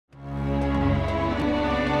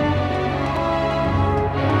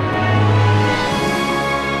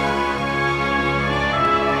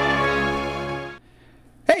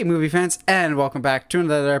Hey, movie fans, and welcome back to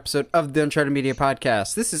another episode of the Uncharted Media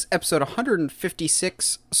Podcast. This is episode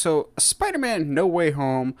 156. So, Spider-Man No Way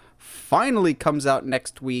Home finally comes out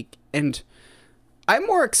next week, and I'm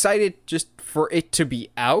more excited just for it to be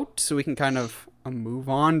out so we can kind of move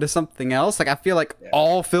on to something else. Like, I feel like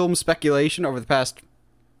all film speculation over the past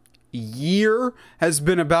year has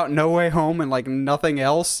been about No Way Home and like nothing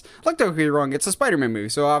else. Like, don't get me wrong, it's a Spider-Man movie,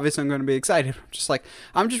 so obviously I'm going to be excited.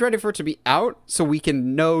 I'm just ready for it to be out so we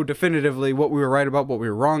can know definitively what we were right about, what we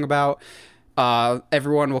were wrong about.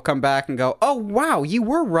 Everyone will come back and go, oh wow, you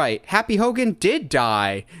were right, Happy Hogan did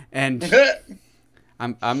die, and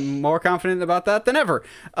I'm more confident about that than ever.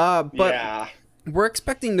 But we're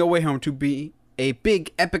expecting No Way Home to be a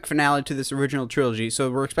big epic finale to this original trilogy, so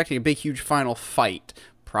we're expecting a big huge final fight,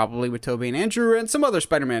 probably with Tobey and Andrew and some other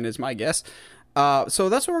Spider-Man is my guess. So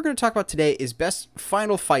that's what we're going to talk about today is best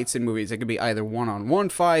final fights in movies. It could be either one-on-one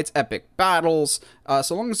fights, epic battles.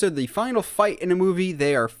 So long as they're the final fight in a movie,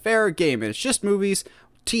 they are fair game. And it's just movies.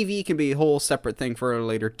 TV can be a whole separate thing for a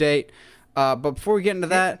later date. But before we get into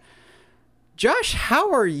that, Josh,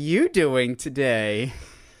 how are you doing today?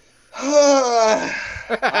 I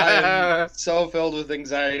am so filled with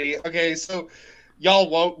anxiety. Okay, so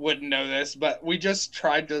y'all wouldn't know this, but we just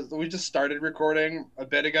started recording a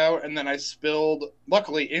bit ago, and then I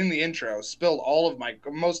luckily in the intro, spilled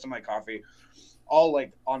most of my coffee, all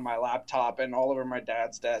like on my laptop and all over my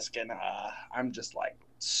dad's desk, and I'm just like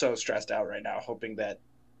so stressed out right now, hoping that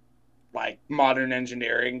like modern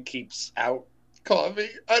engineering keeps out coffee.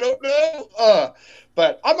 I don't know,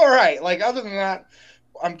 but I'm all right. Like other than that,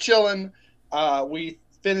 I'm chilling. We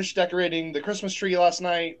finished decorating the Christmas tree last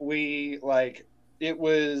night. It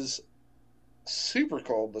was super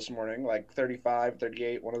cold this morning, like 35,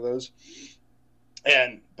 38, one of those.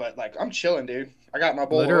 But like, I'm chilling, dude. I got my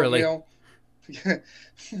bowl of oatmeal.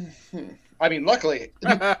 I mean, luckily,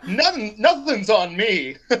 nothing's on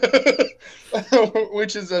me,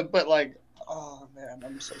 which is but like, oh man,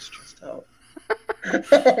 I'm so stressed out.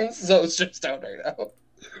 I'm so stressed out right now.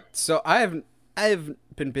 So I've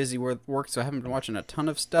been busy with work, so I haven't been watching a ton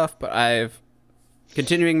of stuff, but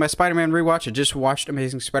continuing my Spider-Man rewatch. I just watched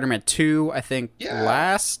Amazing Spider-Man 2, I think,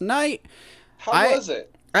 last night. How was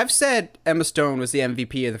it? I've said Emma Stone was the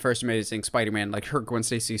MVP of the first Amazing Spider-Man. Like, her Gwen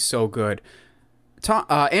Stacy is so good.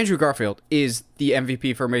 Andrew Garfield is the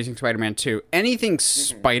MVP for Amazing Spider-Man 2. Anything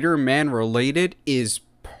Spider-Man related is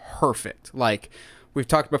perfect. Like, we've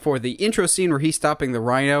talked before, the intro scene where he's stopping the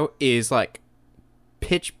Rhino is, like,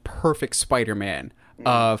 pitch perfect Spider-Man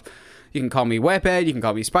of... You can call me Webhead, you can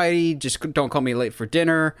call me Spidey, just don't call me late for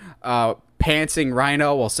dinner, pantsing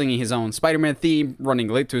Rhino while singing his own Spider-Man theme, running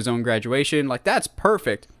late to his own graduation. Like, that's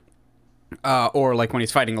perfect. Or, like, when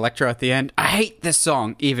he's fighting Electro at the end. I hate this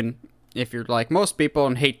song, even if you're like most people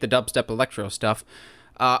and hate the dubstep electro stuff.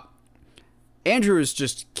 Andrew is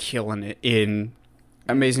just killing it in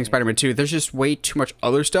Amazing Spider-Man 2. There's just way too much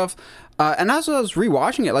other stuff. And as I was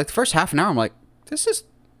rewatching it, like, the first half an hour, I'm like, this is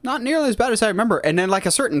not nearly as bad as I remember. And then, like, a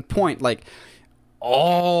certain point, like,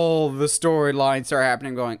 all the storylines start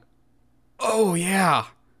happening going, oh, yeah.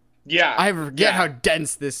 Yeah. I forget how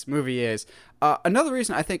dense this movie is. Another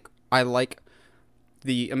reason I think I like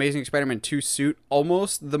the Amazing Spider-Man 2 suit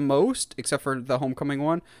almost the most, except for the Homecoming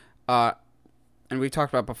one, and we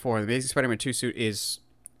talked about before, the Amazing Spider-Man 2 suit is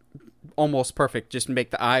almost perfect. Just make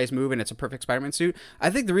the eyes move, and it's a perfect Spider-Man suit. I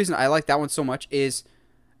think the reason I like that one so much is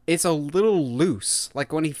it's a little loose.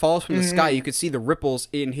 Like, when he falls from the sky, you could see the ripples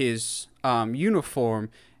in his uniform,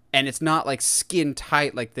 and it's not, like, skin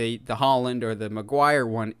tight like the Holland or the Maguire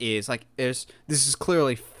one is. Like, this is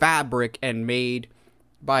clearly fabric and made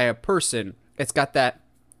by a person. It's got that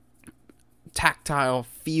tactile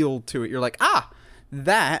feel to it. You're like,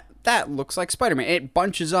 that looks like Spider-Man. It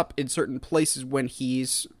bunches up in certain places when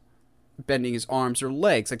he's bending his arms or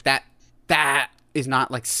legs. Like, that is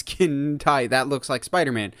not like skin tight. That looks like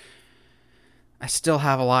Spider-Man. I still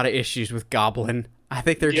have a lot of issues with Goblin. I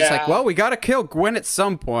think they're just like, well, we gotta kill Gwen at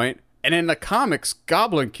some point, and in the comics,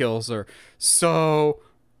 Goblin kills her, so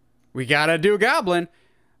we gotta do Goblin.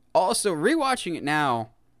 Also, rewatching it now,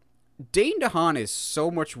 Dane DeHaan is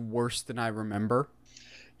so much worse than I remember.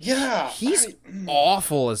 Yeah, he's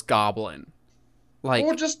awful as Goblin. Like,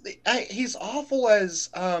 or just he's awful as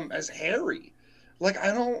Harry. Like,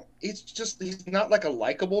 it's just, he's not like a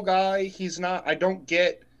likable guy. He's not, I don't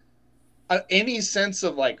get any sense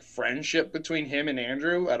of like friendship between him and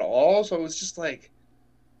Andrew at all. So it was just like,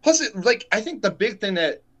 plus it, like, I think the big thing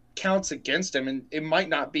that counts against him, and it might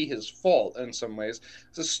not be his fault in some ways,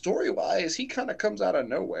 is story-wise, he kind of comes out of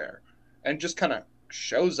nowhere and just kind of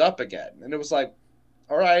shows up again. And it was like,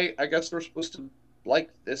 all right, I guess we're supposed to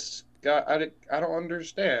like this I don't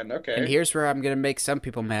understand. And Okay. here's where I'm going to make some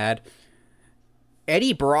people mad.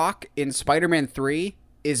 Eddie Brock in Spider-Man 3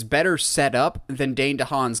 is better set up than Dane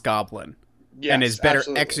DeHaan's Goblin. And is Yes, better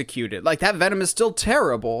absolutely. executed. Like, that Venom is still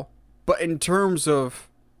terrible, but in terms of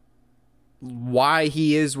why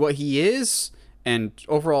he is what he is and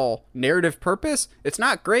overall narrative purpose, it's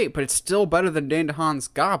not great, but it's still better than Dane DeHaan's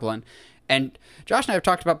Goblin. And Josh and I have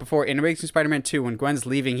talked about before, in Amazing Spider-Man 2, when Gwen's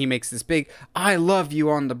leaving, he makes this big, I love you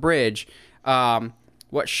on the bridge.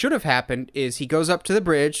 What should have happened is he goes up to the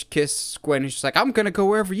bridge, kisses Gwen, and she's like, I'm going to go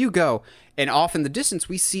wherever you go. And off in the distance,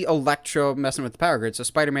 we see Electro messing with the power grid. So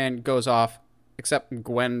Spider-Man goes off, except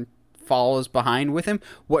Gwen follows behind with him.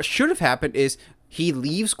 What should have happened is he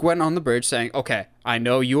leaves Gwen on the bridge saying, okay, I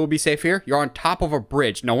know you will be safe here. You're on top of a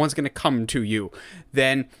bridge. No one's going to come to you.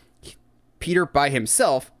 Then Peter by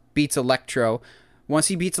himself beats Electro. Once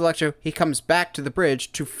he beats Electro, he comes back to the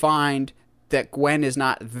bridge to find that Gwen is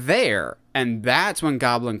not there. And that's when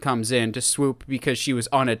Goblin comes in to swoop because she was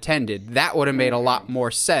unattended. That would have made a lot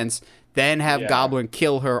more sense than have Goblin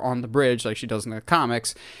kill her on the bridge like she does in the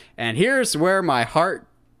comics. And here's where my heart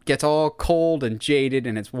gets all cold and jaded,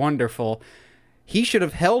 and it's wonderful. He should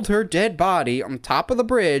have held her dead body on top of the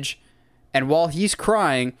bridge, and while he's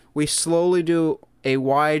crying, we slowly do a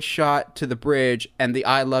wide shot to the bridge, and the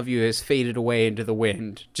I love you has faded away into the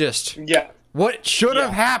wind. Just what should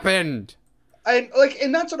have happened? And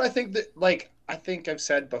that's what I think I think I've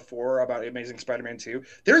said before about Amazing Spider-Man 2.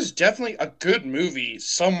 There's definitely a good movie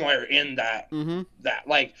somewhere in that. That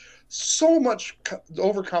like so much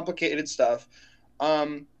overcomplicated stuff.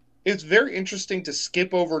 It's very interesting to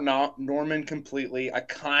skip over Norman completely. I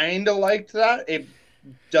kind of liked that. It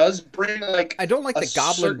does bring like I don't like the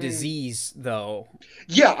Goblin certain disease though.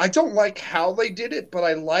 Yeah, I don't like how they did it, but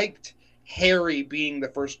I liked Harry being the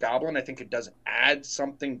first Goblin. I think it does add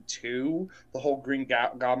something to the whole Green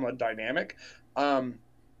Goblin dynamic.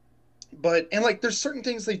 But and like there's certain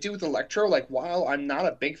things they do with Electro, like while I'm not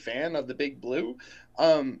a big fan of the Big Blue,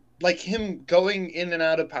 like him going in and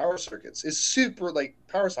out of power circuits is super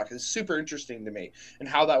power socket is super interesting to me, and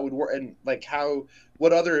how that would work, and like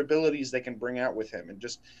what other abilities they can bring out with him, and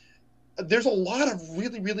just there's a lot of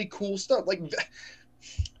really, really cool stuff. Like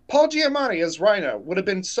Paul Giamatti as Rhino would have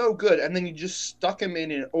been so good, and then you just stuck him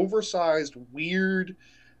in an oversized, weird,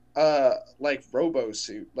 like robo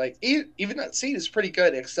suit. Like even that scene is pretty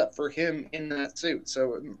good, except for him in that suit.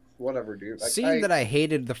 So whatever, dude. Like, Scene that I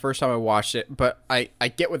hated the first time I watched it, but I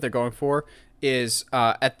get what they're going for, is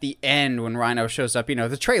at the end when Rhino shows up,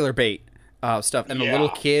 the trailer bait stuff, and the little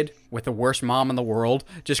kid with the worst mom in the world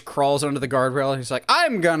just crawls under the guardrail, and he's like,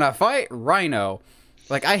 I'm gonna fight Rhino.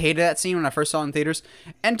 Like, I hated that scene when I first saw it in theaters,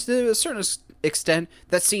 and to a certain extent,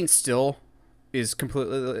 that scene still is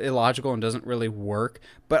completely illogical and doesn't really work,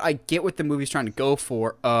 but I get what the movie's trying to go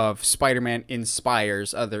for, of Spider-Man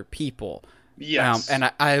inspires other people. Yes.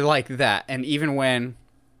 And I like that. And even when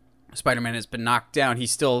Spider-Man has been knocked down, he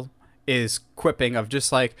still is quipping of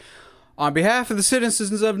just like, on behalf of the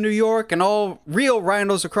citizens of New York and all real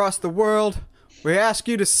rhinos across the world, we ask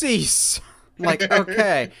you to cease. I'm like,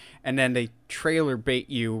 okay. And then they trailer bait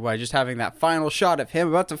you by just having that final shot of him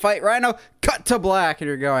about to fight Rhino, cut to black, and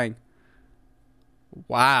you're going,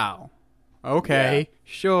 wow. Okay,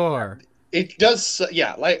 sure. It does,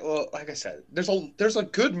 like I said, there's a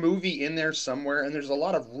good movie in there somewhere, and there's a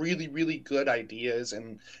lot of really, really good ideas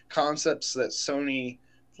and concepts that Sony,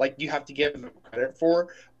 like, you have to give them credit for,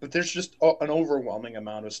 but there's just an overwhelming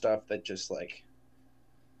amount of stuff that just, like,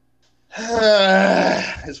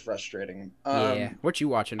 is frustrating. What you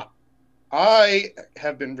watching? I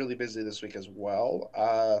have been really busy this week as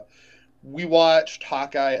well. We watched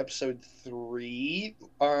Hawkeye episode 3,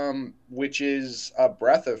 which is a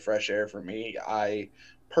breath of fresh air for me. I'm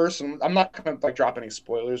not going to like drop any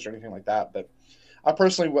spoilers or anything like that, but I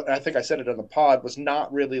personally, I think I said it on the pod, was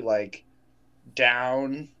not really like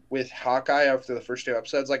down with Hawkeye after the first 2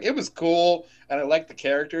 episodes. Like, it was cool and I liked the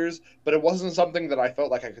characters, but it wasn't something that I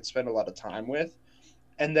felt like I could spend a lot of time with.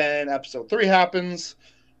 And then episode 3 happens.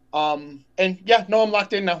 I'm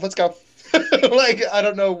locked in now. Let's go. Like, I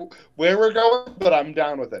don't know where we're going, but I'm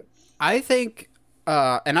down with it. I think,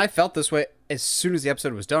 and I felt this way as soon as the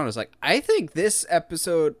episode was done. I was like, I think this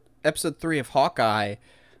episode 3 of Hawkeye,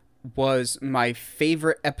 was my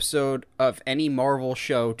favorite episode of any Marvel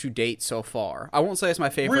show to date so far. I won't say it's my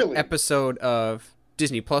favorite episode of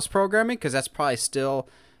Disney Plus programming, because that's probably still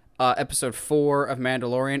episode 4 of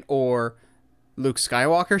Mandalorian, or Luke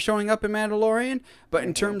Skywalker showing up in Mandalorian. But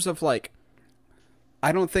in terms of, like,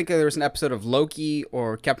 I don't think there was an episode of Loki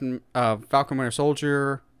or Captain Falcon Winter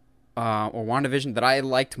Soldier or WandaVision that I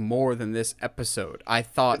liked more than this episode. I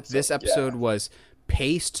thought this episode was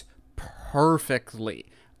paced perfectly.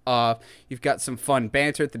 You've got some fun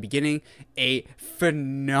banter at the beginning, a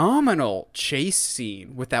phenomenal chase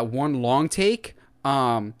scene with that one long take.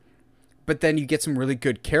 But then you get some really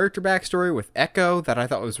good character backstory with Echo that I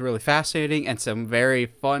thought was really fascinating, and some very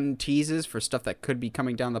fun teases for stuff that could be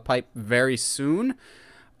coming down the pipe very soon.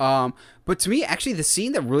 But to me, actually, the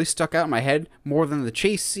scene that really stuck out in my head more than the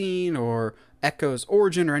chase scene or Echo's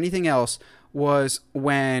origin or anything else was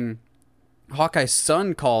when Hawkeye's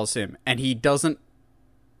son calls him and he doesn't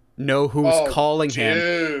know who's calling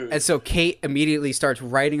him. And so Kate immediately starts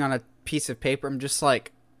writing on a piece of paper. I'm just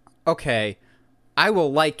like, okay, I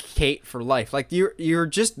will like Kate for life. Like, you're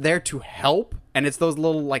just there to help, and it's those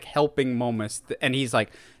little like helping moments. And he's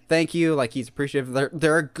like, thank you. Like, he's appreciative.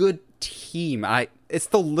 They're a good team. It's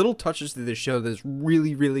the little touches to this show that's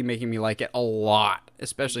really, really making me like it a lot,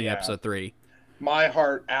 especially in episode 3. My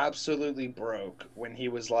heart absolutely broke when he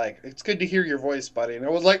was like, "It's good to hear your voice, buddy." And I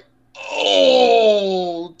was like,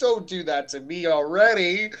 "Oh, don't do that to me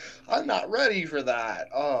already. I'm not ready for that."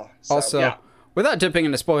 Also, without dipping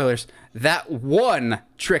into spoilers, that one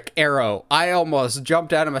trick arrow, I almost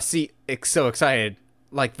jumped out of my seat, so excited.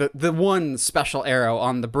 Like the one special arrow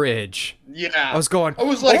on the bridge. Yeah. I was like,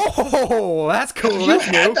 oh, that's cool. You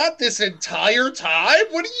had that this entire time?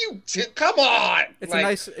 What do you come on.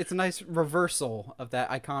 It's a nice reversal of that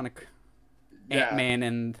iconic Ant-Man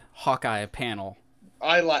and Hawkeye panel.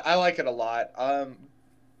 I like it a lot.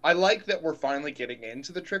 I like that we're finally getting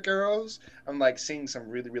into the trick arrows. I'm like seeing some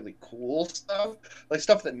really, really cool stuff, like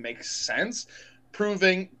stuff that makes sense,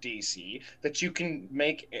 proving DC that you can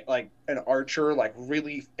make like an archer like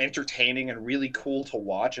really entertaining and really cool to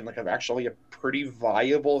watch and like actually a pretty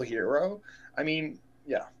viable hero. I mean,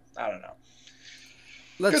 yeah, I don't know.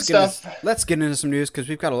 Let's get into some news because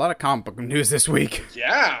we've got a lot of comic book news this week.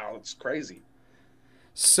 Yeah, it's crazy.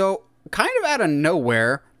 So, kind of out of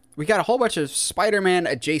nowhere, we got a whole bunch of Spider-Man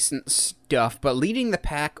adjacent stuff, but leading the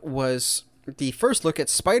pack was the first look at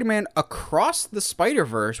Spider-Man Across the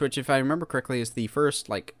Spider-Verse, which, if I remember correctly, is the first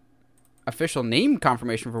like official name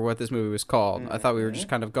confirmation for what this movie was called. I thought we were just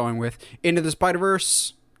kind of going with Into the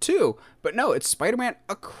Spider-Verse 2, but no, it's Spider-Man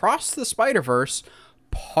Across the Spider-Verse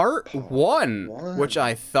Part 1, which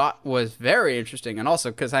I thought was very interesting. And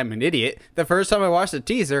also, because I'm an idiot, the first time I watched the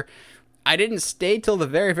teaser, I didn't stay till the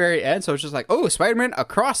very, very end, so it's just like, oh, Spider-Man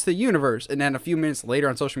Across the Universe. And then a few minutes later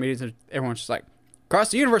on social media, everyone's just like,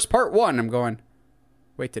 Across the Universe Part 1. I'm going,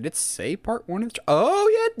 wait, did it say Part 1?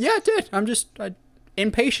 Oh, yeah, it did. I'm just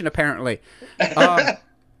impatient, apparently. I'm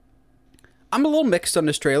a little mixed on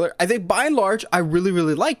this trailer. I think, by and large, I really,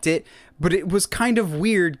 really liked it, but it was kind of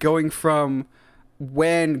weird going from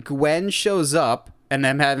when Gwen shows up and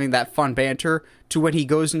them having that fun banter to when he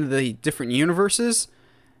goes into the different universes.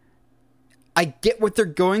 I get what they're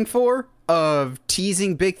going for of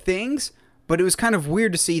teasing big things, but it was kind of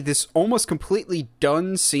weird to see this almost completely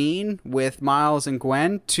done scene with Miles and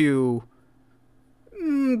Gwen to,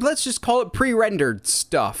 let's just call it pre-rendered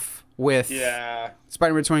stuff with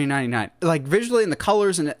Spider-Man 2099. Like, visually and the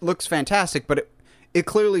colors, and it looks fantastic, but it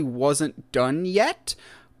clearly wasn't done yet.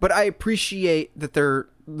 But I appreciate that they're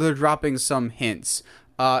dropping some hints.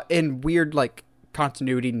 In weird, like,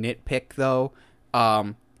 continuity nitpick, though,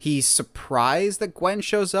 he's surprised that Gwen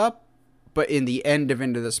shows up, but in the end of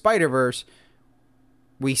Into the Spider-Verse,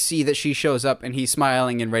 we see that she shows up and he's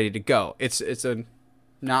smiling and ready to go. It's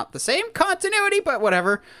not the same continuity, but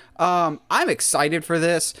whatever. I'm excited for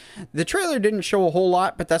this. The trailer didn't show a whole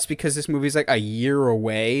lot, but that's because this movie's like a year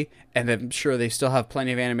away, and I'm sure they still have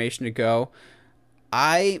plenty of animation to go.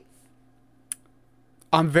 I'm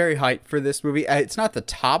very hyped for this movie. It's not the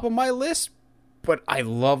top of my list, but I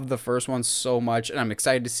love the first one so much, and I'm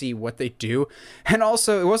excited to see what they do. And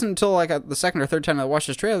also, it wasn't until like the second or third time I watched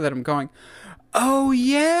this trailer that I'm going, oh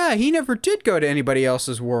yeah, he never did go to anybody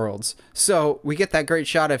else's worlds. So we get that great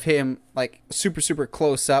shot of him like super, super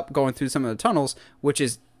close up going through some of the tunnels, which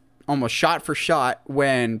is almost shot for shot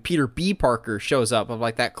when Peter B. Parker shows up, of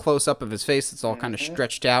like that close up of his face that's all kind of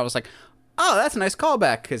stretched out. It's like, oh, that's a nice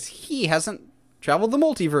callback because he hasn't traveled the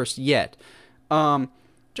multiverse yet.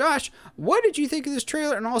 Josh, what did you think of this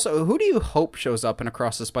trailer? And also, who do you hope shows up in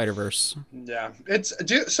Across the Spider-Verse? Yeah,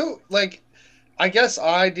 so like, I guess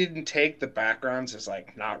I didn't take the backgrounds as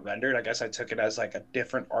like not rendered. I guess I took it as like a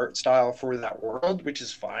different art style for that world, which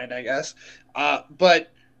is fine, I guess.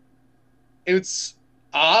 But it's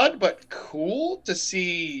odd but cool to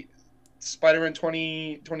see Spider-Man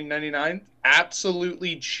 2099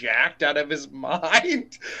 absolutely jacked out of his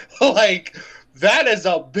mind. Like, that is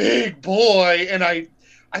a big boy, and I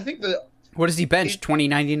think that... What does he bench,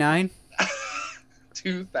 2099?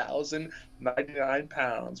 2,099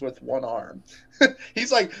 pounds with one arm.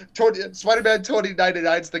 He's like Spider-Man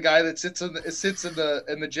 2099's the guy that sits in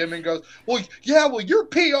the gym and goes, well, yeah, well, your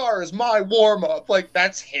PR is my warm up. Like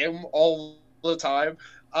that's him all the time.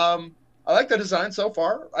 I like the design so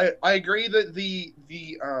far. I agree that the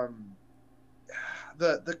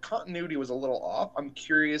continuity was a little off. I'm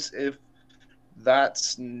curious if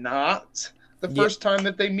that's not the first time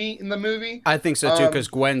that they meet in the movie. I think so too, because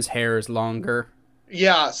Gwen's hair is longer.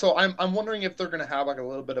 Yeah, so I'm wondering if they're gonna have like a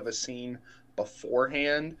little bit of a scene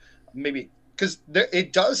beforehand, maybe because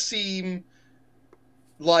it does seem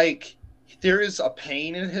like there is a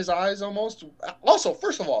pain in his eyes almost. Also,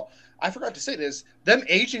 first of all, I forgot to say this: them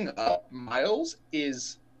aging up Miles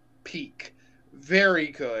is peak, very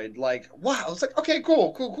good. Like wow, it's like okay,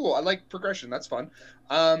 cool. I like progression. That's fun.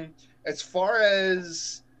 As far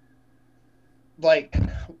as like,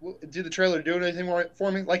 did the trailer do anything more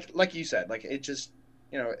for me? Like you said, like it just,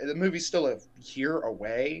 the movie's still a year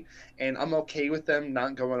away, and I'm okay with them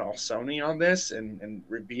not going all Sony on this and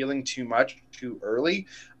revealing too much too early.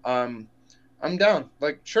 I'm down.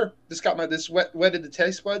 Like, sure, this wetted the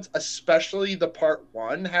taste buds. Especially the part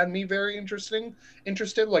 1 had me very interested.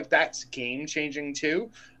 Like that's game changing too.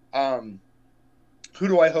 Who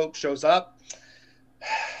do I hope shows up?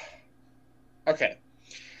 Okay.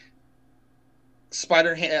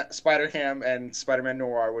 Spider-Ham and Spider-Man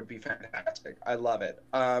Noir would be fantastic. I love it.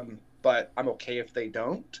 But I'm okay if they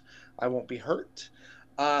don't. I won't be hurt.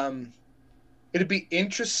 It'd be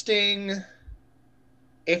interesting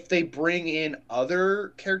if they bring in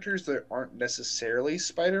other characters that aren't necessarily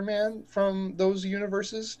Spider-Man from those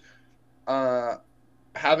universes.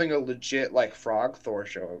 Having a legit like Frog Thor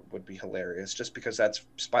show would be hilarious, just because that's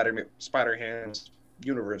Spider-Ham's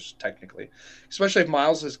universe technically, especially if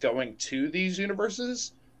Miles is going to these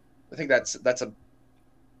universes. I think that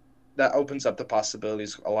opens up the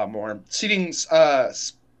possibilities a lot more. Seeing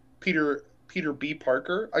Peter B.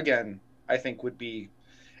 Parker again, I think would be,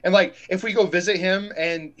 and like if we go visit him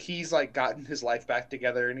and he's like gotten his life back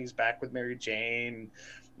together and he's back with Mary Jane,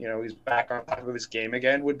 he's back on top of his game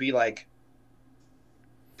again, would be like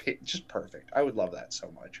just perfect. I would love that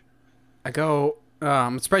so much.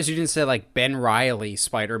 I'm surprised you didn't say like Ben Reilly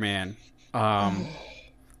Spider-Man.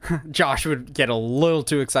 Josh would get a little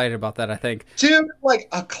too excited about that, I think. Dude, like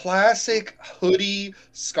a classic hoodie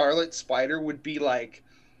Scarlet Spider would be like,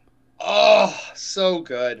 oh, so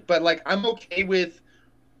good. But like, I'm okay with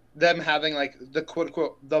them having like the quote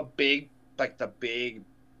unquote the big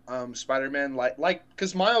Spider-Man, like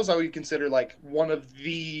because Miles I would consider like one of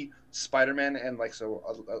the Spider-Man, and like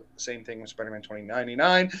same thing with Spider-Man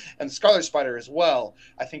 2099 and Scarlet Spider as well,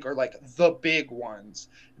 I think are like the big ones.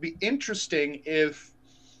 It'd be interesting if,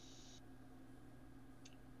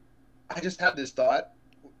 I just had this thought,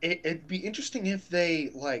 it'd be interesting if they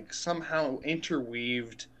like somehow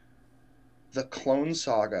interweaved the Clone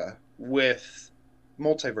Saga with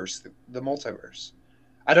the multiverse.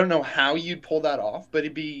 I don't know how you'd pull that off, but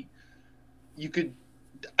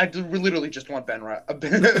I literally just want Ben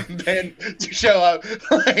to show up.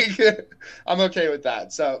 Like, I'm okay with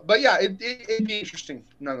that. So, but yeah, it'd be interesting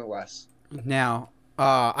nonetheless. Now,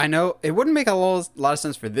 I know it wouldn't make a lot of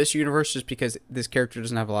sense for this universe just because this character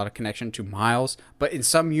doesn't have a lot of connection to Miles. But in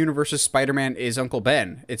some universes, Spider-Man is Uncle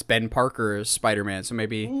Ben. It's Ben Parker's Spider-Man. So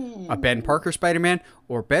maybe a Ben Parker Spider-Man,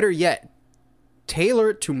 or better yet,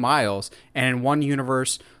 tailor it to Miles. And in one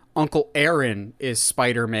universe, Uncle Aaron is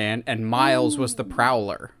Spider-Man and Miles was the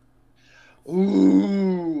Prowler.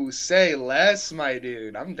 Ooh, say less, my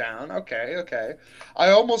dude. I'm down. Okay. I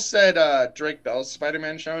almost said Drake Bell's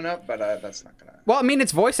Spider-Man showing up, but that's not gonna. Well, I mean,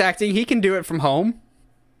 it's voice acting. He can do it from home.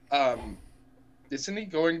 Isn't he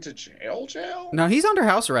going to jail? No, he's under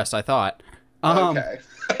house arrest, I thought. Okay.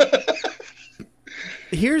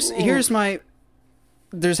 Here's my.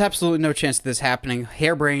 There's absolutely no chance of this happening.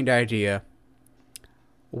 Harebrained idea.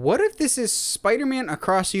 What if this is Spider-Man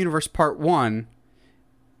Across the Universe Part 1,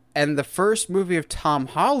 and the first movie of Tom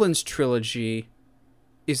Holland's trilogy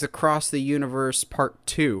is Across the Universe Part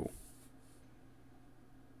 2?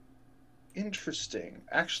 Interesting.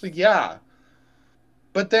 Actually, yeah.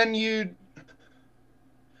 But then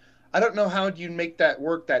I don't know how you'd make that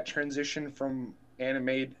work, that transition from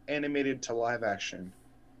animated to live action.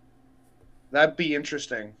 That'd be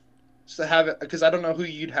interesting. So have it, because I don't know who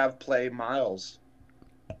you'd have play Miles.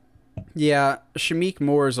 Yeah, Shameik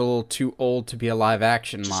Moore is a little too old to be a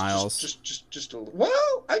live-action Miles. Just a little.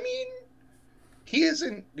 Well, I mean, he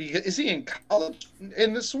isn't. Is he in college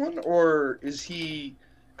in this one, or is he?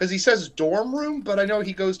 Because he says dorm room, but I know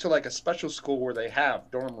he goes to like a special school where they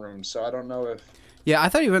have dorm rooms. So I don't know if. Yeah, I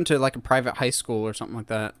thought he went to like a private high school or something like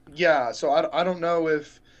that. Yeah, so I don't know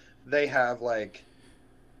if they have like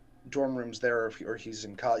dorm rooms there or he's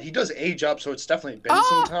in college. He does age up, so it's definitely been some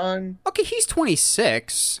Ah, time. okay, he's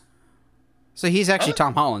 26. So he's actually Huh?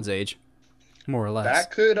 Tom Holland's age, more or less.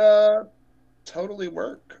 That could totally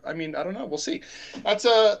work. I mean, I don't know. We'll see.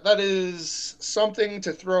 That is something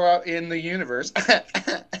to throw out in the universe.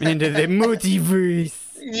 Into the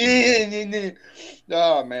multiverse. Yeah.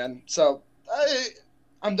 Oh man. So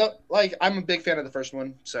I'm done. Like I'm a big fan of the first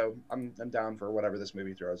one, so I'm down for whatever this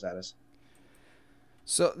movie throws at us.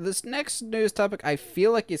 So this next news topic, I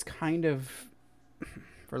feel like is kind of,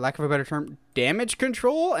 for lack of a better term, damage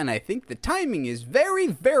control, and I think the timing is very,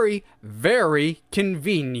 very, very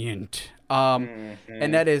convenient. And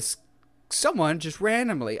that is someone just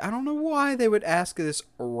randomly, I don't know why they would ask this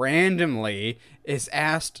randomly, is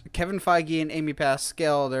asked Kevin Feige and Amy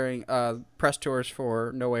Pascal during press tours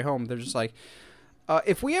for No Way Home. They're just like,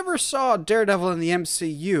 if we ever saw Daredevil in the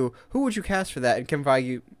MCU, who would you cast for that? And Kevin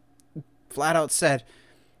Feige flat out said,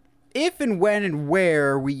 if and when and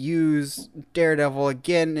where we use Daredevil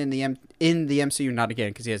again in the MCU, not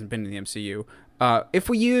again because he hasn't been in the MCU. If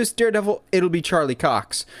we use Daredevil, it'll be Charlie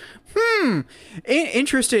Cox.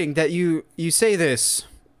 Interesting that you say this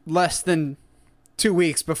less than 2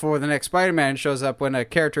 weeks before the next Spider-Man shows up, when a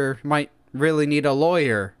character might really need a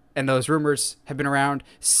lawyer, and those rumors have been around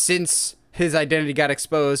since his identity got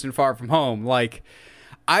exposed in Far From Home. Like,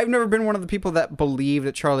 I've never been one of the people that believe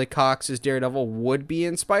that Charlie Cox's Daredevil would be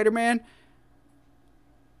in Spider-Man.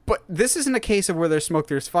 But this isn't a case of where there's smoke,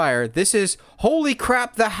 there's fire. This is, holy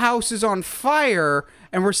crap, the house is on fire,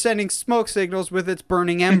 and we're sending smoke signals with its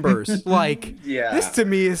burning embers. Like, Yeah. this to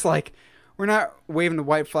me is like, we're not waving the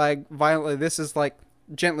white flag violently. This is like,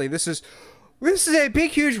 gently. This is a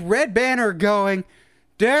big, huge red banner going,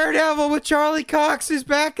 Daredevil with Charlie Cox is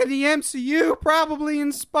back in the MCU, probably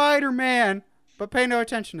in Spider-Man. But pay no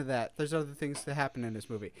attention to that. There's other things that happen in this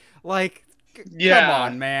movie. Like, Yeah. come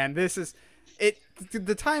on, man. This is it.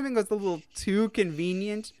 The timing was a little too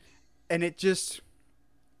convenient, and it just,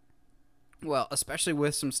 well, especially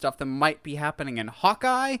with some stuff that might be happening in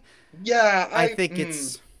Hawkeye. Yeah, I think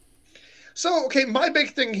it's. So, okay, my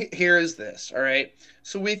big thing here is this, all right?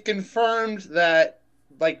 So we've confirmed that,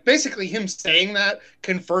 like, basically him saying that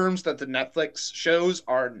confirms that the Netflix shows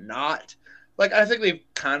are not, like, I think we've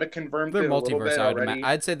kind of confirmed They're it a little multiverse. bit already.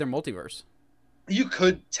 I'd say they're multiverse. You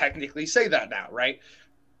could technically say that now, right?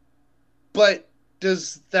 But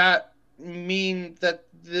does that mean that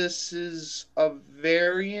this is a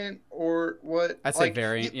variant or what? I'd say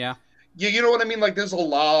variant, yeah. You know what I mean? Like, there's a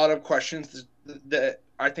lot of questions that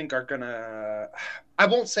I think are gonna, I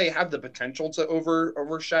won't say have the potential to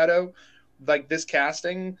overshadow like this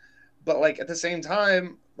casting, but like at the same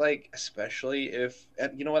time, like especially if,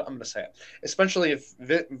 and you know what, I'm gonna say it, especially if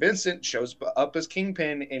Vincent shows up as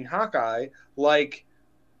Kingpin in Hawkeye, like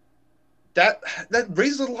that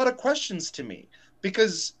raises a lot of questions to me,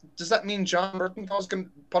 because does that mean John Bernthal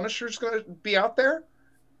Punisher's gonna be out there?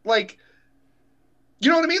 Like, you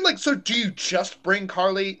know what I mean? Like, so do you just bring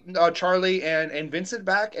Charlie and Vincent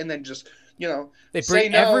back, and then just, you know, They say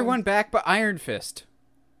bring no? everyone back but Iron Fist.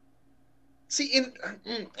 See,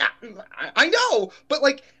 I know, but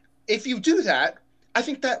like, if you do that, I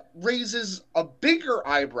think that raises a bigger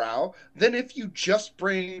eyebrow than if you just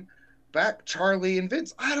bring back Charlie and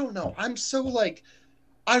Vince. I don't know. I'm so like,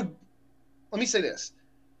 let me say this.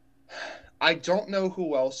 I don't know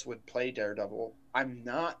who else would play Daredevil. I'm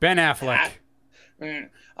not Ben Affleck.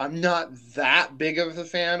 I'm not that big of a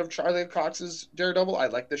fan of Charlie Cox's Daredevil. I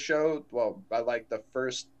like the show. Well, I like the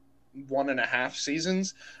first 1.5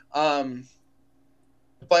 seasons.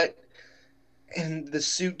 But, and the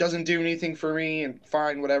suit doesn't do anything for me, and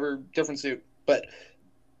fine, whatever, different suit. But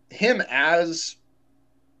him as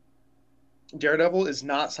Daredevil is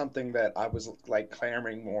not something that I was like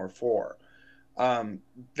clamoring more for.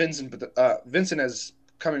 Vincent as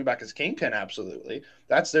coming back as Kingpin, absolutely.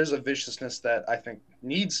 There's a viciousness that I think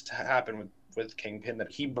needs to happen with Kingpin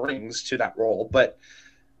that he brings to that role. But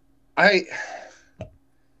I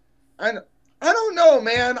don't know,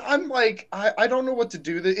 man. I'm like, I don't know what to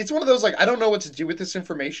do. It's one of those, like, I don't know what to do with this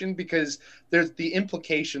information, because the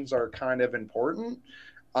implications are kind of important.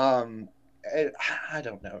 I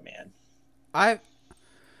don't know, man.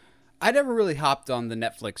 I never really hopped on the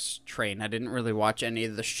Netflix train. I didn't really watch any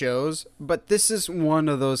of the shows, but this is one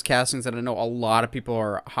of those castings that I know a lot of people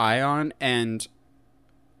are high on, and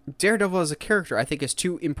Daredevil as a character I think is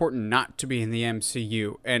too important not to be in the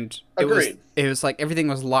MCU. And it Agreed. was like everything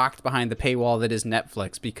was locked behind the paywall that is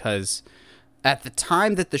Netflix, because at the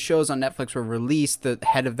time that the shows on Netflix were released, the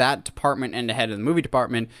head of that department and the head of the movie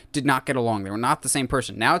department did not get along. They were not the same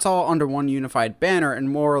person. Now it's all under one unified banner, and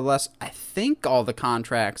more or less, I think all the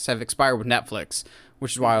contracts have expired with Netflix,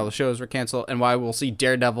 which is why all the shows were canceled, and why we'll see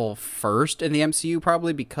Daredevil first in the MCU,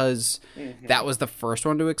 probably because that was the first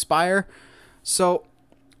one to expire. So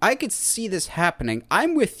I could see this happening.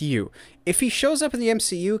 I'm with you. If he shows up in the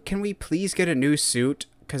MCU, can we please get a new suit?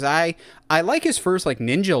 Because I like his first, like,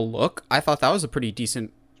 ninja look. I thought that was a pretty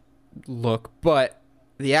decent look. But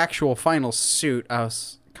the actual final suit, I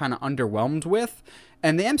was kind of underwhelmed with.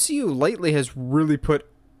 And the MCU lately has really put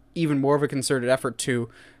even more of a concerted effort to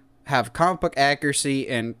have comic book accuracy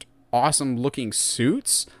and awesome-looking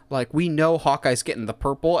suits. Like, we know Hawkeye's getting the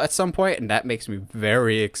purple at some point, and that makes me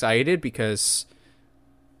very excited because,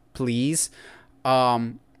 please.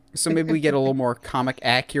 So maybe we get a little more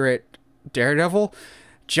comic-accurate Daredevil.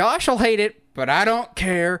 Josh will hate it, but I don't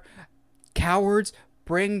care. Cowards,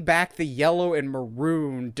 bring back the yellow and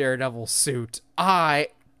maroon Daredevil suit. I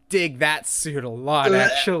dig that suit a lot,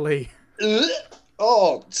 actually.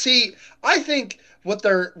 Oh, see, I think what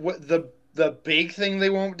the big thing they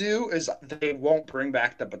won't do is they won't bring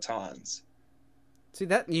back the batons. See,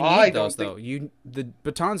 that you need those though. The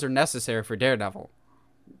batons are necessary for Daredevil.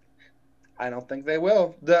 I don't think they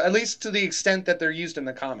will. At least to the extent that they're used in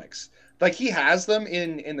the comics. Like, he has them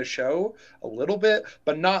in the show a little bit,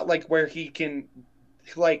 but not like where he can,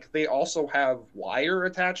 like, they also have wire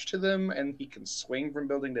attached to them and he can swing from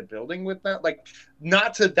building to building with that. Like,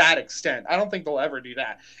 not to that extent. I don't think they'll ever do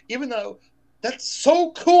that. Even though that's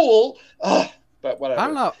so cool. But whatever. I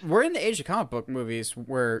don't know. We're in the age of comic book movies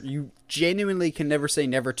where you genuinely can never say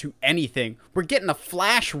never to anything. We're getting a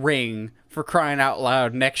Flash ring, for crying out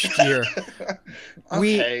loud, next year.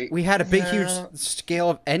 Okay. We had a big, huge scale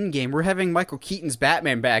of Endgame. We're having Michael Keaton's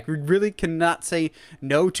Batman back. We really cannot say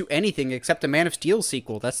no to anything except a Man of Steel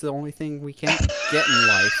sequel. That's the only thing we can't get in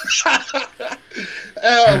life.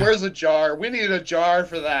 Oh, where's a jar? We need a jar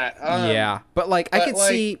for that. Yeah. But, I could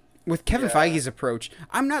see, with Kevin Feige's approach,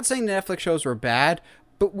 I'm not saying the Netflix shows were bad,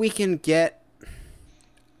 but we can get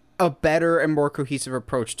a better and more cohesive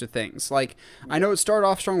approach to things. Like, I know it started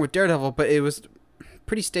off strong with Daredevil, but it was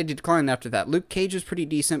pretty steady decline after that. Luke Cage was pretty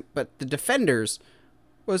decent, but The Defenders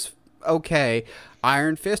was okay.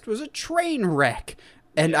 Iron Fist was a train wreck.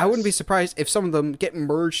 And I wouldn't be surprised if some of them get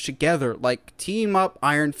merged together, like team up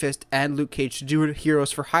Iron Fist and Luke Cage to do a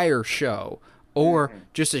Heroes for Hire show. Or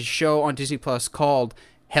just a show on Disney Plus called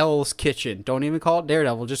Hell's Kitchen. Don't even call it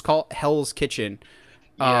Daredevil, just call it Hell's Kitchen.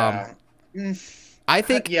 Yeah. I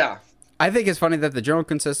think it's funny that the general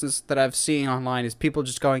consensus that I've seen online is people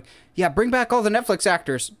just going, yeah, bring back all the Netflix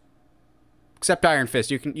actors except Iron Fist.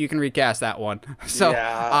 You can recast that one. So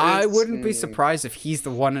I wouldn't be surprised if he's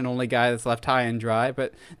the one and only guy that's left high and dry.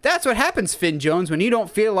 But that's what happens, Finn Jones, when you don't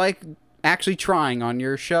feel like actually trying on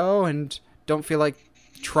your show and don't feel like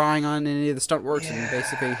trying on any of the stunt works and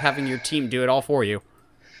basically having your team do it all for you.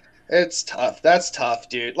 It's tough. That's tough,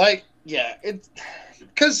 dude.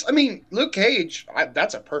 Because, I mean, Luke Cage,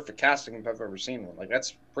 that's a perfect casting if I've ever seen one. Like,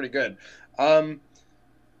 that's pretty good. It'd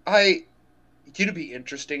be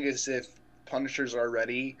interesting is if Punisher's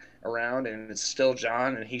already around and it's still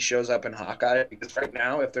John and he shows up in Hawkeye. Because right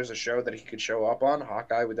now, if there's a show that he could show up on,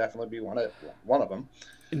 Hawkeye would definitely be one of them.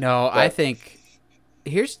 No, but I think...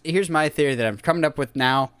 Here's my theory that I'm coming up with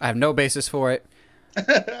now. I have no basis for it.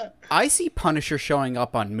 I see Punisher showing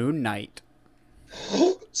up on Moon Knight.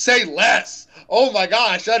 Say less. Oh my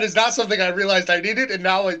gosh, that is not something I realized I needed, and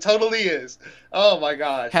now it totally is. Oh my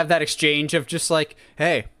gosh. Have that exchange of just like,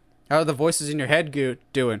 hey, how are the voices in your head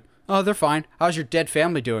doing? Oh, they're fine. How's your dead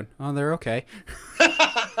family doing? Oh, they're okay. Okay.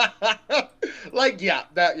 Oh,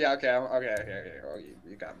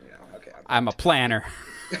 you got me now. Okay. I'm a planner.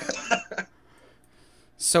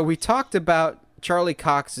 So we talked about Charlie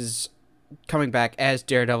Cox's coming back as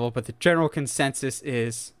Daredevil, but the general consensus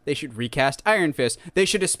is they should recast Iron Fist. They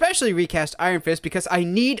should especially recast Iron Fist because I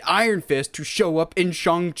need Iron Fist to show up in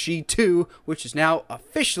Shang-Chi 2, which is now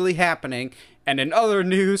officially happening. And in other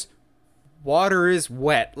news, water is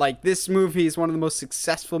wet. Like, this movie is one of the most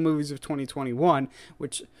successful movies of 2021,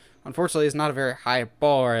 which unfortunately is not a very high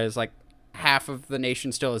bar, as like half of the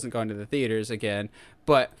nation still isn't going to the theaters again.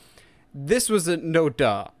 But this was a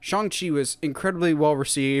no-duh. Shang-Chi was incredibly well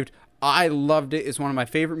received. I loved it. It's one of my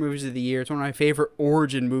favorite movies of the year. It's one of my favorite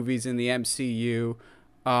origin movies in the MCU.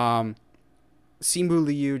 Simu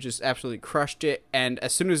Liu just absolutely crushed it. And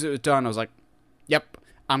as soon as it was done, I was like, yep,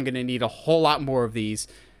 I'm going to need a whole lot more of these.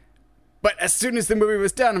 But as soon as the movie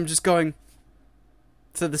was done, I'm just going,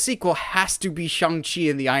 So the sequel has to be Shang-Chi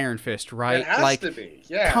and the Iron Fist, right? It has to be,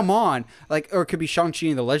 yeah. Come on. Like, or it could be Shang-Chi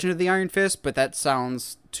and the Legend of the Iron Fist, but that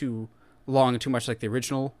sounds too long and too much like the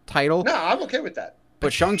original title. No, I'm okay with that.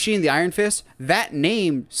 But Shang-Chi and the Iron Fist, that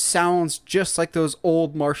name sounds just like those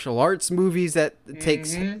old martial arts movies that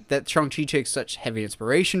that Shang-Chi takes such heavy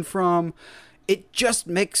inspiration from. It just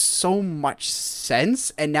makes so much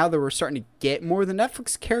sense, and now that we're starting to get more of the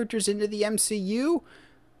Netflix characters into the MCU,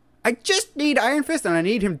 I just need Iron Fist, and I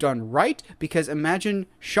need him done right, because imagine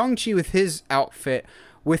Shang-Chi with his outfit,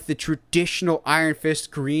 with the traditional Iron Fist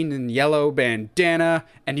green and yellow bandana,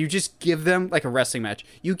 and you just give them, like a wrestling match,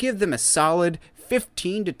 you give them a solid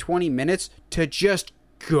 15 to 20 minutes to just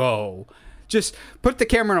go. Just put the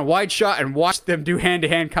camera in a wide shot and watch them do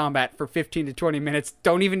hand-to-hand combat for 15 to 20 minutes.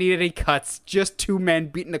 Don't even need any cuts. Just two men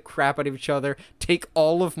beating the crap out of each other. Take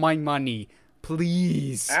all of my money.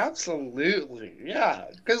 Please. Absolutely. Yeah.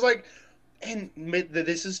 Because, like, and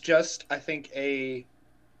this is just, I think, a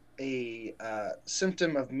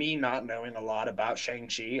symptom of me not knowing a lot about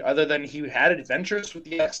Shang-Chi, other than he had adventures with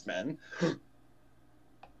the X-Men.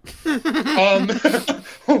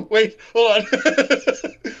 Wait, hold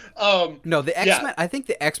on. No, the X-Men. Yeah. I think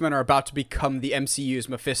the X-Men are about to become the MCU's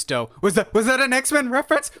Mephisto. Was that an X-Men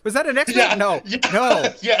reference? Was that an X-Men? Yeah, no.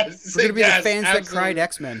 Yes. We're gonna be the fans absolutely. that cried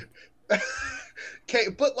X-Men. Okay,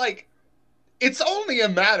 but like, it's only a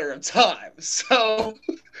matter of time. So,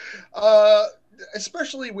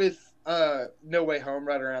 especially with No Way Home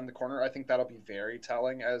right around the corner, I think that'll be very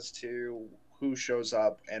telling as to who shows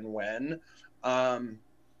up and when.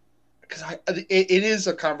 Because it is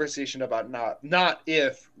a conversation about not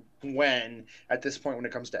if, when, at this point when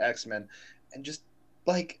it comes to X-Men. And just,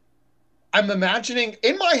 like, I'm imagining,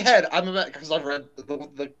 in my head, because I've read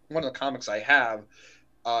the one of the comics I have,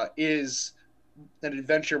 is an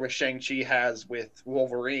adventure with Shang-Chi has with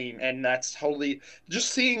Wolverine, and that's totally, just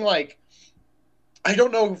seeing, like, I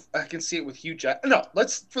don't know if I can see it with Hugh Jackman. No,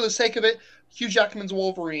 let's, for the sake of it, Hugh Jackman's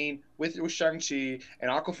Wolverine with Shang-Chi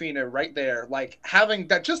and Awkwafina right there. Like, having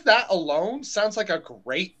that, just that alone sounds like a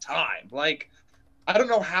great time. Like, I don't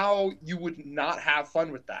know how you would not have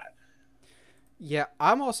fun with that. Yeah,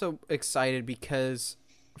 I'm also excited because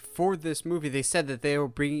for this movie, they said that they'll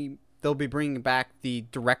be bringing back the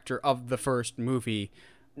director of the first movie,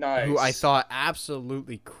 nice. Who I thought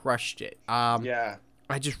absolutely crushed it. Yeah.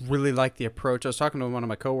 I just really like the approach. I was talking to one of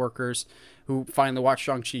my coworkers who finally watched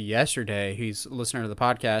Shang-Chi yesterday. He's a listener to the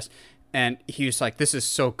podcast, and he was like, this is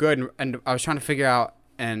so good. And I was trying to figure out,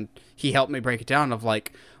 and he helped me break it down of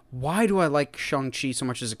like, why do I like Shang-Chi so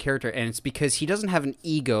much as a character? And it's because he doesn't have an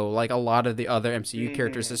ego like a lot of the other MCU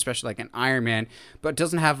characters, especially like an Iron Man, but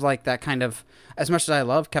doesn't have like that kind of, as much as I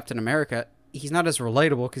love Captain America, he's not as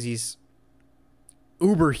relatable because he's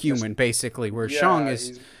uber human basically, where Shang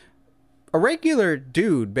is a regular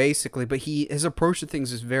dude, basically, but his approach to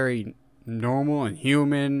things is very normal and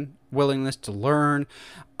human, willingness to learn.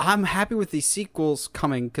 I'm happy with these sequels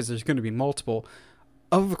coming, because there's going to be multiple,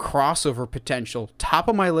 of crossover potential. Top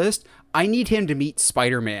of my list, I need him to meet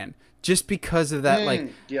Spider-Man, just because of that,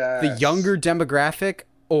 the younger demographic,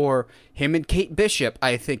 or him and Kate Bishop,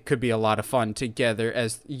 I think could be a lot of fun together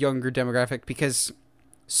as younger demographic, because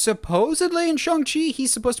supposedly in Shang-Chi,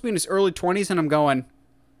 he's supposed to be in his early 20s, and I'm going,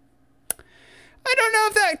 I don't know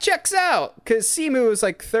if that checks out, because Simu was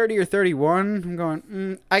like 30 or 31. I'm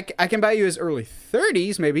going, I can buy you his early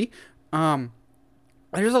 30s, maybe.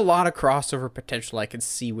 There's a lot of crossover potential I can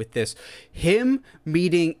see with this. Him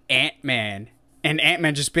meeting Ant-Man, and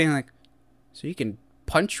Ant-Man just being like, so you can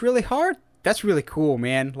punch really hard? That's really cool,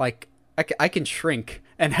 man. Like, I can shrink.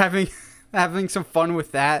 And having some fun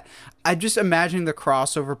with that. I just imagine the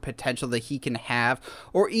crossover potential that he can have.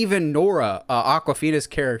 Or even Nora, Awkwafina's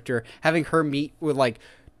character, having her meet with, like,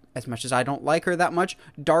 as much as I don't like her that much,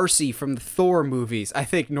 Darcy from the Thor movies. I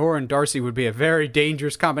think Nora and Darcy would be a very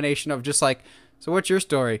dangerous combination of just like, so what's your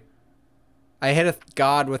story? I hit a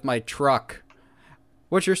god with my truck.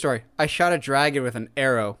 What's your story? I shot a dragon with an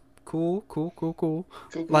arrow. Cool.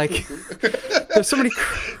 Like, there's so many...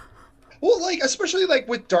 Well, like, especially, like,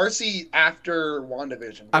 with Darcy after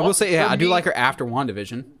WandaVision. I will say, yeah, I do like her after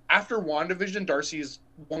WandaVision. After WandaVision, Darcy is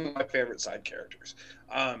one of my favorite side characters.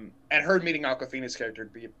 And her meeting Awkwafina's character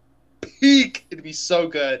would be a peak. It'd be so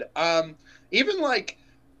good. Even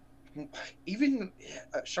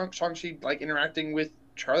Shang-Chi, like, interacting with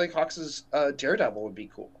Charlie Cox's Daredevil would be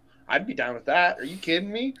cool. I'd be down with that. Are you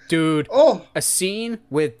kidding me? Dude, a scene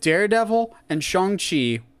with Daredevil and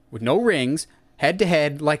Shang-Chi with no rings,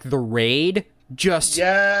 head-to-head, like The Raid, just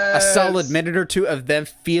a solid minute or two of them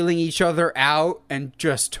feeling each other out, and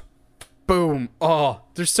just boom. Oh,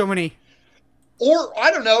 there's so many Or, I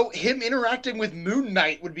don't know, him interacting with Moon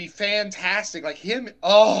Knight would be fantastic. Like him,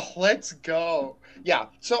 oh, let's go. Yeah,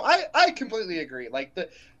 so I completely agree. Like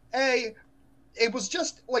it was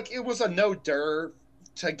just like it was a no-dur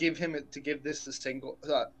to give this a sequel.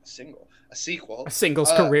 A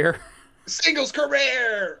singles career. Singles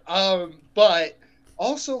career. But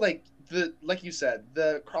also like you said,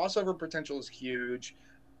 the crossover potential is huge.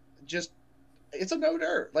 Just it's a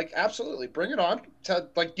no-dur. Like, absolutely. Bring it on.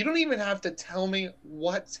 You don't even have to tell me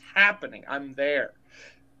what's happening. I'm there.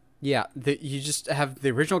 Yeah, you just have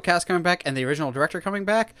the original cast coming back and the original director coming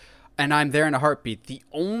back, and I'm there in a heartbeat. The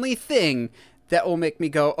only thing that will make me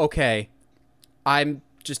go, okay, I'm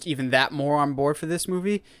just even that more on board for this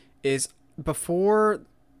movie is before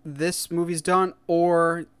this movie's done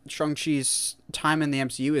or Shang-Chi's time in the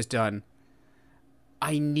MCU is done,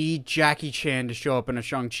 I need Jackie Chan to show up in a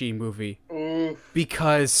Shang-Chi movie. Oof.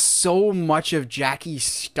 Because so much of Jackie's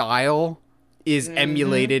style is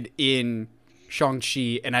emulated in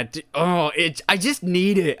Shang-Chi, and I just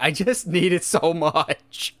need it. I just need it so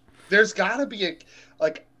much. There's got to be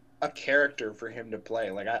a character for him to play.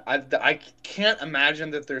 Like I can't imagine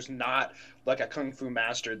that there's not like a kung fu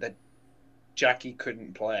master that Jackie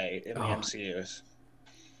couldn't play in the MCUs.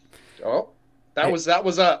 Oh. That was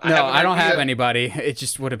a... I don't have anybody. It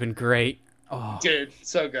just would have been great. Oh. Dude,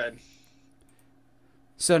 so good.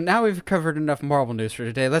 So now we've covered enough Marvel news for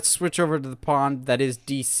today. Let's switch over to the pond that is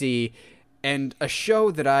DC. And a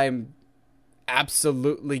show that I'm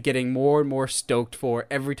absolutely getting more and more stoked for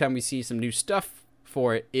every time we see some new stuff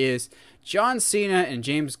for it is John Cena and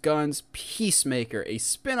James Gunn's Peacemaker, a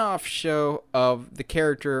spin-off show of the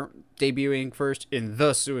character debuting first in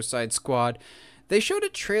The Suicide Squad. They showed a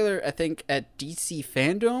trailer, I think, at DC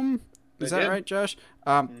Fandom. Is that right, Josh?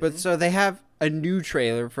 But so they have a new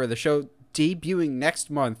trailer for the show debuting next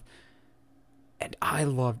month. And I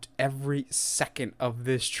loved every second of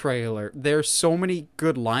this trailer. There's so many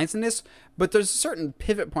good lines in this, but there's a certain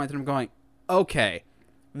pivot point that I'm going, okay,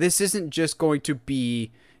 this isn't just going to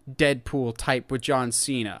be Deadpool type with John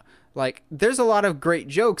Cena. Like, there's a lot of great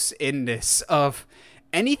jokes in this of...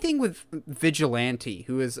 anything with Vigilante,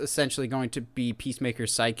 who is essentially going to be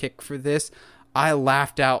Peacemaker's sidekick for this, I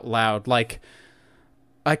laughed out loud. Like,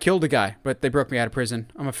 I killed a guy, but they broke me out of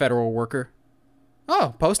prison. I'm a federal worker.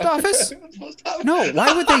 Oh, post office? No,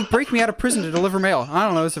 why would they break me out of prison to deliver mail? I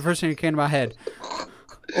don't know. It's the first thing that came to my head.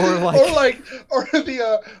 Why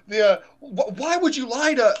would you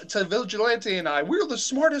lie to Vigilante and I? We're the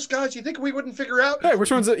smartest guys. You think we wouldn't figure out? Hey,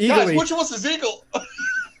 which one's the eagle? Guys, which one's the eagle?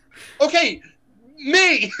 Okay.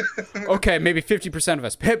 Me. Okay, maybe 50% of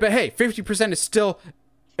us. But hey, 50% is still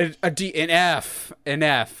an F.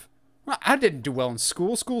 Well, I didn't do well in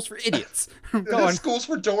school. School's for idiots. School's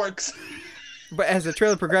for dorks. But as the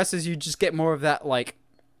trailer progresses, you just get more of that, like,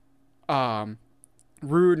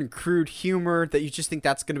 rude and crude humor that you just think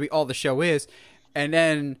that's going to be all the show is. And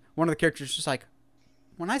then one of the characters is just like,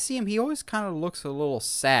 when I see him, he always kind of looks a little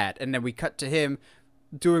sad. And then we cut to him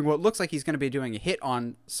doing what looks like he's going to be doing a hit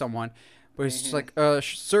on someone. But he's just like,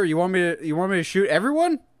 sir, you want me to shoot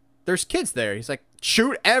everyone? There's kids there. He's like,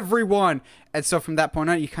 shoot everyone. And so from that point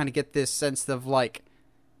on, you kind of get this sense of like,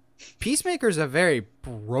 Peacemaker's a very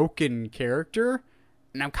broken character.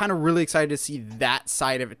 And I'm kind of really excited to see that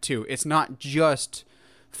side of it too. It's not just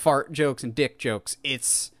fart jokes and dick jokes.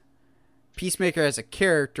 It's Peacemaker as a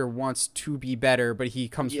character wants to be better, but he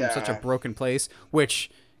comes from such a broken place.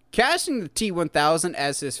 Which, casting the T-1000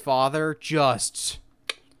 as his father, just...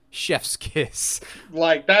 chef's kiss.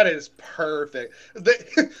 Like, that is perfect.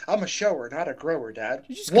 I'm a shower, not a grower, Dad.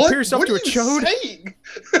 You just compare yourself to a chode?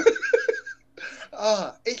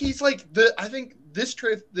 He's like I think this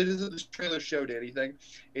trailer showed anything.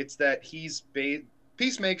 It's that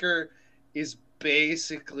Peacemaker is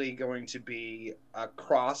basically going to be a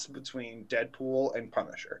cross between Deadpool and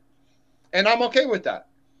Punisher, and I'm okay with that.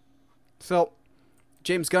 So,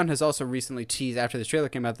 James Gunn has also recently teased after the trailer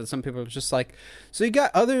came out that some people are just like, so you got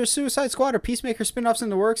other Suicide Squad or Peacemaker spin-offs in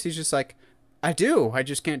the works? He's just like, I do. I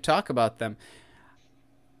just can't talk about them.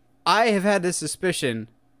 I have had this suspicion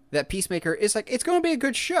that Peacemaker is like, it's going to be a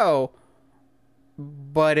good show,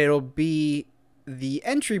 but it'll be the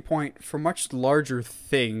entry point for much larger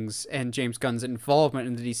things and James Gunn's involvement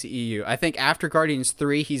in the DCEU. I think after Guardians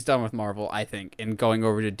 3, he's done with Marvel, I think, and going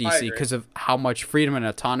over to DC because of how much freedom and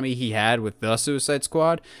autonomy he had with The Suicide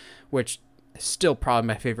Squad, which is still probably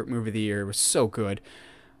my favorite movie of the year. It was so good.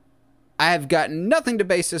 I have got nothing to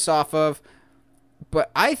base this off of,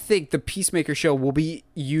 but I think the Peacemaker show will be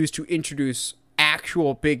used to introduce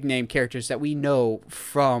actual big-name characters that we know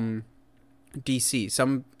from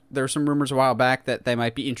DC. There were some rumors a while back that they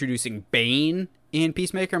might be introducing Bane in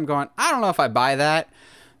Peacemaker. I'm going, I don't know if I buy that.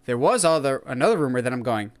 There was another rumor that I'm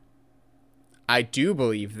going, I do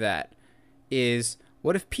believe that, is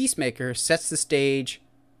what if Peacemaker sets the stage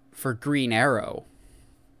for Green Arrow?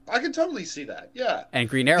 I can totally see that, yeah. And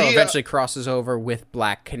Green Arrow eventually crosses over with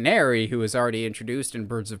Black Canary, who is already introduced in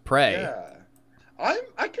Birds of Prey. Yeah.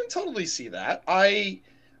 I can totally see that.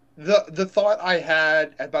 The thought I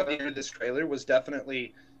had about the end of this trailer was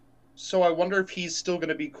definitely, so I wonder if he's still going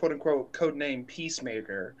to be quote unquote codename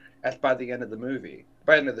Peacemaker by the end of the movie,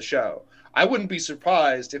 by the end of the show. I wouldn't be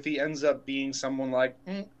surprised if he ends up being someone like,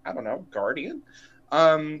 I don't know, Guardian,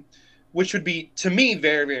 which would be, to me,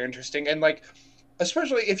 very, very interesting. And like,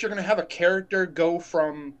 especially if you're going to have a character go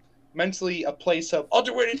from mentally a place of, I'll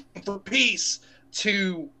do anything for peace,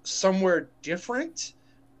 to somewhere different,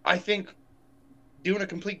 I think doing a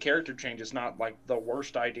complete character change is not like the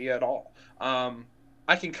worst idea at all.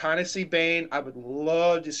 I can kind of see Bane. I would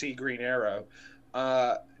love to see Green Arrow,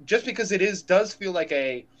 just because does feel like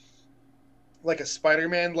a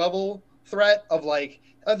Spider-Man level threat of like,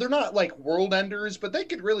 they're not like world enders, but they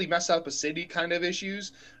could really mess up a city kind of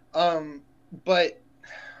issues. But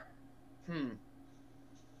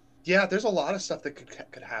yeah, there's a lot of stuff that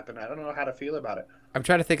could happen. I don't know how to feel about it. I'm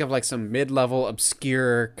trying to think of like some mid-level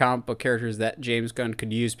obscure comic book characters that James Gunn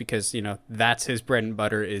could use, because, you know, that's his bread and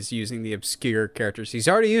butter, is using the obscure characters. He's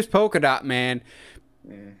already used Polka Dot Man.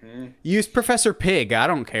 Use Professor Pig. I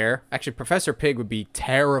don't care. Actually, Professor Pig would be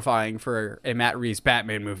terrifying for a Matt Reeves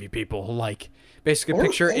Batman movie, people. Like, basically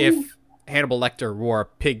picture if Hannibal Lecter wore a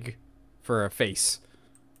pig for a face.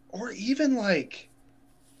 Or even like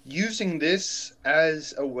using this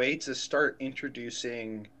as a way to start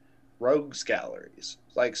introducing rogues galleries,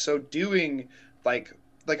 like, so doing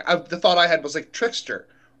the thought I had was like Trickster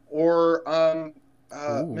or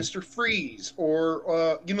Mr. Freeze,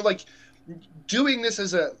 or like doing this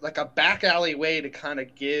as a back alley way to kind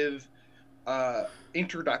of give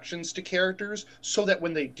introductions to characters, so that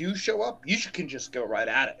when they do show up, you can just go right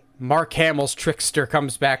at it. Mark Hamill's Trickster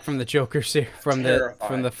comes back from the Joker from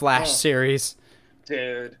the Flash series,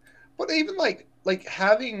 dude. But even like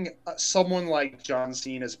having someone like John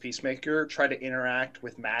Cena's Peacemaker try to interact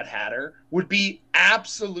with Mad Hatter would be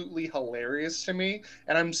absolutely hilarious to me,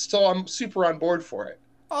 and I'm super on board for it.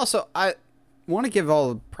 Also, I want to give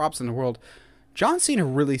all the props in the world. John Cena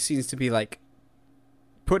really seems to be like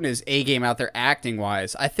putting his A game out there acting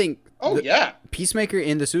wise. I think Peacemaker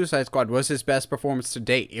in the Suicide Squad was his best performance to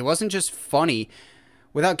date. It wasn't just funny,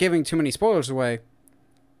 without giving too many spoilers away.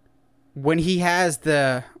 When he has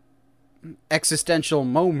the existential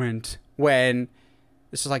moment when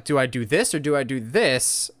it's just like, do I do this or do I do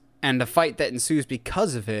this? And the fight that ensues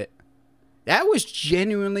because of it, that was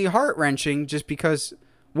genuinely heart-wrenching, just because,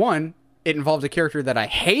 one, it involved a character that I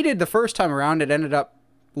hated the first time around. It ended up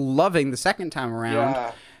loving the second time around.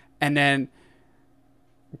 Yeah. And then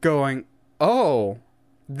going, oh,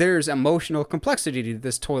 there's emotional complexity to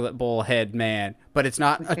this toilet bowl head man, but it's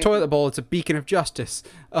not a toilet bowl, it's a beacon of justice.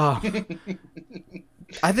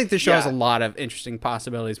 I think this show has a lot of interesting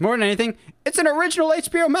possibilities. More than anything, it's an original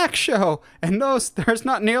HBO Max show, and there's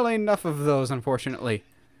not nearly enough of those, unfortunately.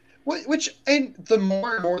 And the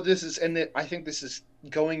more and more this is, and I think this is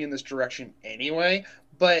going in this direction anyway,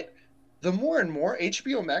 but the more and more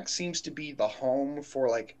HBO Max seems to be the home for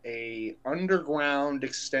like a underground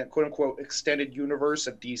quote unquote extended universe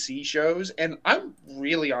of DC shows, and I'm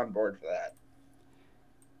really on board for that.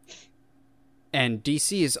 And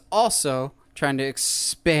DC is also trying to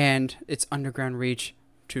expand its underground reach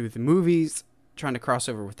to the movies, trying to cross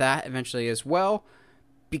over with that eventually as well,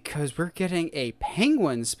 because we're getting a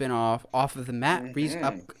Penguin spinoff off of the Matt Reeves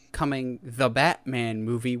upcoming The Batman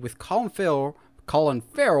movie with Colin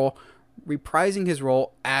Farrell reprising his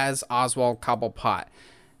role as Oswald Cobblepot.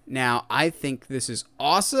 Now, I think this is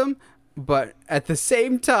awesome, but at the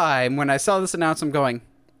same time, when I saw this announcement, I'm going,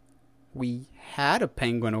 we had a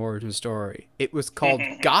Penguin origin story. It was called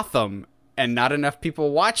Gotham, and not enough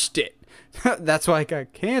people watched it. That's why it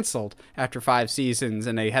got canceled after 5 seasons,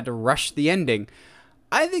 and they had to rush the ending.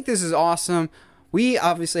 I think this is awesome. We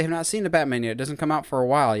obviously have not seen The Batman yet. It doesn't come out for a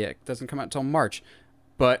while yet. It doesn't come out until March.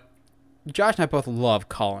 But Josh and I both love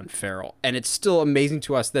Colin Farrell, and it's still amazing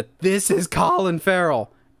to us that this is Colin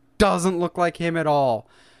Farrell. Doesn't look like him at all.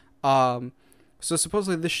 So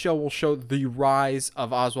supposedly this show will show the rise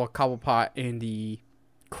of Oswald Cobblepot in the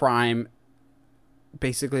crime,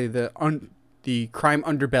 basically the crime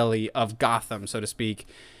underbelly of Gotham, so to speak,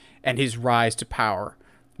 and his rise to power,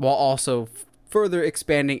 while also further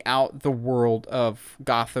expanding out the world of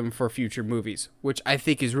Gotham for future movies, which I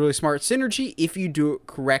think is really smart synergy if you do it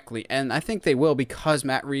correctly. And I think they will, because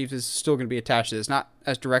Matt Reeves is still going to be attached to this, not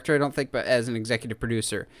as director, I don't think, but as an executive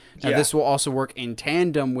producer. Now, this will also work in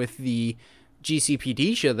tandem with the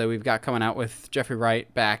GCPD show that we've got coming out with Jeffrey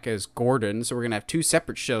Wright back as Gordon. So we're going to have 2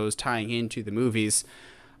 separate shows tying into the movies.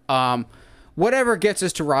 Whatever gets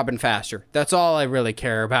us to Robin faster. That's all I really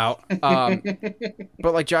care about.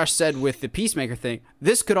 But like Josh said with the Peacemaker thing,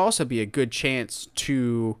 this could also be a good chance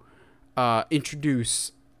to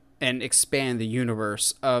introduce and expand the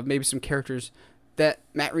universe of maybe some characters that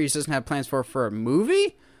Matt Reeves doesn't have plans for a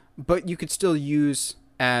movie, but you could still use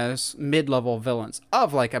as mid-level villains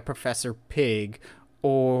of like a Professor Pig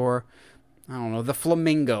or, I don't know, the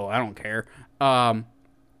Flamingo. I don't care.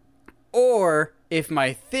 Or if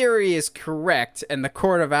my theory is correct and the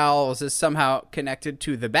Court of Owls is somehow connected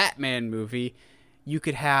to the Batman movie, you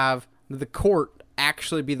could have the court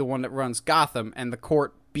actually be the one that runs Gotham and the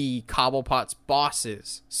court be Cobblepot's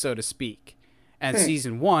bosses, so to speak. And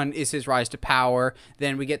season 1 is his rise to power.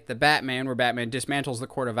 Then we get the Batman, where Batman dismantles the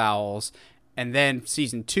Court of Owls. And then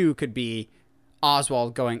season 2 could be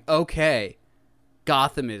Oswald going, okay,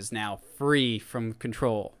 Gotham is now free from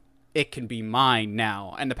control. It can be mine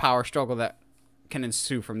now. And the power struggle that can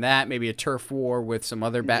ensue from that. Maybe a turf war with some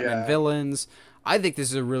other Batman villains. I think this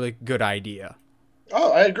is a really good idea.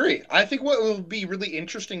 Oh, I agree. I think what will be really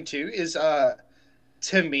interesting, too, is,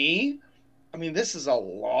 to me, I mean, this is a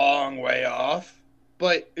long way off,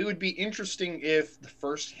 but it would be interesting if the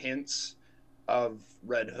first hints of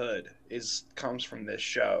Red Hood comes from this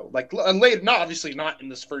show. Like, later, not obviously not in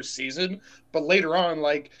this first season, but later on,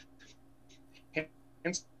 like,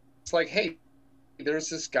 it's like, hey, there's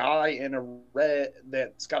this guy in a red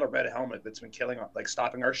that's got a red helmet that's been killing, like,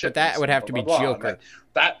 stopping our ship. But that would have to be Joker.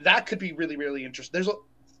 That could be really, really interesting.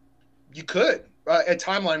 You could,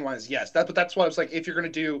 timeline wise, yes. But that's why I was like, if you're gonna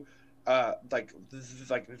do, like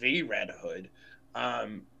the Red Hood,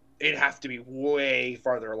 it'd have to be way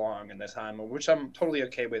farther along in this time, which I'm totally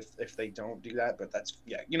okay with if they don't do that. But that's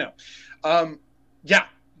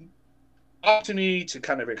opportunity to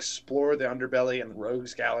kind of explore the underbelly and the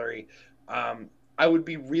rogues gallery. I would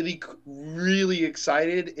be really, really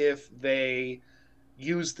excited if they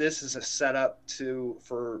use this as a setup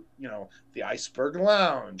for the Iceberg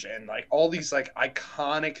Lounge and like all these like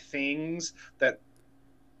iconic things that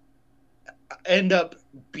end up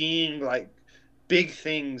being like big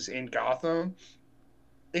things in Gotham.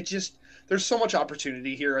 There's so much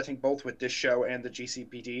opportunity here, I think, both with this show and the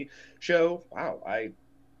GCPD show. Wow, I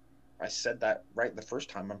said that right the first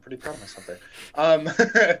time. I'm pretty proud of myself there.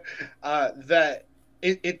 That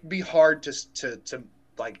it'd be hard to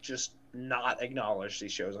like just not acknowledge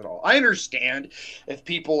these shows at all. I understand if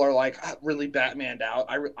people are like really Batmaned out.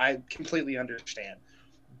 I completely understand.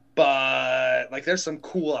 But like there's some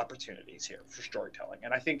cool opportunities here for storytelling.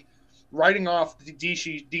 And I think writing off the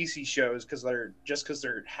DC shows because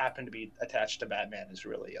they're happen to be attached to Batman is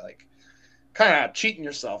really like kind of cheating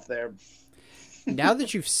yourself there. Now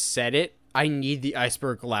that you've said it, I need the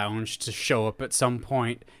Iceberg Lounge to show up at some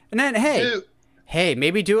point. And then, hey,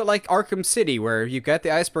 maybe do it like Arkham City, where you've got the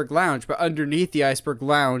Iceberg Lounge, but underneath the Iceberg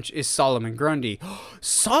Lounge is Solomon Grundy.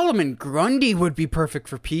 Solomon Grundy would be perfect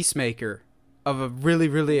for Peacemaker, of a really,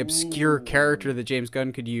 really obscure character that James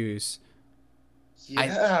Gunn could use.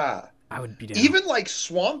 Yeah. I would be down. Even like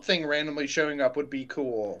Swamp Thing randomly showing up would be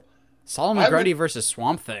cool. Solomon Grundy versus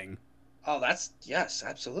Swamp Thing. Oh, yes,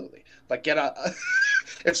 absolutely. Like, get out.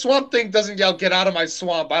 If Swamp Thing doesn't yell, "Get out of my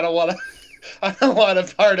swamp," I don't want a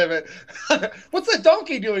part of it. What's that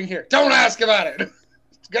donkey doing here? Don't ask about it.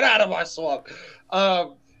 Get out of my swamp.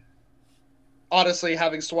 Honestly,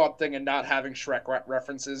 having Swamp Thing and not having Shrek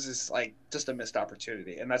references is like just a missed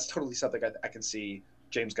opportunity. And that's totally something I can see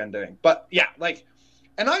James Gunn doing. But yeah, like,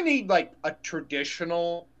 and I need like a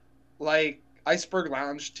traditional, like, Iceberg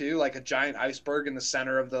Lounge too, like a giant iceberg in the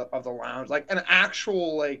center of the lounge, like an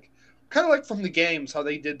actual, like, kind of like from the games how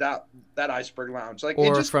they did that Iceberg Lounge, like,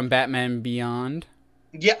 or from Batman Beyond.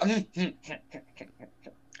 Yeah, I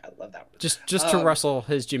love that one. Just to rustle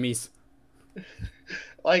his jimmies.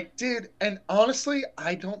 Like, dude, and honestly,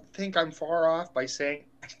 I don't think I'm far off by saying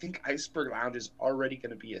I think Iceberg Lounge is already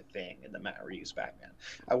going to be a thing in the Matt Reeves Batman.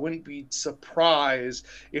 I wouldn't be surprised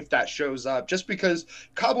if that shows up, just because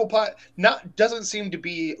Cobblepot doesn't seem to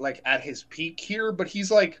be like at his peak here, but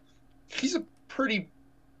he's a pretty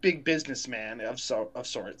big businessman of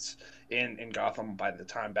sorts in Gotham by the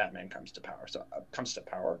time Batman comes to power. So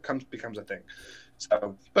becomes a thing.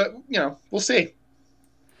 So, but we'll see.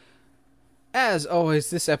 As always,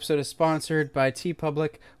 this episode is sponsored by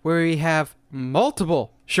TeePublic, where we have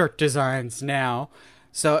multiple shirt designs now.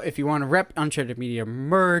 So if you want to rep Uncharted Media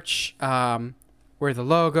merch, wear the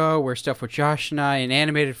logo, wear stuff with Josh and I in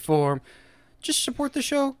animated form, just support the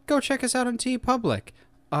show, go check us out on TeePublic.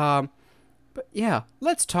 But yeah,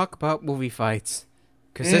 let's talk about movie fights.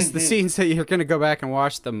 Because that's the scenes that you're going to go back and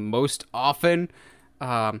watch the most often.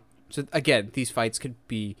 So again, these fights could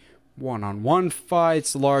be one-on-one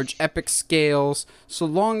fights, large epic scales, so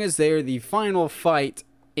long as they're the final fight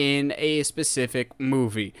in a specific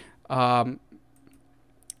movie. I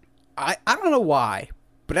don't know why,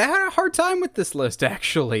 but I had a hard time with this list,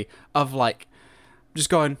 actually, of, like, just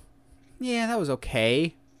going, yeah, that was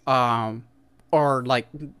okay. Or, like,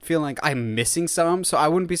 feeling like I'm missing some, so I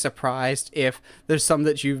wouldn't be surprised if there's some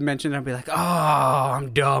that you've mentioned, and I'd be like, oh,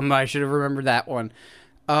 I'm dumb, I should have remembered that one.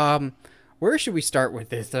 Where should we start with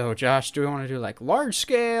this, though, Josh? Do we want to do, like,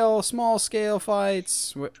 large-scale, small-scale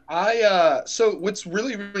fights? So what's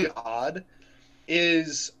really, really odd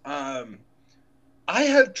is, I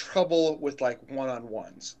have trouble with, like,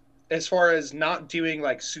 one-on-ones. As far as not doing,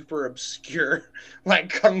 like, super obscure, like,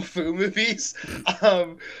 kung fu movies.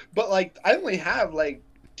 But, like, I only have, like,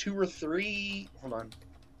 2 or 3... Hold on.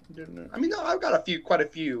 I mean, no, I've got quite a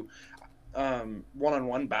few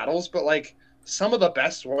one-on-one battles, but, like, some of the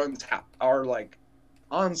best ones are, like,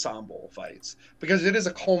 ensemble fights. Because it is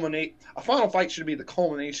a final fight should be the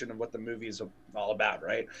culmination of what the movie is all about,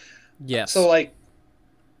 right? Yes. So, like,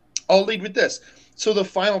 I'll lead with this. So the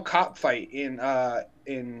final cop fight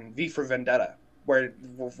in V for Vendetta, where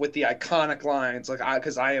with the iconic lines like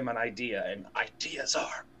because I am an idea and ideas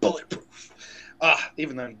are bulletproof.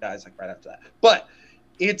 Even though he dies like right after that. But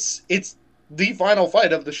it's the final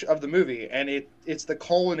fight of the movie, and it's the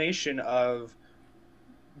culmination of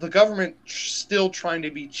the government still trying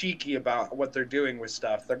to be cheeky about what they're doing with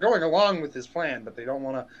stuff. They're going along with his plan, but they don't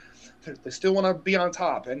want to. They still want to be on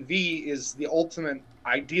top, and V is the ultimate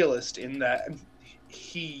idealist in that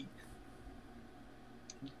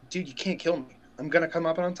dude, you can't kill me. I'm gonna come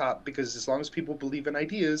up on top because as long as people believe in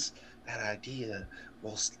ideas, that idea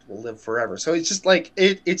will live forever. So it's just like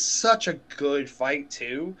it's such a good fight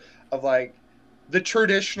too, of the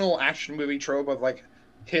traditional action movie trope of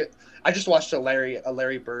hit. I just watched a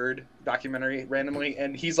Larry Bird documentary randomly,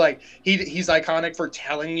 and he's he's iconic for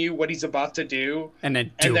telling you what he's about to do, and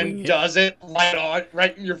then does it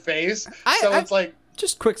right in your face.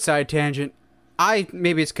 Just quick side tangent.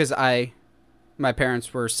 Maybe it's because my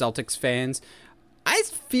parents were Celtics fans. I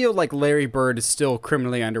feel like Larry Bird is still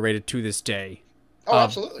criminally underrated to this day. Oh,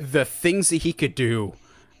 absolutely. The things that he could do.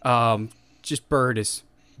 Just Bird is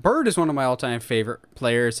one of my all-time favorite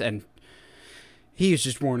players, and he is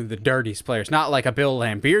just one of the dirtiest players. Not like a Bill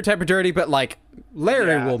Laimbeer type of dirty, but like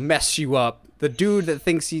Larry will mess you up. The dude that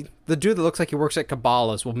looks like he works at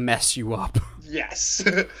Cabela's will mess you up. Yes,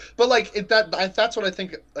 but that's what I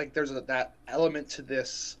think. Like, there's that element to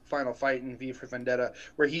this final fight in V for Vendetta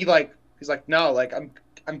where he's like, no, like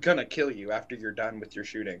I'm gonna kill you after you're done with your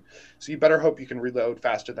shooting. So you better hope you can reload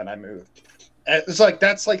faster than I move. And it's like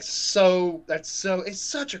it's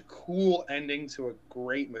such a cool ending to a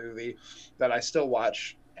great movie that I still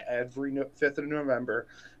watch every 5th of November.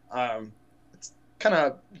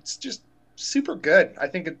 It's just super good. I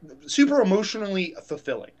think super emotionally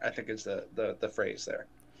fulfilling, I think is the phrase there.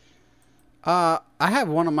 I have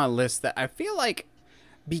one on my list that I feel like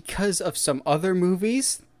because of some other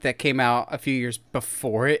movies that came out a few years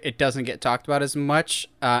before it doesn't get talked about as much.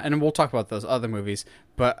 And we'll talk about those other movies.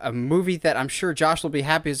 But a movie that I'm sure Josh will be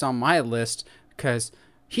happy is on my list because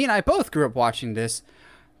he and I both grew up watching this.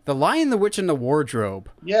 The Lion, the Witch, and the Wardrobe.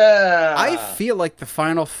 Yeah. I feel like the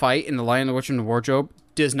final fight in The Lion, the Witch, and the Wardrobe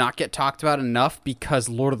does not get talked about enough because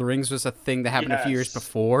Lord of the Rings was a thing that happened a few years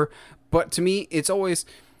before. But to me, it's always...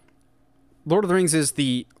 Lord of the Rings is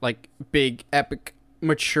the big, epic,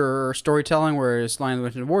 mature storytelling, whereas Lion, the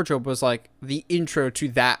Witch, and the Wardrobe was the intro to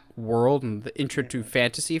that world and the intro to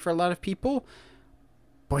fantasy for a lot of people.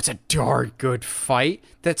 But it's a darn good fight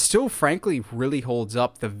that still, frankly, really holds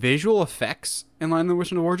up. The visual effects in Lion, the Witch,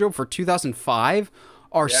 and the Wardrobe for 2005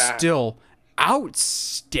 are still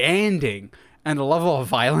outstanding. And the level of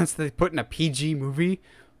violence that they put in a PG movie,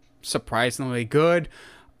 surprisingly good.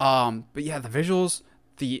 But yeah, the visuals,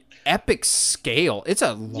 the epic scale. It's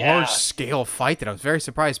a large-scale fight that I was very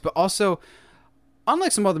surprised. But also,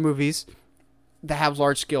 unlike some other movies that have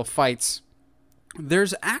large-scale fights,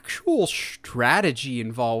 there's actual strategy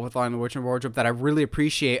involved with Lion, the Witch, and Wardrobe that I really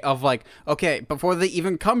appreciate of okay, before they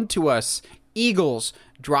even come to us, eagles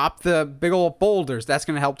drop the big old boulders. That's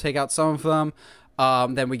going to help take out some of them.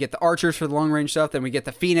 Then we get the archers for the long-range stuff. Then we get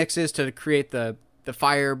the phoenixes to create the the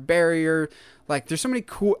fire barrier. Like, there's so many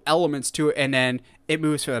cool elements to it, and then it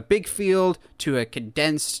moves from a big field to a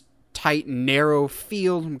condensed, tight, narrow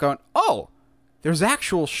field. I'm going, oh, there's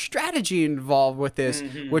actual strategy involved with this,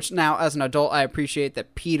 which now, as an adult, I appreciate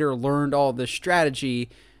that Peter learned all this strategy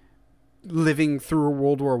living through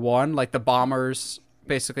World War One. Like, the bombers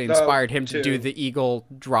basically inspired him to do the eagle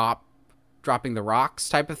dropping the rocks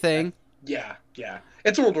type of thing. Yeah.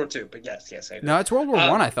 It's World War II, but yes. No, it's World War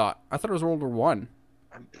One. I thought it was World War One.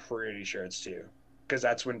 I'm pretty sure it's 2, because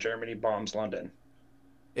that's when Germany bombs London.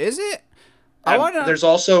 Is it? There's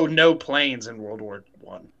also no planes in World War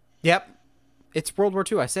One. Yep. It's World War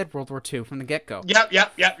II. I said World War II from the get-go. Yep.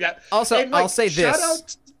 Also, and, like, I'll say shout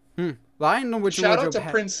this. Out, Lion Witch shout out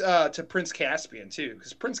Wardrobe to Prince Caspian too,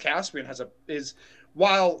 because Prince Caspian is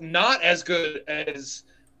while not as good as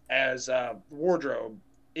Wardrobe,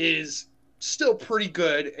 is still pretty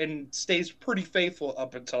good and stays pretty faithful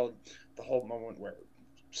up until the whole moment where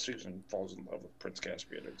Susan falls in love with Prince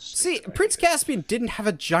Caspian. See, Prince Caspian didn't have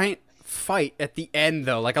a giant fight at the end,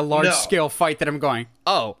 though, like a large-scale fight that I'm going,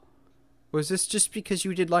 oh, was this just because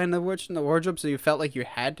you did Lion the Witch and the Wardrobe, so you felt like you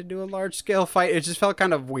had to do a large-scale fight? It just felt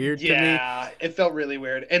kind of weird to me. Yeah, it felt really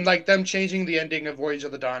weird. And, like, them changing the ending of Voyage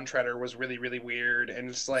of the Dawn Treader was really, really weird. And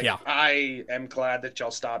it's like, I am glad that y'all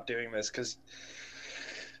stopped doing this, because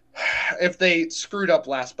if they screwed up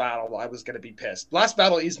Last Battle, I was going to be pissed. Last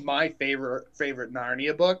Battle is my favorite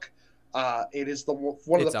Narnia book. It is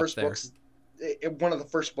one of the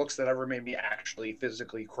first books that ever made me actually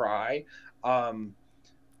physically cry.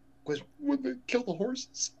 Was when they kill the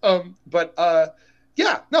horses. Lion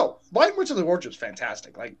Witch of the Wardrobe is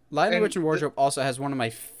fantastic. Like, Lion Witch and Wardrobe also has one of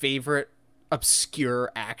my favorite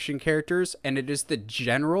obscure action characters, and it is the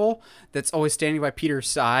general that's always standing by Peter's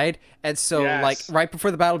side. And so, like, right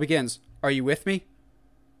before the battle begins, are you with me?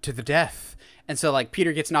 To the death. And so, like,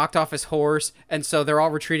 Peter gets knocked off his horse, and so they're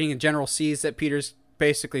all retreating, and General sees that Peter's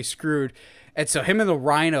basically screwed. And so him and the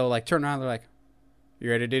Rhino, like, turn around, they're like,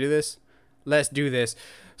 you ready to do this? Let's do this.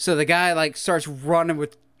 So the guy, like, starts running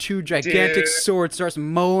with 2 gigantic swords, starts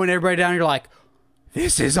mowing everybody down. You're like,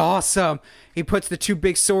 this is awesome. He puts the 2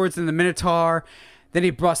 big swords in the Minotaur. Then he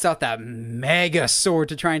busts out that mega sword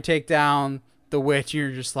to try and take down the witch. And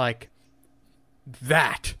you're just like,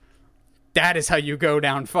 that is how you go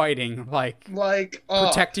down fighting. Like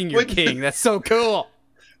protecting your king. That's so cool.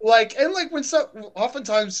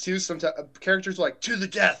 Oftentimes too, sometimes characters are like, to the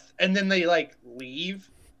death. And then they, like, leave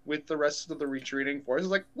with the rest of the retreating forces.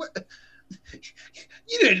 Like, what?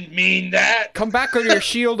 You didn't mean that. Come back on your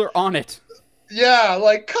shield or on it. Yeah,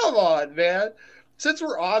 like, come on, man. Since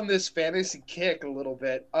we're on this fantasy kick a little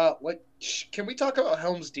bit, can we talk about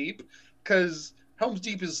Helm's Deep? Because Helm's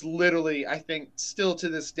Deep is literally, I think, still to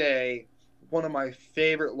this day, one of my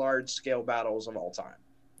favorite large-scale battles of all time.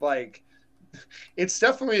 Like, it's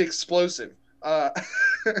definitely explosive.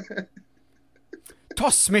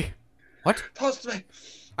 Toss me. What? Toss me.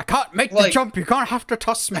 I can't make the jump. You're gonna have to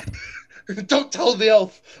toss me. Don't tell the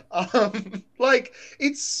elf.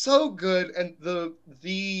 It's so good, and the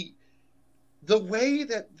way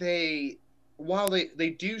that while they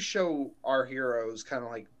do show our heroes kind of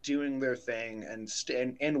like doing their thing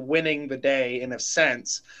and winning the day in a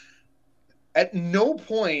sense, at no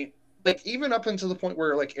point, like, even up until the point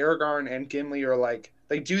where, like, Aragorn and Gimli are like,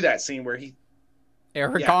 they do that scene where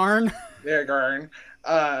Aragorn,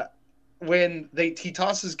 when he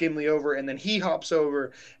tosses Gimli over and then he hops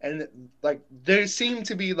over, and, like, they seem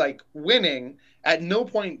to be, like, winning. At no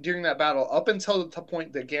point during that battle, up until the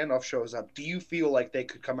point that Gandalf shows up, do you feel like they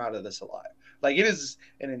could come out of this alive. Like, it is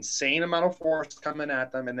an insane amount of force coming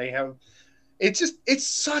at them, and it's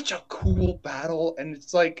such a cool battle, and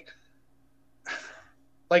it's like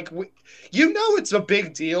it's a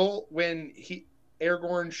big deal when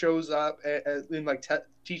Aragorn shows up and like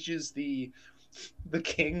teaches the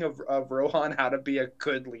king of Rohan how to be a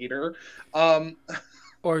good leader.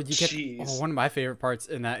 Or you get one of my favorite parts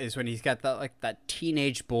in that is when he's got that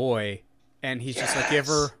teenage boy, and he's just like,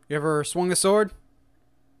 you ever swung a sword?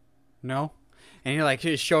 No. And you're like,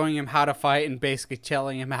 he's showing him how to fight and basically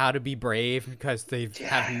telling him how to be brave, because they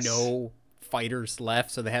have no fighters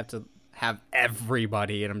left, so they have to have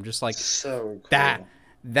everybody. And I'm just like, so cool.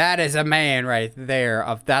 That is a man right there.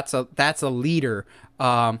 That's a leader.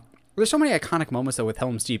 There's so many iconic moments though with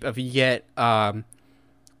Helm's Deep. If you get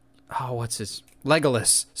what's his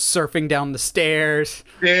Legolas surfing down the stairs.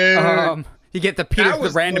 Yeah. You get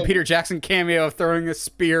the random Peter Jackson cameo of throwing a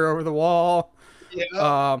spear over the wall.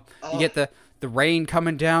 Yeah. You get the rain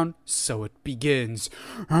coming down, so it begins.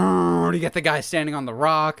 You get the guy standing on the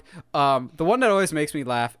rock. The one that always makes me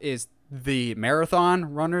laugh is the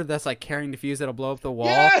marathon runner that's like carrying the fuse that'll blow up the wall.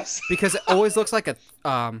 Yes! Because it always looks like a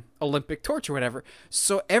Olympic torch or whatever.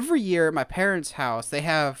 So every year at my parents' house, they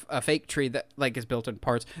have a fake tree that like is built in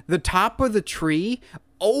parts. The top of the tree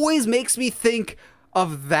always makes me think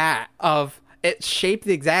of that, of it's shaped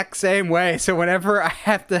the exact same way. So whenever I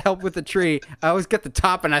have to help with the tree, I always get the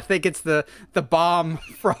top, and I think it's the bomb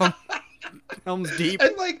from Helm's Deep.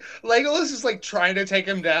 And like Legolas is like trying to take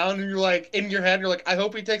him down, and you're like in your head, you're like, I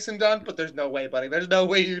hope he takes him down, but there's no way, buddy. There's no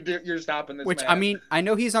way you're stopping this. Which man. I mean, I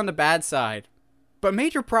know he's on the bad side, but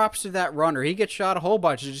major props to that runner. He gets shot a whole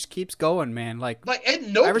bunch. It just keeps going, man. Like at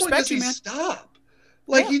no I point does he man. stop.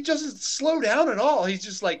 Like he doesn't slow down at all. He's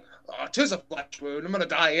just like, oh, 'tis a flesh wound. I'm gonna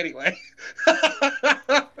die anyway.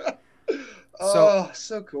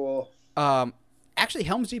 So cool. Actually,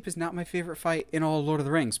 Helm's Deep is not my favorite fight in all of Lord of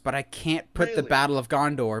the Rings, but I can't put the Battle of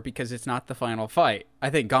Gondor because it's not the final fight. I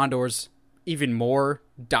think Gondor's even more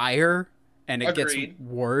dire, and it gets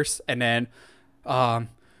worse. And then,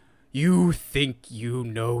 you think you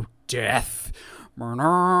know death,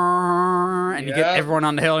 and you get everyone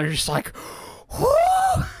on the hill, and you're just like,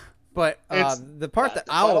 whoo! But the part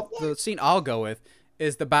the scene I'll go with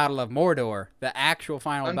is the Battle of Mordor, the actual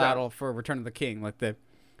final battle for Return of the King, like the.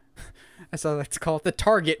 So let's call it the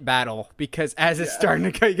target battle, because as it's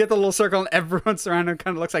starting to go, you get the little circle and everyone surrounding him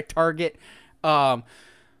kind of looks like target for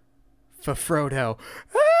Frodo.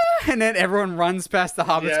 And then everyone runs past the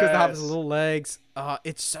hobbits because the hobbits have little legs.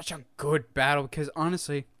 It's such a good battle because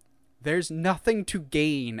honestly, there's nothing to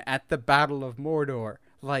gain at the Battle of Mordor.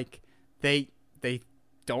 Like they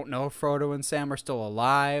don't know if Frodo and Sam are still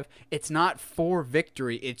alive. It's not for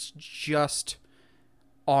victory. It's just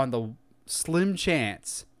on the slim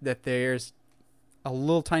chance that there's a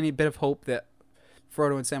little tiny bit of hope that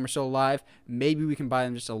Frodo and Sam are still alive. Maybe we can buy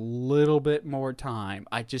them just a little bit more time.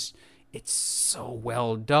 It's so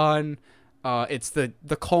well done. It's the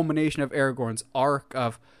culmination of Aragorn's arc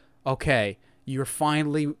of, okay, you're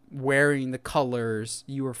finally wearing the colors.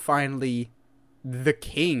 You are finally the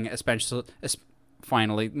king, especially,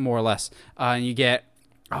 finally, more or less. And you get,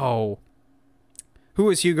 who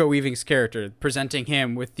is Hugo Weaving's character? Presenting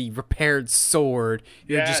him with the repaired sword.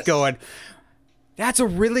 You're just going, that's a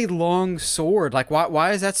really long sword. Like,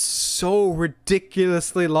 why is that so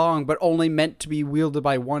ridiculously long, but only meant to be wielded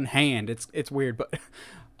by one hand? It's weird, but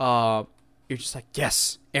you're just like,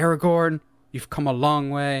 yes, Aragorn, you've come a long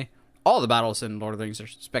way. All the battles in Lord of the Rings are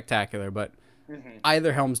spectacular, but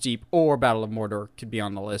either Helm's Deep or Battle of Mordor could be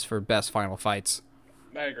on the list for best final fights.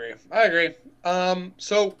 I agree.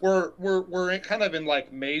 So we're kind of in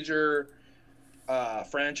like major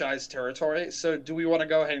franchise territory. So do we want to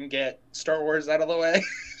go ahead and get Star Wars out of the way?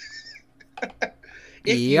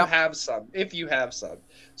 If you have some.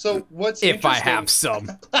 So what's if I have some?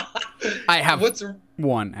 I have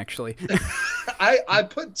one actually. I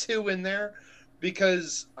put 2 in there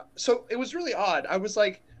because so it was really odd. I was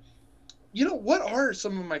like, what are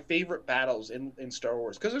some of my favorite battles in Star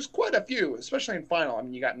Wars? Because there's quite a few, especially in Final. I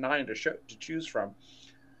mean, you got 9 to choose from.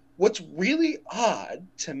 What's really odd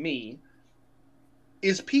to me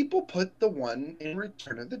is people put the one in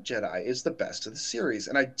Return of the Jedi is the best of the series,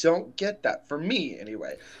 and I don't get that. For me,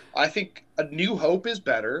 anyway. I think A New Hope is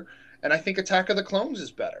better, and I think Attack of the Clones is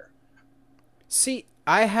better. See,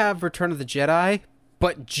 I have Return of the Jedi,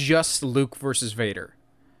 but just Luke versus Vader.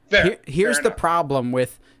 Here's the problem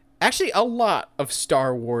with... Actually, a lot of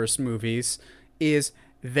Star Wars movies is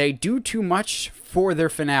they do too much for their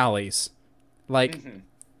finales. Like,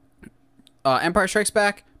 Empire Strikes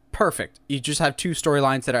Back, perfect. You just have 2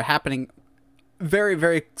 storylines that are happening very,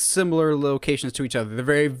 very similar locations to each other. They're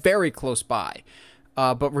very, very close by.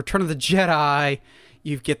 But Return of the Jedi,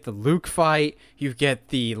 you get the Luke fight, you get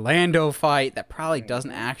the Lando fight that probably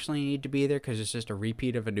doesn't actually need to be there because it's just a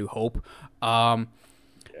repeat of A New Hope.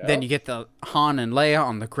 Then you get the Han and Leia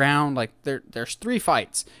on the ground. Like, there's 3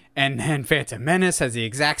 fights. And then Phantom Menace has the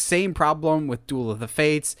exact same problem with Duel of the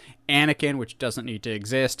Fates, Anakin, which doesn't need to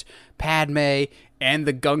exist, Padme, and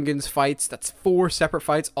the Gungans fights. That's 4 separate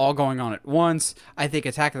fights all going on at once. I think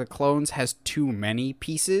Attack of the Clones has too many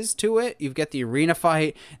pieces to it. You get the arena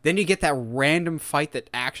fight. Then you get that random fight that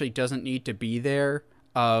actually doesn't need to be there.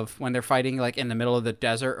 Of when they're fighting like in the middle of the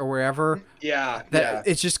desert or wherever.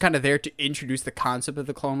 It's just kind of there to introduce the concept of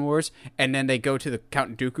the Clone Wars, and then they go to the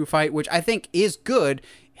Count Dooku fight, which I think is good.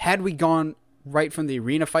 Had we gone right from the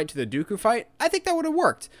arena fight to the Dooku fight, I think that would have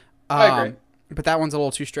worked. I agree. But that one's a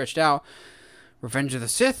little too stretched out. Revenge of the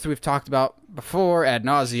Sith, we've talked about before ad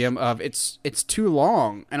nauseum. Of it's too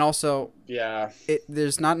long, and also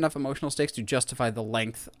there's not enough emotional stakes to justify the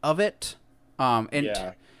length of it.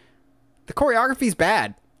 The choreography's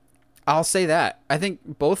bad. I'll say that. I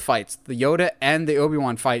think both fights, the Yoda and the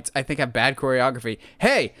Obi-Wan fights, I think have bad choreography.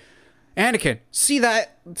 Hey, Anakin, see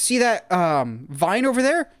that vine over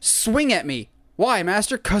there? Swing at me. Why,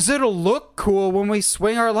 Master? 'Cause it'll look cool when we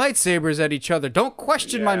swing our lightsabers at each other. Don't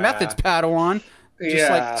question my methods, Padawan. Just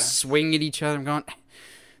like swing at each other. I'm going,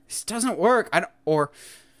 this doesn't work. Or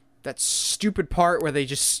that stupid part where they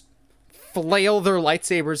just flail their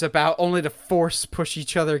lightsabers about only to force push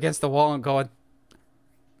each other against the wall and going,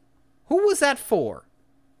 who was that for?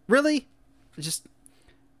 Really?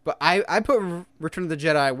 But I put Return of the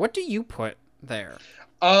Jedi. What do you put there?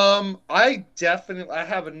 I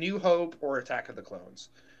have A New Hope or Attack of the Clones.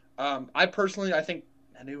 I think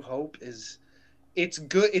A New Hope it's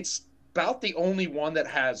good. It's about the only one that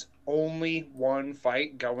has only one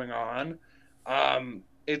fight going on.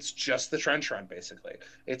 It's just the trench run, basically.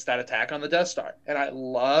 It's that attack on the Death Star, and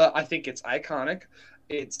I think it's iconic.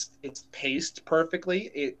 It's paced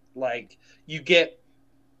perfectly. You get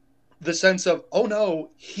the sense of, oh no,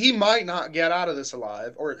 he might not get out of this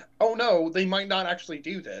alive, or oh no, they might not actually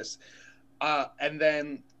do this. And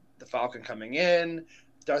then the Falcon coming in,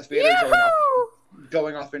 Darth Vader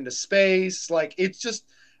going off into space. Like, it's just,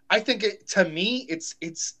 I think to me,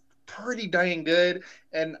 it's pretty dang good.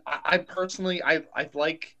 And I personally, I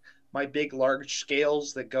like my big, large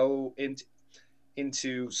scales that go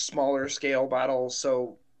into smaller scale battles.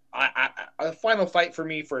 So a final fight for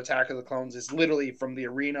me for Attack of the Clones is literally from the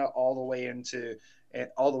arena all the way to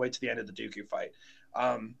the end of the Dooku fight.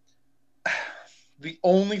 The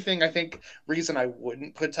only thing reason I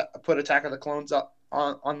wouldn't put Attack of the Clones up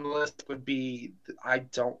on the list would be I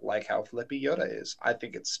don't like how flippy Yoda is. I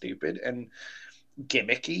think it's stupid and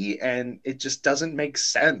gimmicky, and it just doesn't make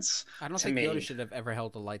sense. I don't think Yoda should have ever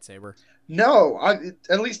held a lightsaber. No,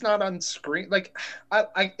 at least not on screen. Like,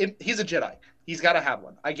 he's a Jedi. He's got to have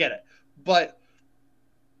one. I get it. But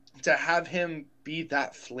to have him be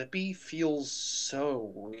that flippy feels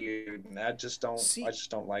so weird. And I just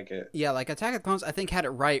don't like it. Yeah, like Attack of the Clones, I think, had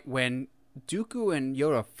it right when Dooku and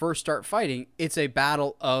Yoda first start fighting. It's a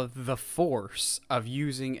battle of the Force, of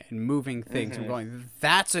using and moving things. Mm-hmm. I'm going,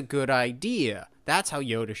 that's a good idea. That's how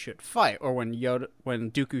Yoda should fight. Or when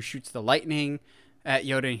Dooku shoots the lightning at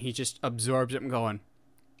Yoda and he just absorbs it, and going,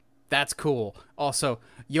 that's cool. Also,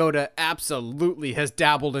 Yoda absolutely has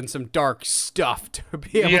dabbled in some dark stuff to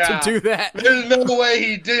be able to do that. There's no way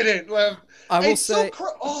he didn't. I will say,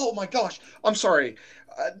 oh my gosh, I'm sorry.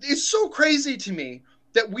 It's so crazy to me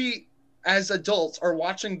that we, as adults, are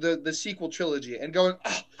watching the sequel trilogy and going,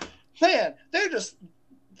 oh, man, they're just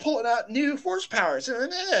pulling out new Force powers,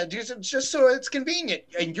 just so it's convenient.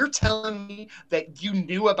 And you're telling me that you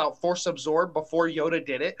knew about Force Absorb before Yoda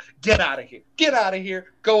did it? Get out of here. Get out of here.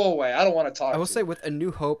 Go away. I don't want to talk. I will say with A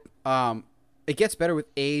New Hope, it gets better with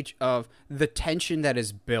age of the tension that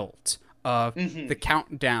is built, of the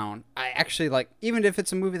countdown. I actually like, even if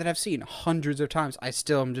it's a movie that I've seen hundreds of times, I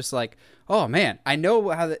still am just like, oh man, I know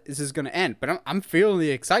how this is going to end, but I'm feeling the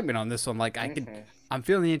excitement on this one. Like, I'm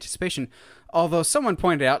feeling the anticipation. Although someone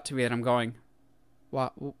pointed out to me that I'm going, why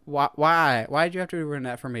did you have to ruin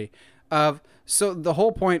that for me? So the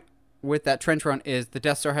whole point with that trench run is the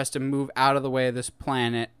Death Star has to move out of the way of this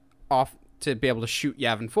planet off to be able to shoot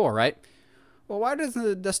Yavin 4, right? Well, why doesn't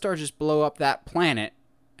the Death Star just blow up that planet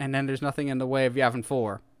and then there's nothing in the way of Yavin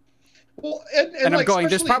 4? Well, and I'm going,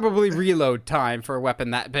 there's probably reload time for a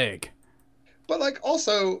weapon that big. But like,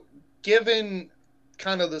 also, given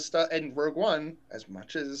kind of the stuff in Rogue One, as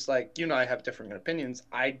much as like you and I have different opinions,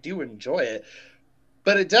 I do enjoy it,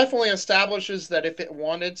 but it definitely establishes that if it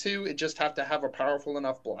wanted to, it just have to have a powerful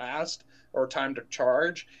enough blast or time to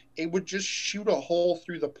charge, it would just shoot a hole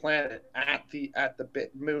through the planet at the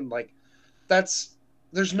moon. Like,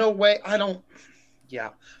 there's no way.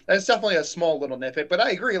 That's definitely a small little nitpick, but I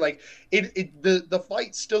agree. Like, the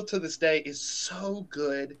fight still to this day is so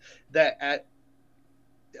good that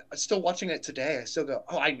still watching it today, I still go,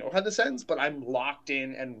 oh, I know how this ends, but I'm locked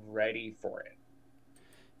in and ready for it.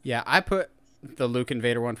 Yeah, I put the Luke and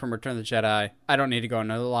Vader one from Return of the Jedi. I don't need to go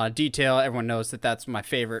into a lot of detail. Everyone knows that that's my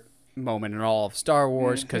favorite moment in all of Star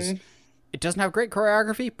Wars, because it doesn't have great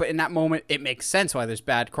choreography, but in that moment, it makes sense why there's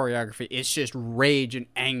bad choreography. It's just rage and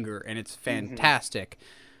anger, and it's fantastic.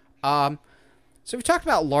 So we've talked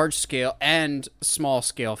about large-scale and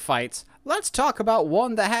small-scale fights. Let's talk about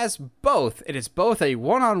one that has both. It is both a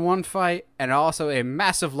one-on-one fight and also a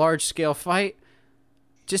massive large-scale fight.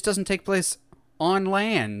 Just doesn't take place on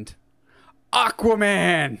land.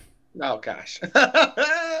 Aquaman! Oh, gosh.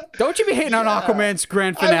 Don't you be hating on Aquaman's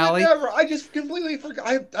grand finale. I just completely forgot.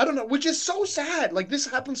 I don't know, which is so sad. Like, this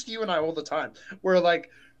happens to you and I all the time. Where,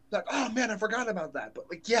 like, like, oh man, I forgot about that. But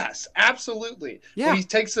like, yes, absolutely. Yeah. When he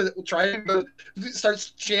takes the triangle,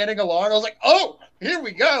 starts chanting along, I was like, oh, here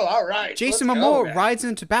we go. All right. Jason let's Momoa go, rides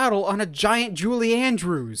into battle on a giant Julie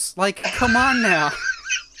Andrews. Like, come on now.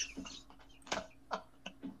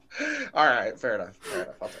 All right, fair enough.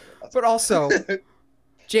 I'll take it. But also,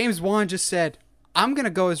 James Wan just said, I'm going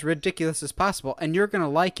to go as ridiculous as possible, and you're going to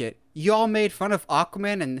like it. Y'all made fun of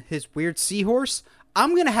Aquaman and his weird seahorse.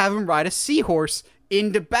 I'm going to have him ride a seahorse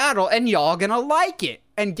into battle, and y'all going to like it.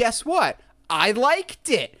 And guess what? I liked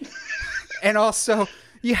it. And also,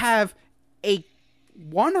 you have a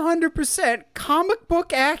 100% comic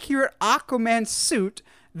book accurate Aquaman suit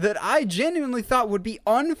that I genuinely thought would be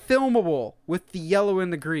unfilmable with the yellow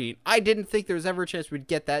and the green. I didn't think there was ever a chance we'd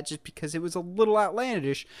get that just because it was a little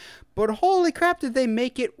outlandish. But holy crap, did they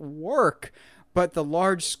make it work. But the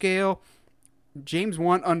large scale, James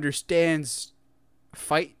Wan understands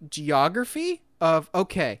fight geography of,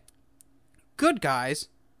 okay, good guys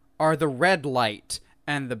are the red light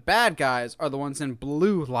and the bad guys are the ones in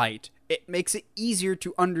blue light. It makes it easier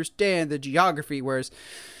to understand the geography, whereas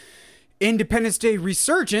Independence Day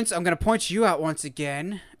Resurgence, I'm going to point you out once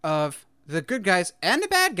again, of the good guys and the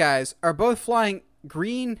bad guys are both flying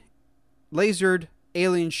green lasered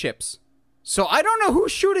alien ships. So I don't know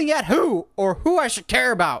who's shooting at who or who I should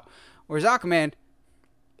care about. Whereas Aquaman,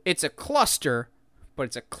 it's a cluster, but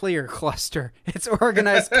it's a clear cluster. It's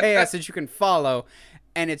organized chaos that you can follow,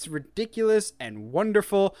 and it's ridiculous and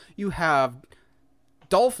wonderful. You have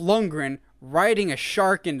Dolph Lundgren riding a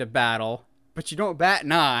shark into battle, but you don't bat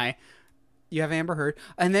an eye. You have Amber Heard.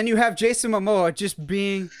 And then you have Jason Momoa just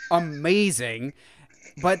being amazing.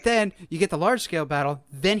 But then you get the large-scale battle.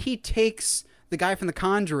 Then he takes the guy from The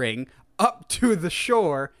Conjuring up to the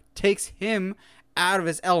shore, takes him out of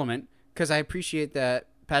his element, because I appreciate that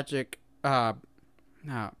Patrick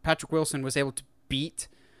Wilson was able to beat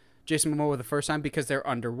Jason Momoa the first time because they're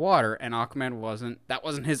underwater, and Aquaman wasn't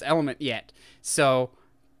his element yet. So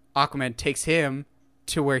Aquaman takes him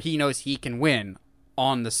to where he knows he can win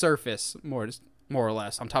on the surface, more or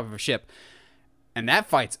less, on top of a ship. And that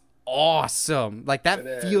fight's awesome. Like,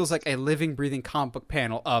 that feels like a living, breathing comic book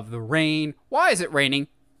panel of the rain. Why is it raining?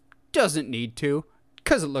 Doesn't need to,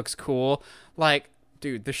 because it looks cool. Like,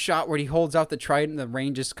 dude, the shot where he holds out the trident and the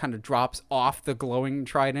rain just kind of drops off the glowing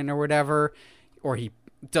trident or whatever, or he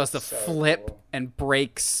does the flip and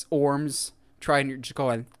breaks Orm's trident. You're just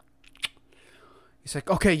going, he's like,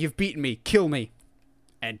 okay, you've beaten me, kill me.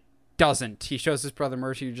 And doesn't. He shows his brother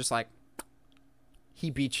mercy. You're just like, he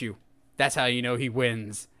beat you. That's how you know he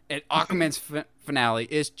wins. And Aquaman's finale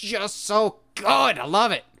is just so good. I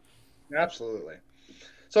love it. Absolutely.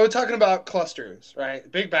 So we're talking about clusters, right?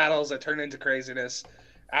 Big battles that turn into craziness,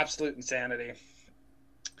 absolute insanity.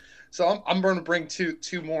 So I'm going to bring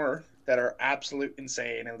two more that are absolute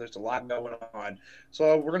insane, and there's a lot going on.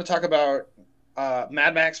 So we're going to talk about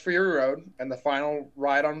Mad Max Fury Road and the final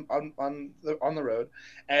ride on the road,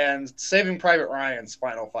 and Saving Private Ryan's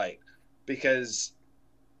final fight, because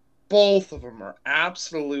both of them are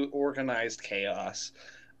absolute organized chaos.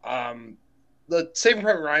 The Saving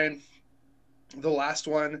Private Ryan, the last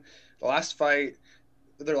fight,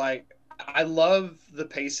 they're like, I love the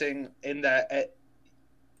pacing in that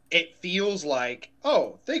it feels like,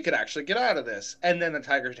 oh, they could actually get out of this. And then the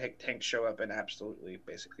Tiger tanks show up and absolutely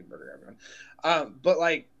basically murder everyone. But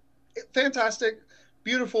like, fantastic,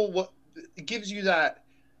 beautiful. It gives you that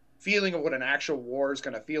feeling of what an actual war is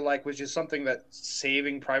going to feel like, which is something that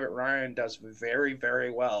Saving Private Ryan does very,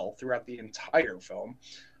 very well throughout the entire film.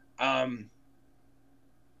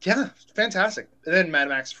 Yeah, fantastic. And then Mad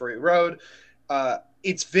Max Fury Road.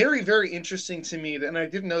 It's very, very interesting to me, and I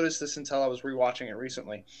didn't notice this until I was rewatching it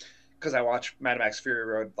recently, because I watch Mad Max Fury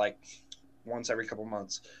Road like once every couple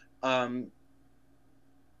months.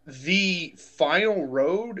 The final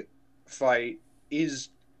road fight is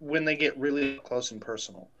when they get really close and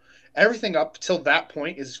personal. Everything up till that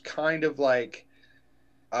point is kind of like,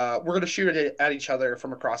 we're going to shoot at each other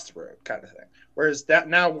from across the road kind of thing. Whereas that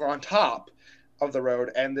now we're on top of the road,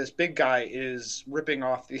 and this big guy is ripping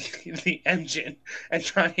off the engine and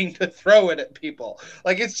trying to throw it at people.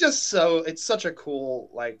 Like, it's such a cool,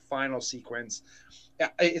 like, final sequence.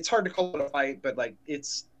 It's hard to call it a fight, but like,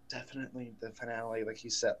 it's definitely the finale, like you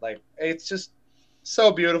said. Like, it's just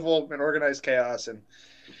so beautiful and organized chaos, and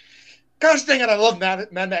gosh dang it, I love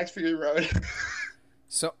Mad Max Fury Road.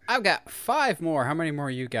 So I've got 5 more. How many more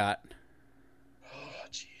you got? Oh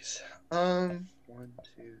jeez. 1,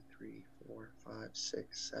 2, 3, 4, 5,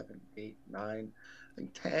 6, 7, 8, 9, I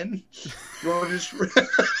think 10. You want to just...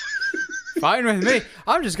 Fine with me.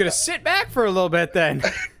 I'm just gonna sit back for a little bit then.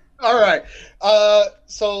 All right.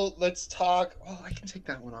 So let's talk. Well, I can take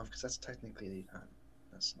that one off because that's technically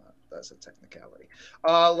that's not that's a technicality.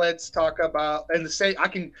 Let's talk about and the say I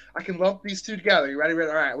can lump these two together. You ready? All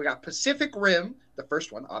right. We got Pacific Rim, the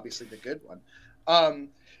first one, obviously the good one.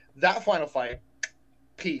 That final fight,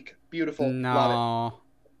 peak, beautiful, love it. All No.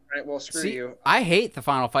 right. Well, screw See, you. I hate the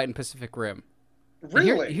final fight in Pacific Rim. And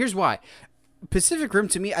Really? here's why. Pacific Rim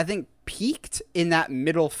to me, I think, peaked in that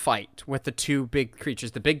middle fight with the two big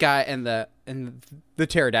creatures, the big guy and the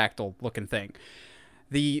pterodactyl looking thing.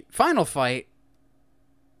 The final fight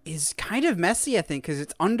is kind of messy, I think, because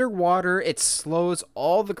it's underwater. It slows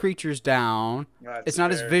all the creatures down. That's It's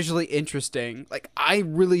not as fair. visually interesting. Like, I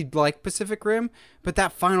really like Pacific Rim, but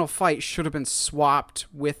that final fight should have been swapped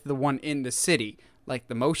with the one in the city. Like,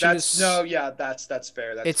 the motion That's is no, yeah, that's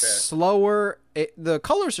fair. That's it's fair. slower. The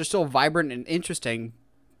colors are still vibrant and interesting,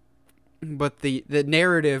 but the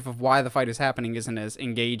narrative of why the fight is happening isn't as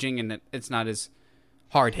engaging, and it's not as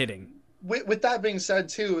hard hitting. With that being said,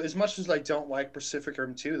 too, as much as I don't like Pacific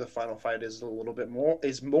Rim 2, the final fight is a little bit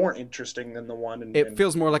more interesting than the one. It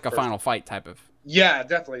feels more like a first. final fight type of. Yeah,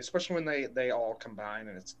 definitely, especially when they all combine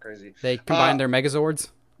and it's crazy. They combine their Megazords.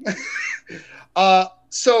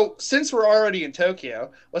 So since we're already in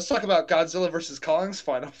Tokyo, let's talk about Godzilla versus Kong's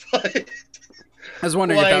final fight. I was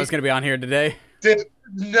wondering if that like- was going to be on here today. Dude,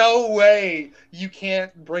 no way you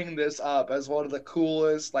can't bring this up as one of the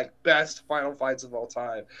coolest, like, best final fights of all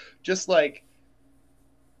time. Just like,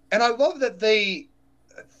 and I love that this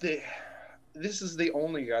is the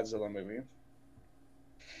only Godzilla movie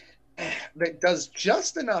that does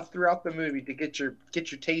just enough throughout the movie to get your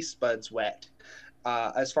taste buds wet,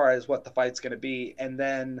 as far as what the fight's going to be, and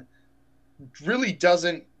then really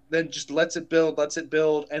doesn't. Then just lets it build,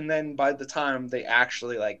 and then by the time they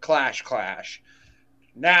actually like clash,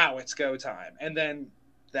 now it's go time, and then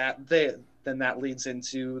that leads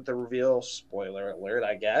into the reveal. Spoiler alert,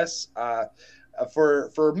 I guess,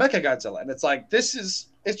 for Mechagodzilla, and it's like it's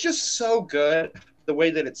just so good the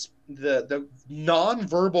way that it's the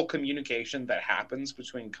non-verbal communication that happens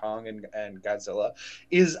between Kong and Godzilla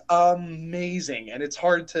is amazing, and it's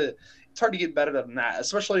hard to get better than that,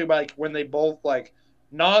 especially like when they both like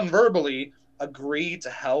non-verbally agree to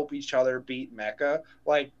help each other beat Mecha.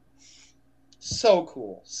 Like, so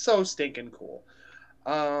cool, so stinking cool.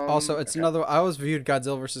 Also, it's another. I always viewed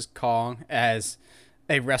Godzilla versus Kong as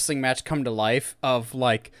a wrestling match come to life. Of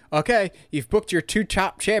like, okay, you've booked your two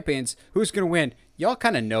top champions. Who's gonna win? Y'all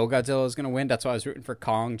kind of know Godzilla is gonna win. That's why I was rooting for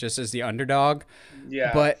Kong just as the underdog.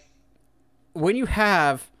 Yeah, But when you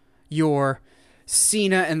have your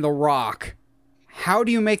Cena and The Rock, how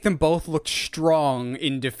do you make them both look strong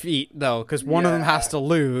in defeat, though? Because one of them has to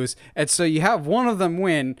lose. And so you have one of them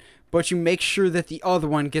win, but you make sure that the other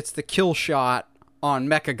one gets the kill shot on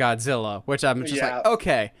Mechagodzilla, which I'm just like,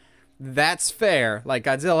 okay, that's fair. Like,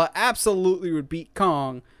 Godzilla absolutely would beat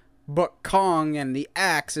Kong, but Kong and the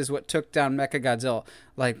axe is what took down Mechagodzilla.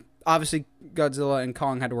 Like, obviously, Godzilla and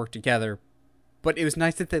Kong had to work together, but it was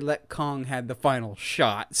nice that they let Kong had the final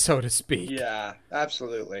shot, so to speak. Yeah,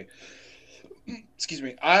 absolutely. Excuse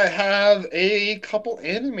me. I have a couple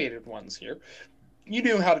animated ones here. You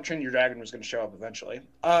knew How to Train Your Dragon was going to show up eventually.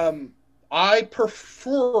 I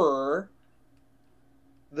prefer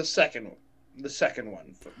the second one,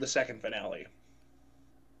 the second finale.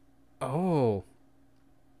 Oh.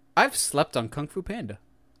 I've slept on Kung Fu Panda.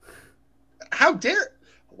 How dare?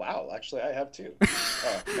 Wow, actually, I have too.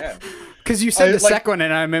 Oh man, Because you said the second one,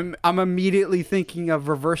 and I'm immediately thinking of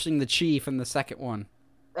reversing the chi from the second one.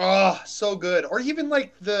 oh, so good. Or even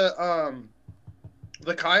like the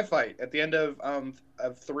Kai fight at the end of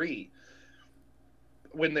 3,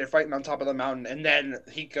 when they're fighting on top of the mountain, and then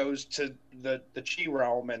he goes to the chi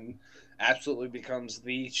realm and absolutely becomes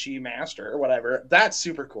the chi master or whatever. That's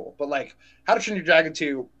super cool. But like How to Train Your Dragon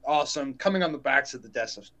 2, awesome. Coming on the backs of the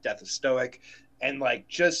death of Stoic, and like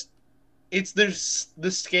just the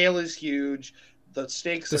scale is huge. The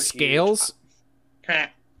stakes The are scales? huge.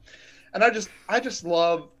 And I just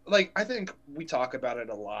love, like, I think we talk about it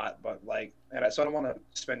a lot, but like, so I don't want to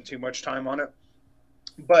spend too much time on it.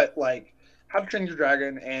 But like, How to Train Your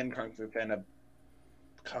Dragon and Kung Fu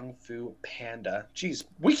Panda. Jeez,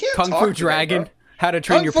 we can't Kung talk Fu today, Dragon, bro. How to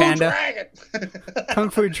Train Your Kung Fu Panda. Dragon. Kung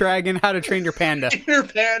Fu Dragon, How to Train Your Panda. Your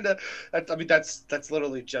panda. That's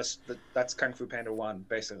literally just that's Kung Fu Panda 1,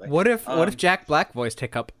 basically. What if Jack Black voiced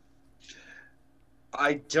Hiccup?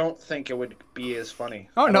 I don't think it would be as funny.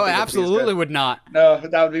 Oh, I don't no, think it'd be as absolutely good. would not. No,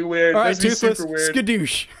 that would be weird. All right, That'd be Toothless, super weird.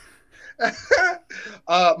 skadoosh.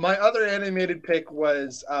 My other animated pick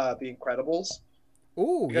was The Incredibles.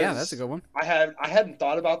 Ooh, yeah, Because that's a good one. I hadn't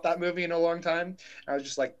thought about that movie in a long time. I was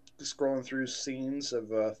just like scrolling through scenes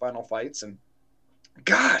of final fights, and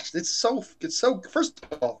gosh, it's so first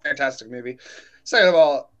of all, fantastic movie. Second of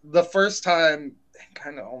all, the first time,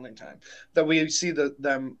 kind of only time, that we see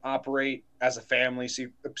them operate as a family,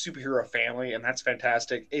 a superhero family, and that's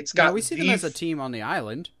fantastic. It's got. Now we see them as a team on the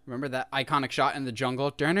island. Remember that iconic shot in the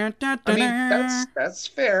jungle? I mean, that's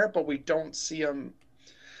fair, but we don't see them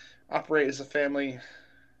operate as a family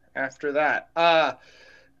after that.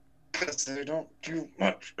 Because they don't do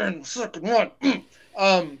much in the second one.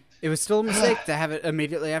 It was still a mistake to have it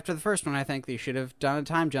immediately after the first one. I think they should have done a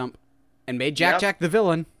time jump and made Jack the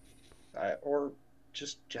villain. Or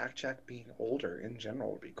just Jack being older in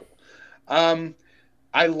general would be cool.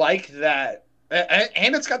 I like that.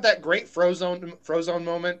 And it's got that great Frozone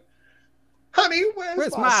moment. Honey,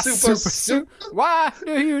 where's my super suit? Why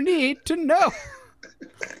do you need to know?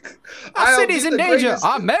 Our city's in danger.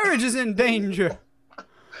 Our marriage is in danger.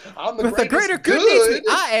 But the greater good needs me.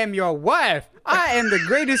 I am your wife. I am the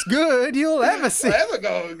greatest good you'll ever see. Ever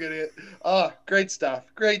go get it. Great stuff.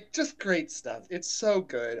 Great stuff. It's so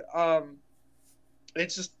good.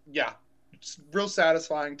 It's just, it's real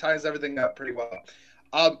satisfying. Ties everything up pretty well.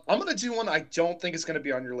 I'm gonna do one I don't think is gonna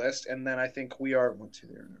be on your list, and then I think we are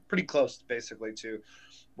pretty close, basically, to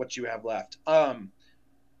what you have left. I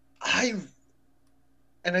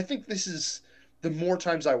think this is the more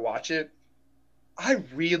times I watch it, I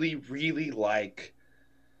really, really like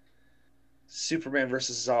Superman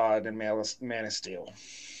versus Zod and Man of Steel.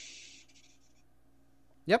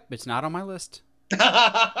 Yep, it's not on my list.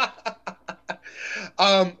 I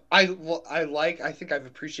think I've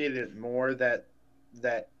appreciated it more that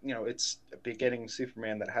it's a beginning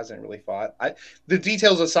Superman that hasn't really fought. The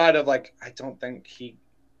details aside of I don't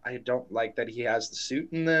like that he has the suit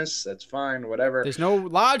in this. That's fine, whatever. There's no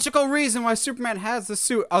logical reason why Superman has the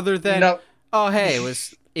suit other than oh hey, it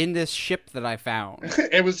was in this ship that I found.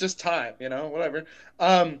 It was just time, whatever.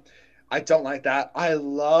 I don't like that. I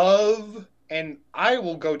love, and I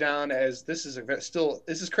will go down as this is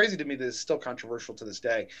crazy to me that it's still controversial to this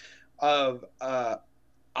day. I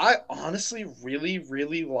honestly really,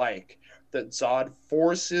 really like that Zod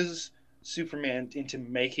forces Superman into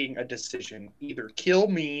making a decision: either kill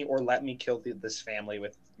me or let me kill this family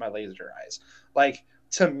with my laser eyes.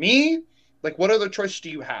 To me, what other choice do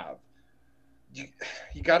you have? You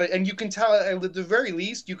got to, and you can tell at the very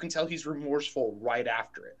least, you can tell he's remorseful right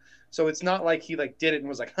after it. So it's not like he did it and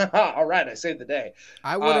was like, haha, all right, I saved the day.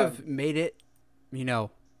 I would have made it,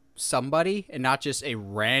 somebody and not just a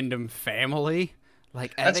random family. I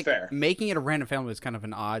think fair. Making it a random family is kind of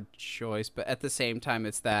an odd choice, but at the same time,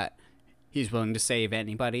 it's that he's willing to save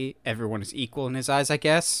anybody. Everyone is equal in his eyes, I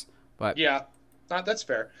guess. But yeah, that's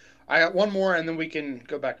fair. I got one more, and then we can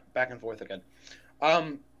go back and forth again.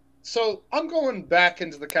 So I'm going back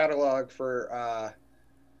into the catalog for.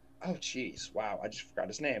 Oh, jeez, wow! I just forgot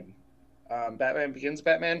his name. Batman Begins.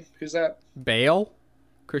 Batman. Who's that? Bale.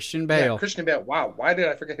 Christian Bale. Yeah, Christian Bale. Wow, why did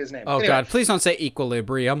I forget his name? Oh anyway. God! Please don't say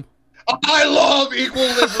Equilibrium. I love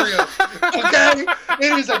Equilibrium. Okay,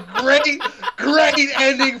 it is a great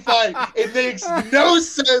ending fight. It makes no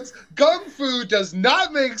sense. Gung Fu does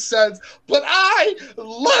not make sense, but I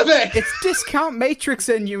love it. It's discount Matrix,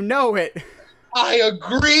 and you know it. I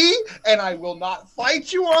agree, and I will not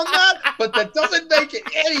fight you on that, but that doesn't make it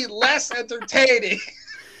any less entertaining.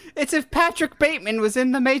 It's if Patrick Bateman was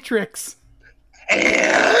in the Matrix.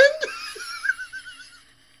 And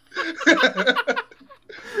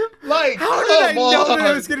how did I know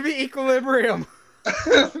that it was going to be Equilibrium?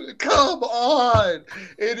 Come on,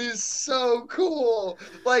 it is so cool.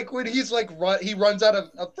 When he's he runs out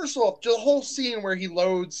of first of all, the whole scene where he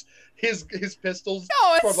loads his pistols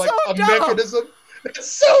from so a dumb. mechanism.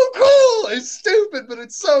 It's so cool. It's stupid, but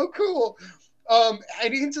it's so cool.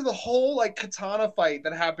 And into the whole katana fight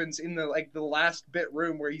that happens in the last bit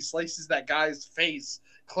room where he slices that guy's face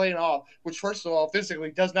clean off, which first of all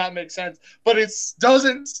physically does not make sense, but it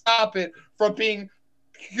doesn't stop it from being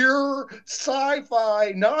pure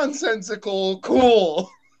sci-fi nonsensical cool.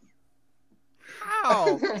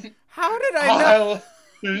 How did I know?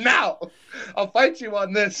 Now I'll fight you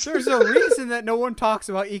on this. There's a reason that no one talks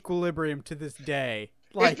about Equilibrium to this day.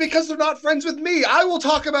 It's because they're not friends with me. I will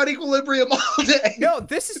talk about Equilibrium all day. No,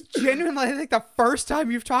 this is genuinely, I think, the first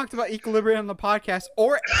time you've talked about Equilibrium on the podcast,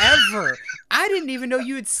 or ever. I didn't even know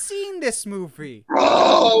you had seen this movie.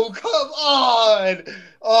 Oh, come on.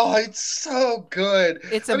 Oh, it's so good.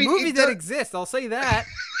 It's a movie that exists, I'll say that.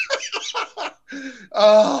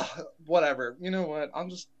 Whatever. You know what? I'm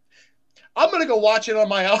going to go watch it on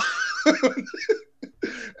my own.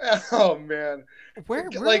 Oh, man. Where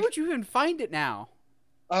would you even find it now?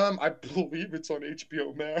 I believe it's on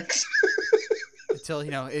HBO Max.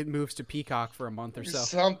 until it moves to Peacock for a month or so.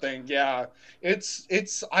 Something, yeah. I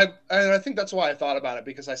think that's why I thought about it,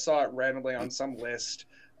 because I saw it randomly on some list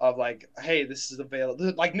of like, hey, this is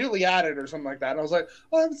available, like newly added or something like that. And I was like,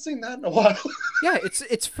 oh, I haven't seen that in a while. Yeah,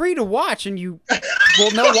 it's free to watch, and you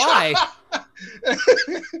will know why.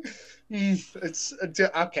 It's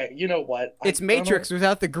okay. You know what? It's Matrix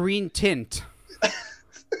without the green tint.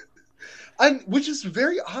 Which is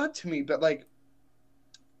very odd to me, but like,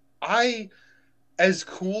 as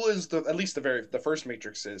cool as at least the first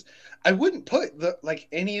Matrix is, I wouldn't put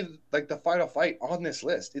any of the final fight on this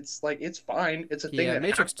list. It's like, it's fine. It's a thing. Yeah,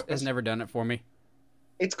 Matrix has never done it for me.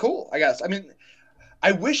 It's cool, I guess. I mean,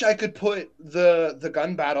 I wish I could put the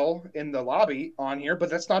gun battle in the lobby on here, but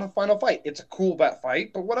that's not a final fight. It's a cool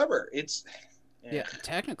fight, but whatever. Yeah,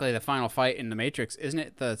 technically the final fight in the Matrix, isn't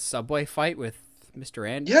it the subway fight with Mr.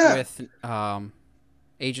 Andy? Yeah. With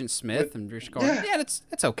Agent Smith and Drew Scar. Yeah, it's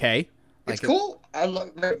okay. It's cool. I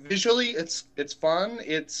love visually. It's fun.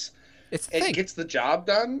 It gets the job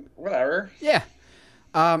done. Whatever. Yeah.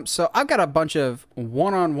 So I've got a bunch of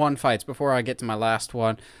one-on-one fights before I get to my last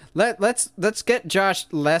one. Let's get Josh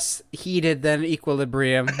less heated than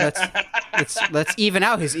Equilibrium. Let's even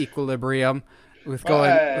out his Equilibrium with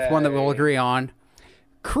one that we'll agree on.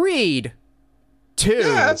 Creed 2.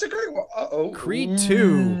 Yeah, that's a great one. Uh-oh. Creed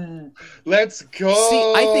 2. Let's go.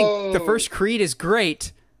 See, I think the first Creed is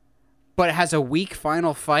great, but it has a weak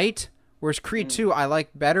final fight. Whereas Creed 2 I like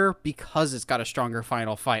better because it's got a stronger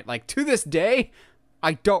final fight. Like, to this day,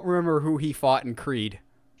 I don't remember who he fought in Creed.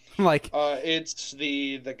 It's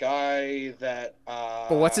the guy that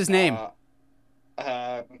but what's his name?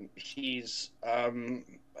 He's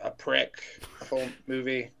a prick, the whole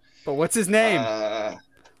movie. But what's his name?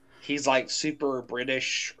 He's like super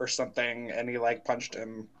British or something, and he like punched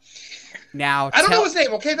him. Now I don't know his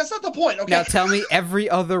name. Okay, that's not the point. Okay. Now tell me every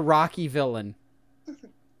other Rocky villain.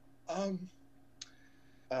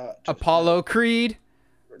 Apollo Creed,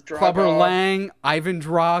 Drago. Clubber Lang, Ivan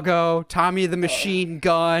Drago, Tommy the Machine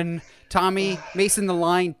Gun, Tommy Mason the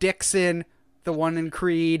Lion Dixon, the one in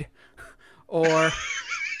Creed, or.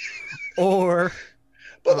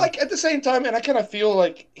 But like at the same time, and I kind of feel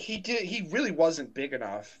like he really wasn't big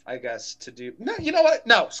enough, I guess, to do. No, you know what?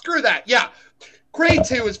 No, screw that. Yeah, Creed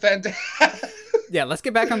 2 is fantastic. Yeah, let's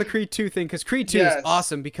get back on the Creed 2 thing, because Creed 2 is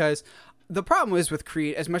awesome. Because the problem is with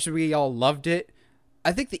Creed, as much as we all loved it,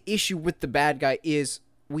 I think the issue with the bad guy is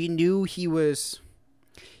we knew he's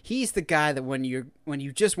the guy that when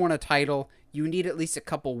you just won a title, you need at least a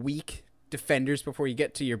couple weak defenders before you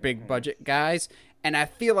get to your big budget guys. And I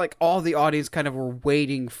feel like all the audience kind of were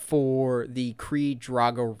waiting for the Creed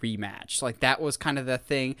Drago rematch. Like, that was kind of the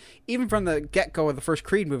thing. Even from the get-go of the first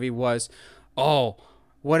Creed movie was, oh,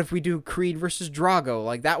 what if we do Creed versus Drago?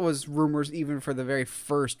 Like, that was rumors even for the very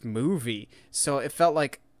first movie. So it felt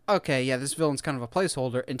like, okay, yeah, this villain's kind of a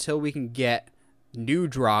placeholder until we can get new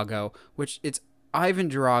Drago, which it's Ivan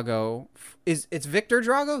Drago. It's Victor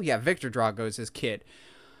Drago? Yeah, Victor Drago is his kid.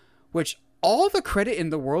 Which, all the credit in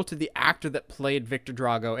the world to the actor that played Victor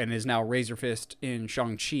Drago and is now Razor Fist in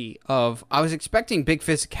Shang-Chi. I was expecting big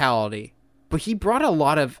physicality, but he brought a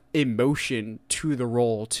lot of emotion to the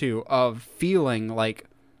role, too, of feeling like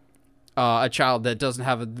a child that doesn't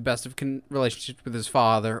have the best of relationships with his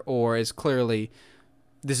father, or is clearly,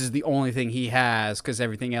 this is the only thing he has because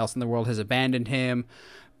everything else in the world has abandoned him.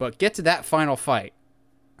 But get to that final fight.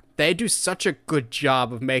 They do such a good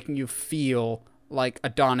job of making you feel like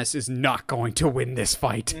Adonis is not going to win this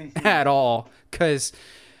fight at all. Because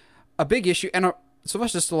a big issue, and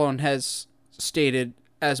Sylvester Stallone has stated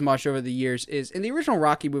as much over the years, is in the original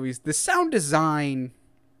Rocky movies, the sound design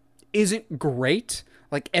isn't great.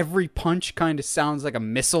 Like, every punch kind of sounds like a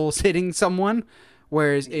missile's hitting someone.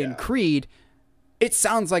 Whereas in Creed, it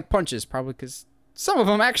sounds like punches, probably because some of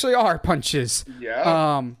them actually are punches.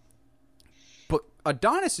 Yeah. But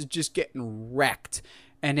Adonis is just getting wrecked.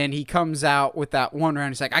 And then he comes out with that one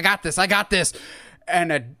round. He's like, I got this.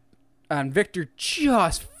 And Victor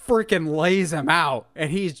just freaking lays him out.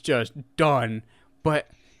 And he's just done.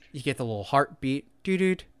 But you get the little heartbeat.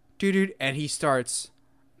 Doo-doo, doo-doo. And he starts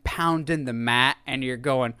pounding the mat. And you're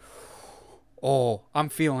going, oh, I'm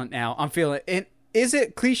feeling it now. I'm feeling it. And is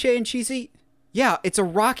it cliche and cheesy? Yeah, it's a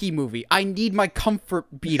Rocky movie. I need my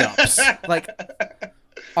comfort beat-ups. Like,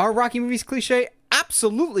 are Rocky movies cliche?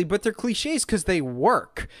 Absolutely, but they're cliches because they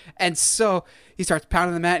work. And so he starts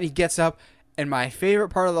pounding the mat and he gets up. And my favorite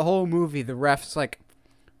part of the whole movie, the ref's like,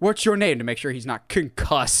 what's your name? To make sure he's not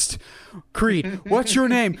concussed. Creed, what's your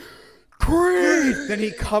name? Creed! Then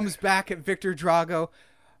he comes back at Victor Drago.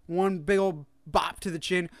 One big old bop to the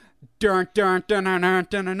chin. Dun, dun, dun, dun, dun,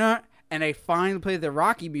 dun, dun, dun. and they finally played the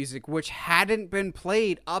Rocky music, which hadn't been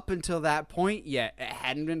played up until that point yet. It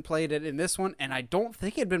hadn't been played in this one, and I don't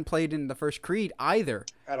think it had been played in the first Creed either.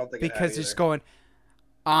 I don't think because it's going,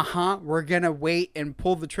 we're gonna wait and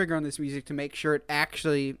pull the trigger on this music to make sure it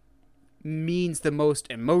actually means the most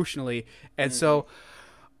emotionally. And so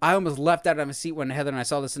I almost left out of my seat when Heather and I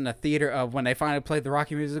saw this in the theater of when they finally played the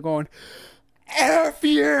Rocky music, going, F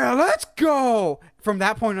yeah, let's go. From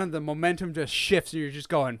that point on, the momentum just shifts, and you're just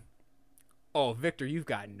going, oh, Victor, you've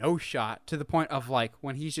got no shot, to the point of like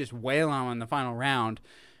when he's just wailing on in the final round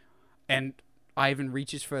and Ivan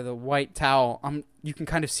reaches for the white towel. You can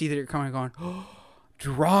kind of see that you're coming going, oh,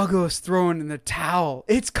 Drago's throwing in the towel.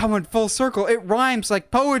 It's coming full circle. It rhymes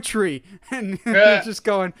like poetry. And you're just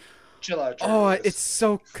going, chill out. Oh, it's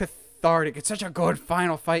so cathartic. It's such a good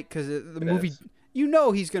final fight because the movie, you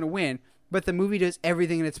know he's going to win, but the movie does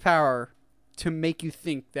everything in its power to make you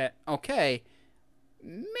think that, okay,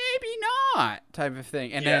 maybe not, type of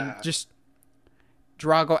thing. And then just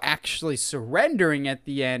Drago actually surrendering at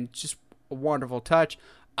the end, just a wonderful touch.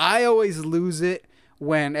 I always lose it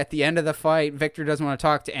when at the end of the fight, Victor doesn't want to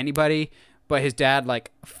talk to anybody, but his dad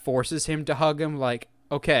like forces him to hug him. Like,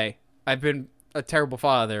 okay, I've been a terrible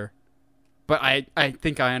father, but I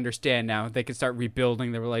think I understand now. They can start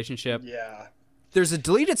rebuilding the relationship. Yeah. There's a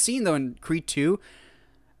deleted scene though in Creed 2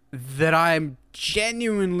 that I'm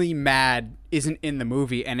genuinely mad isn't in the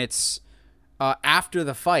movie, and it's after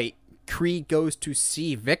the fight, Creed goes to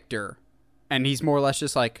see Victor, and he's more or less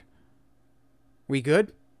just like, we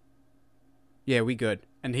good? Yeah, we good.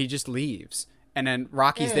 And he just leaves. And then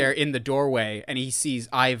Rocky's there in the doorway, and he sees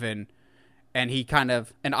Ivan, and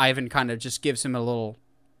Ivan kind of just gives him a little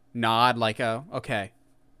nod, like, okay,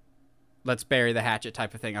 let's bury the hatchet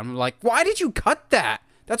type of thing. I'm like, why did you cut that?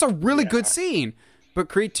 That's a really good scene. But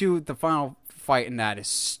Creed 2, the final fight in that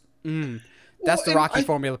is, that's the Rocky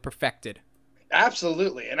formula perfected.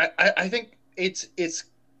 Absolutely. And I think it's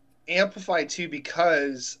amplified too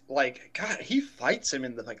because, like, God, he fights him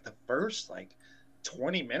in the first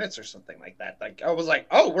 20 minutes or something like that. Like, I was like,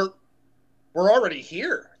 oh, we're already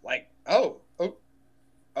here. Like, oh,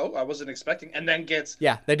 I wasn't expecting. And then gets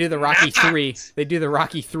they do the Rocky 3. They do the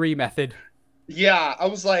Rocky 3 method. Yeah, I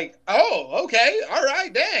was like, oh, okay, all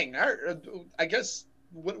right, dang. I guess,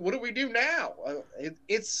 what do we do now?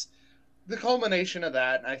 It's the culmination of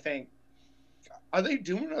that, and I think, are they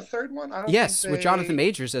doing a third one? Yes, with Jonathan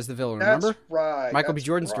Majors as the villain, remember? That's right. Michael B.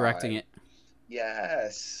 Jordan's directing it.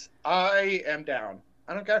 Yes, I am down.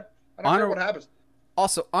 I don't care. I don't care what happens.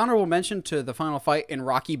 Also, honorable mention to the final fight in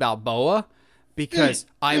Rocky Balboa, because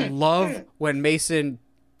I love when Mason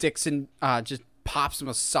Dixon just pops him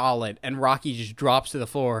a solid, and Rocky just drops to the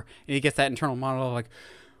floor, and he gets that internal monologue like,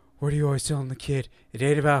 what are you always telling the kid? It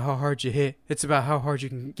ain't about how hard you hit. It's about how hard you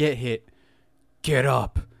can get hit. Get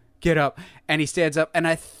up. Get up. And he stands up, and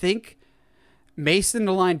I think Mason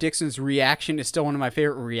the Lion Dixon's reaction is still one of my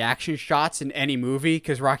favorite reaction shots in any movie,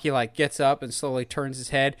 because Rocky gets up and slowly turns his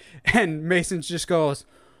head, and Mason just goes,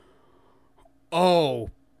 oh,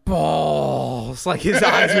 balls. Like, his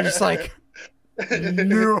eyes are just like,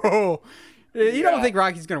 no. You don't think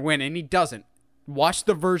Rocky's going to win, and he doesn't. Watch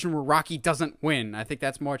the version where Rocky doesn't win. I think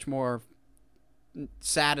that's much more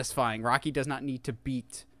satisfying. Rocky does not need to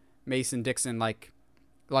beat Mason Dixon like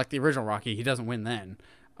the original Rocky. He doesn't win then.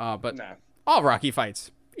 But all Rocky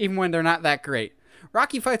fights, even when they're not that great.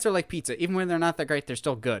 Rocky fights are like pizza. Even when they're not that great, they're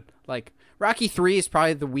still good. Like, Rocky 3 is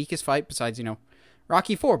probably the weakest fight besides,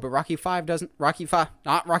 Rocky 4, but Rocky 5 doesn't.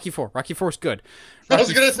 Not Rocky 4. Rocky 4 is good. I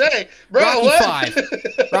was going to say, bro, Rocky what?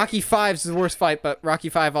 5. Rocky 5 is the worst fight, but Rocky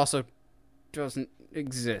 5 also doesn't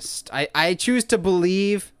exist. I choose to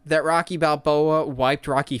believe that Rocky Balboa wiped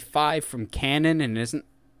Rocky 5 from canon and isn't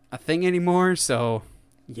a thing anymore, so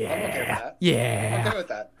yeah. I'm okay with that. Yeah. I'm okay with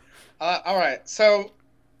that. All right, so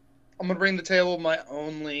I'm going to bring to the table my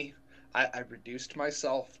only... I reduced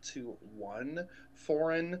myself to one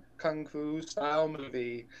foreign kung fu style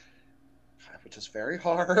movie, which is very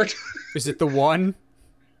hard. Is it the one?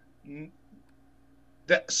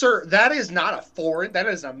 Sir, that is not a foreign. That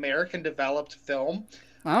is an American developed film.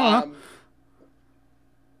 I don't know.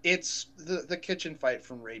 It's the kitchen fight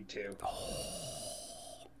from Raid 2.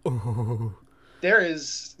 Oh. There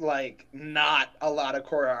is not a lot of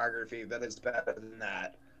choreography that is better than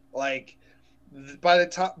that. By the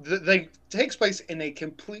time they takes place in a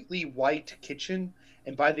completely white kitchen,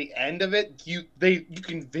 and by the end of it, you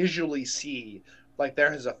can visually see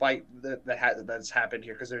there is a fight that's happened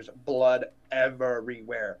here, because there's blood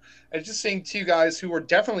everywhere. And just seeing two guys who were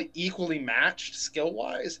definitely equally matched skill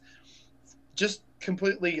wise, just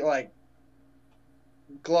completely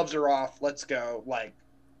gloves are off, let's go.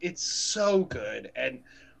 It's so good. And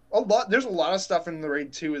There's a lot of stuff in the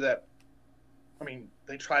Raid 2 that, I mean,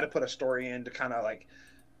 they try to put a story in to kind of like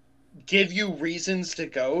give you reasons to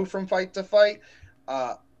go from fight to fight.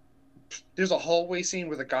 There's a hallway scene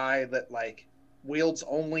with a guy that like wields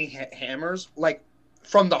only hammers, like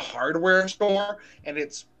from the hardware store, and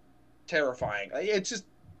it's terrifying. It's just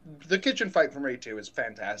the kitchen fight from Raid 2 is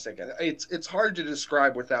fantastic. It's hard to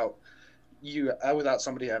describe without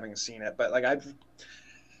somebody having seen it. But like I've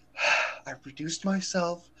reduced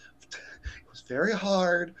myself. It was very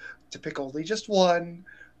hard to pick only just one.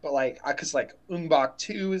 But like, cause like Ong-Bak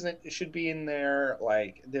 2 should be in there.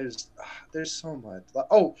 Like, there's so much.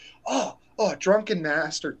 Drunken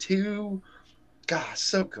Master 2. God,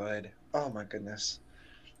 so good. Oh my goodness.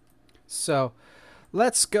 So,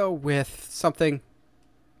 let's go with something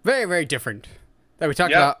very, very different that we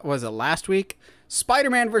talked about. Was it last week?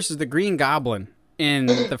 Spider-Man versus the Green Goblin in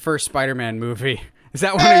the first Spider-Man movie. Is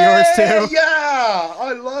that one of yours too? Yeah,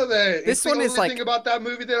 I love it. This one is like thing about that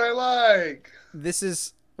movie that I like. This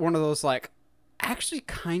is one of those like actually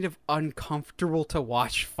kind of uncomfortable to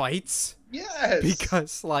watch fights. Yes,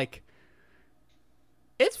 because like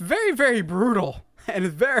it's very, very brutal and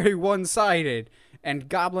very one-sided. And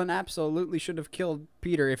Goblin absolutely should have killed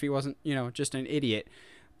Peter if he wasn't, just an idiot.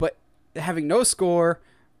 But having no score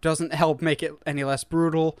doesn't help make it any less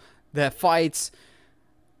brutal. The fights,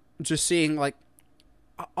 just seeing like.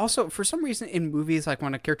 Also, for some reason in movies, like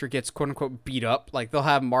when a character gets quote unquote beat up, like they'll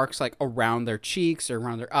have marks like around their cheeks or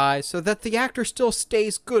around their eyes so that the actor still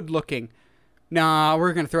stays good looking. Nah,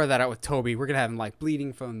 we're going to throw that out with Toby. We're going to have him like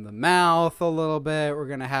bleeding from the mouth a little bit. We're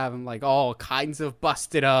going to have him like all kinds of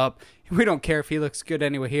busted up. We don't care if he looks good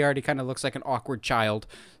anyway. He already kind of looks like an awkward child.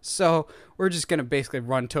 So we're just going to basically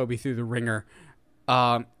run Toby through the ringer.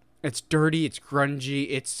 It's dirty. It's grungy.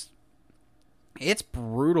 It's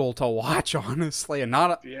brutal to watch, honestly, and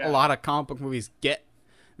not a lot of comic book movies get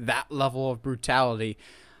that level of brutality.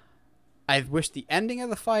 I wish the ending of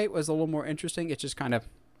the fight was a little more interesting. It's just kind of,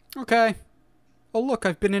 okay, oh look,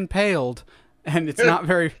 I've been impaled, and it's not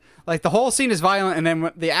very, like the whole scene is violent, and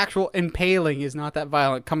then the actual impaling is not that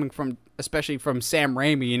violent, coming from, especially from Sam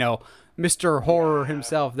Raimi, Mr. Horror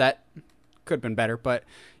himself. That could have been better, but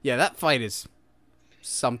yeah, that fight is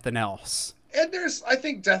something else. And there's, I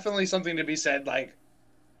think, definitely something to be said. Like,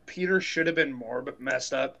 Peter should have been more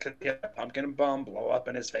messed up because he had a pumpkin bomb blow up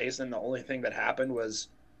in his face, and the only thing that happened was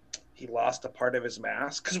he lost a part of his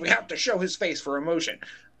mask because we have to show his face for emotion.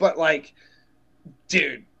 But, like,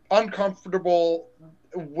 dude, uncomfortable.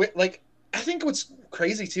 Like, I think what's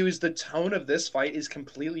crazy, too, is the tone of this fight is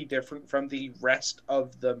completely different from the rest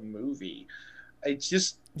of the movie. It's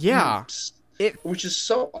just... Yeah. Which is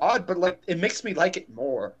so odd, but, like, it makes me like it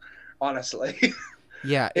more. Honestly,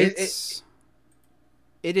 yeah, it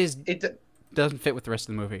doesn't fit with the rest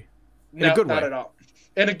of the movie in a good way. Not at all.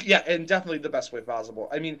 And definitely the best way possible.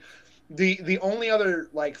 I mean, the only other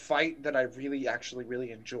like fight that I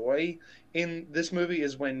really enjoy in this movie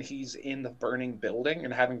is when he's in the burning building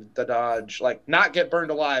and having to dodge, like not get burned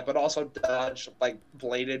alive, but also dodge like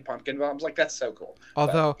bladed pumpkin bombs. Like that's so cool.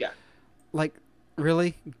 Although, like.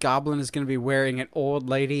 Really? Goblin is going to be wearing an old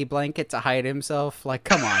lady blanket to hide himself? Like,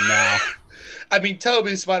 come on now. I mean,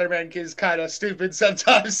 Toby's Spider-Man is kind of stupid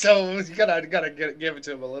sometimes, so you gotta give it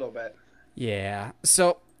to him a little bit. Yeah.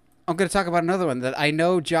 So, I'm going to talk about another one that I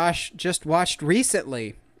know Josh just watched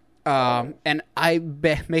recently. And I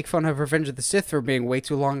make fun of Revenge of the Sith for being way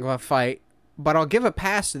too long of a fight. But I'll give a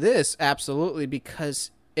pass to this, absolutely,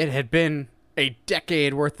 because it had been a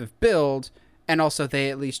decade worth of build. And also, they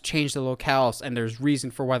at least changed the locales, and there's reason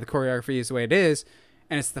for why the choreography is the way it is.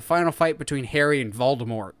 And it's the final fight between Harry and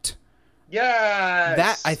Voldemort. Yes!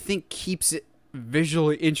 That, I think, keeps it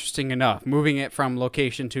visually interesting enough. Moving it from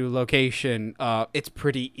location to location, it's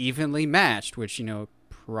pretty evenly matched, which,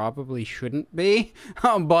 probably shouldn't be.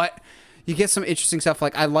 But you get some interesting stuff.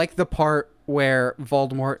 Like, I like the part where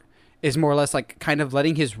Voldemort is more or less like kind of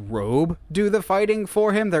letting his robe do the fighting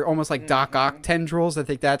for him. They're almost like Doc Ock tendrils. I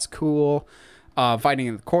think that's cool. Fighting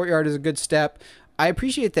in the courtyard is a good step. I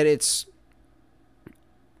appreciate that it's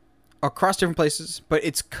across different places, but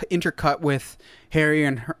it's intercut with Harry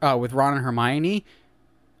and with Ron and Hermione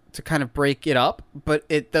to kind of break it up. But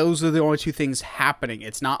those are the only two things happening.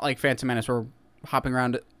 It's not like Phantom Menace where we're hopping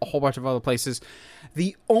around a whole bunch of other places.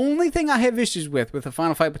 The only thing I have issues with the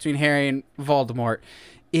final fight between Harry and Voldemort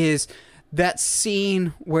is that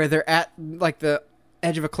scene where they're at like the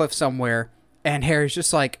edge of a cliff somewhere, and Harry's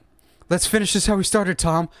just like, let's finish this how we started,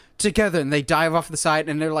 Tom, together. And they dive off the side,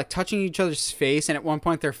 and they're like touching each other's face, and at one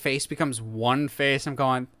point their face becomes one face. I'm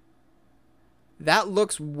going, that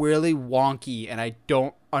looks really wonky, and I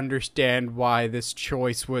don't understand why this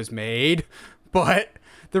choice was made, but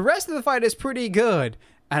The rest of the fight is pretty good,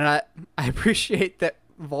 and I appreciate that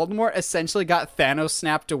Voldemort essentially got Thanos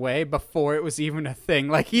snapped away before it was even a thing.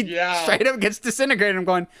 Like, he straight up gets disintegrated. I'm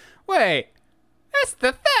going, wait, that's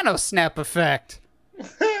the Thanos snap effect.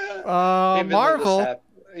 Marvel.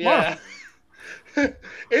 Yeah.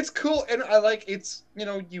 It's cool, and I like it's, you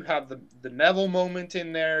know, you have the Neville moment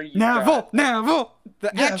in there. Neville,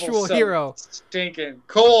 the actual hero. Stinking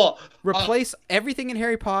cool. Replace everything in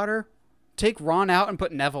Harry Potter, take Ron out, and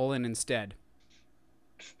put Neville in instead.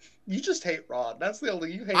 You just hate Ron. That's the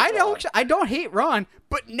only you hate. I don't hate Ron,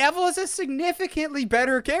 but Neville is a significantly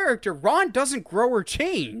better character. Ron doesn't grow or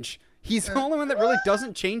change. He's the only one that really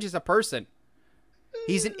doesn't change as a person.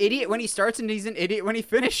 He's an idiot when he starts, and he's an idiot when he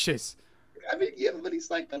finishes. I mean, yeah, but he's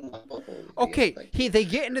like okay. They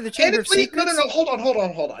get into the Chamber of Secrets. No. Hold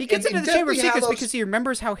on. He gets into the Chamber of Secrets because he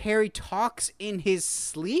remembers how Harry talks in his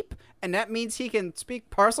sleep, and that means he can speak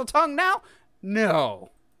Parseltongue now. No.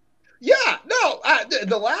 Yeah, no.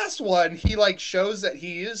 The last one, he like shows that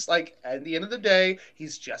he is like at the end of the day,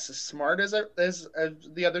 he's just as smart as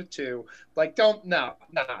the other two. Like, no.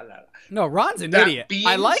 No, Ron's an idiot.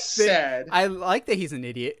 I like that he's an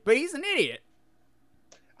idiot, but he's an idiot.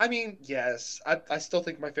 I mean, yes. I still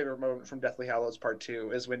think my favorite moment from Deathly Hallows Part 2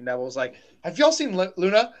 is when Neville's like, "Have y'all seen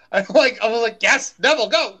Luna?" I was like, "Yes, Neville,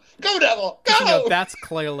 go, Neville, go!" You know, that's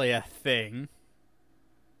clearly a thing.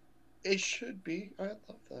 It should be. I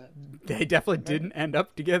love that. They definitely didn't end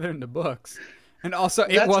up together in the books, and also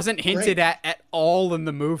it wasn't hinted at all in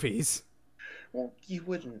the movies. Well, you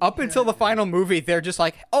wouldn't. Up until the final movie, they're just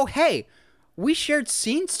like, "Oh, hey, we shared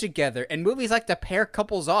scenes together," and movies like to pair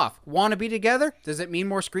couples off. Want to be together? Does it mean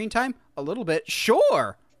more screen time? A little bit,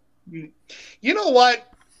 sure. You know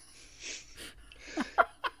what?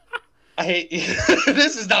 I hate you.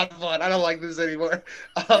 This is not fun. I don't like this anymore.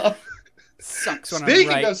 Sucks when Speaking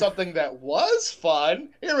I'm right. of something that was fun,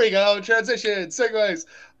 here we go. Transition, segues.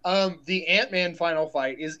 The Ant-Man final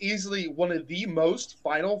fight is easily one of the most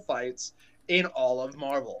final fights in all of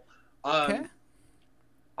Marvel. Okay.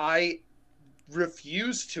 I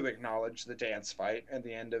refuse to acknowledge the dance fight at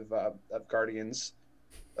the end of Guardians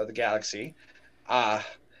of the Galaxy.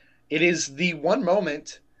 It is the one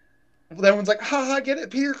moment everyone's like, "Ha, get it?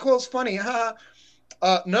 Peter Quill's funny, ha."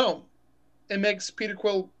 No, it makes Peter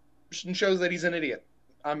Quill shows that he's an idiot.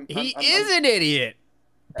 He is an idiot.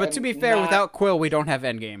 But to be fair, without Quill, we don't have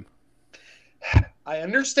Endgame. I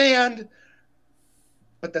understand,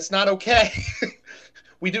 but that's not okay.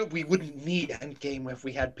 We wouldn't need Endgame if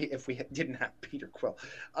we didn't have Peter Quill.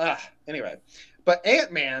 Anyway, but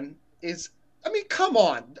Ant-Man is. I mean, come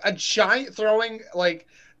on, a giant throwing like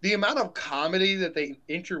the amount of comedy that they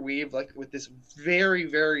interweave like with this very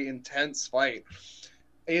very intense fight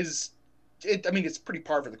is. I mean, it's pretty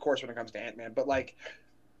par for the course when it comes to Ant-Man, but like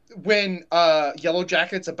when Yellow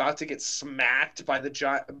Jacket's about to get smacked by the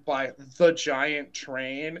giant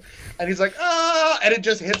train, and he's like, "Ah!" and it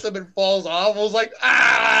just hits him and falls off. I was like,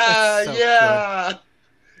 "Ah, so yeah!"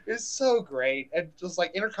 Good. It's so great, and just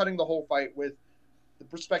like intercutting the whole fight with the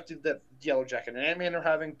perspective that Yellow Jacket and Ant-Man are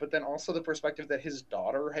having, but then also the perspective that his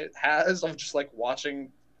daughter has of just like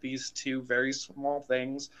watching these two very small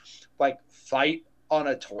things like fight on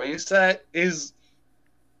a toy set is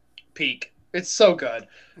peak. It's so good.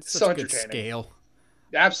 It's so entertaining. Good scale.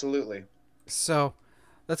 Absolutely. So,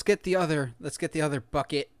 let's get the other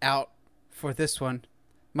bucket out for this one.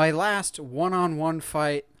 My last one-on-one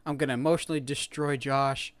fight. I'm gonna emotionally destroy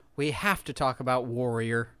Josh. We have to talk about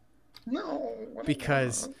Warrior. No.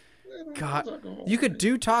 Because, God, you could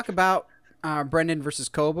talk about Brendan versus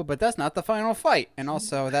Koba, but that's not the final fight. And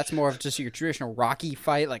also, that's more of just your traditional Rocky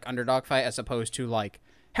fight, like underdog fight, as opposed to like,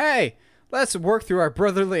 hey, let's work through our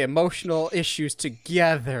brotherly emotional issues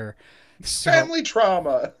together. So, family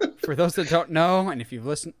trauma. For those that don't know, and if you're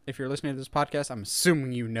listening to this podcast, I'm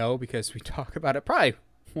assuming you know because we talk about it probably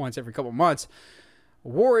once every couple months.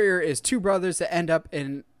 Warrior is two brothers that end up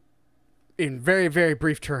in very, very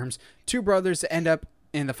brief terms, two brothers that end up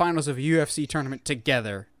in the finals of a UFC tournament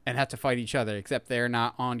together and have to fight each other, except they're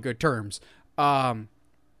not on good terms. I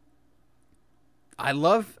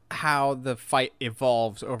love how the fight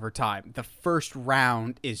evolves over time. The first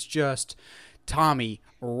round is just Tommy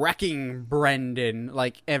wrecking Brendan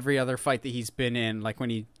like every other fight that he's been in. Like when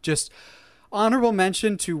he just... Honorable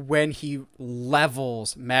mention to when he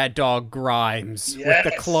levels Mad Dog Grimes with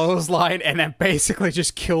the clothesline and then basically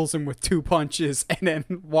just kills him with two punches and then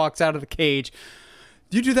walks out of the cage.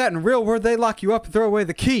 You do that in real world, they lock you up and throw away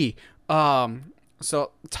the key.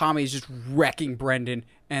 So Tommy's just wrecking Brendan,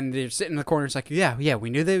 and they're sitting in the corner. It's like, yeah, we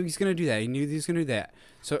knew that he was going to do that. He knew he was going to do that.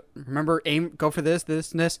 So remember, go for this,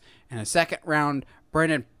 and the second round,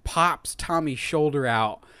 Brendan pops Tommy's shoulder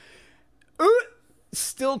out.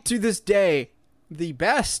 Still to this day, the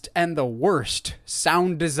best and the worst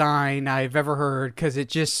sound design I've ever heard, because it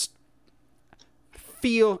just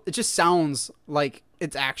sounds like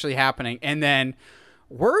it's actually happening. And then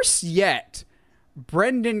worse yet,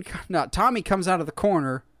 Tommy comes out of the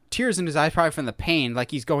corner, tears in his eyes probably from the pain,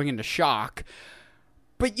 like he's going into shock.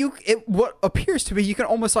 But what appears to be, you can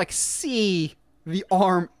almost like see the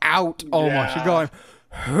arm out almost. You're going,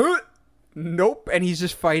 huh? Nope. And he's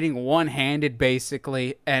just fighting one-handed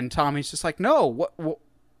basically. And Tommy's just like, no, what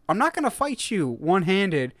I'm not going to fight you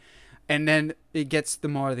one-handed. And then it gets the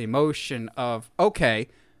emotion of, okay,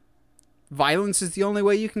 violence is the only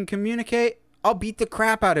way you can communicate. I'll beat the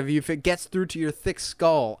crap out of you if it gets through to your thick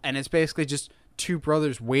skull. And it's basically just two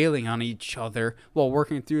brothers wailing on each other while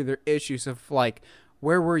working through their issues of like,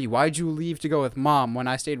 where were you? Why'd you leave to go with Mom when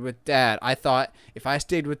I stayed with Dad? I thought if I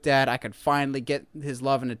stayed with Dad, I could finally get his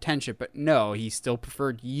love and attention. But no, he still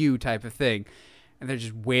preferred you, type of thing. And they're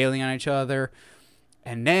just wailing on each other.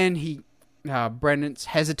 And then Brendan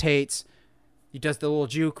hesitates. He does the little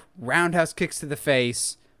juke, roundhouse kicks to the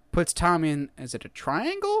face, puts Tommy in, is it a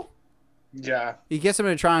triangle? Yeah. He gets him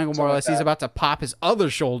in a triangle, more or less. He's about to pop his other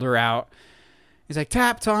shoulder out. He's like,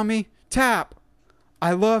 tap, Tommy, tap.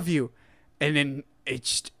 I love you. And then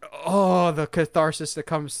it's the catharsis that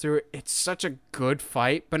comes through it. It's such a good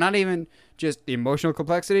fight, but not even just the emotional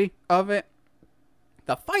complexity of it.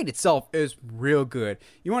 The fight itself is real good.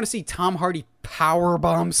 You want to see Tom Hardy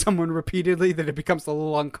powerbomb someone repeatedly that it becomes a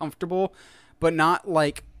little uncomfortable, but not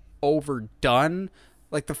like overdone.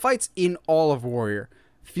 Like the fights in all of Warrior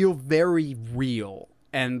feel very real.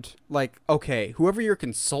 And like, okay, whoever your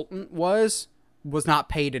consultant was not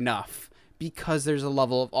paid enough, because there's a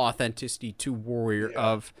level of authenticity to Warrior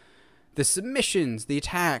of the submissions, the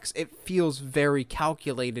attacks. It feels very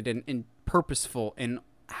calculated and purposeful in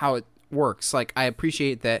how it works. Like, I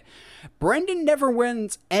appreciate that Brendan never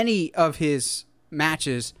wins any of his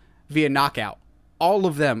matches via knockout. All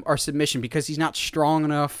of them are submission because he's not strong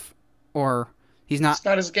enough, or it's not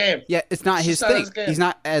his game. Yeah, it's not his thing. He's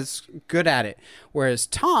not as good at it. Whereas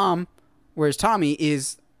Tommy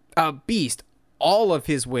is a beast. All of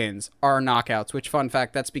his wins are knockouts, which, fun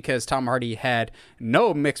fact, that's because Tom Hardy had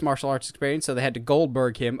no mixed martial arts experience, so they had to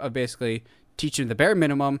Goldberg him of basically teaching the bare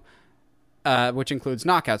minimum, which includes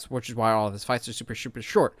knockouts, which is why all of his fights are super, super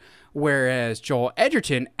short. Whereas Joel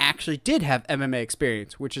Edgerton actually did have MMA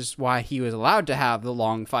experience, which is why he was allowed to have the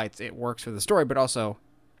long fights. It works for the story, but also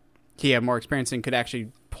he had more experience and could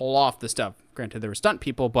actually pull off the stuff. Granted, there were stunt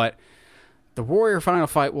people, but the Warrior final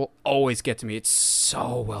fight will always get to me. It's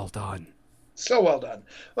so well done. So well done.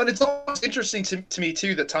 But it's always interesting to me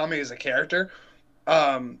too that Tommy is a character.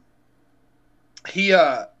 They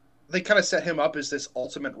kind of set him up as this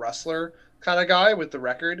ultimate wrestler kind of guy with the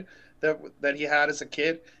record that he had as a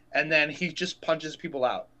kid, and then he just punches people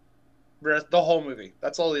out the whole movie.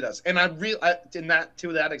 That's all he does, and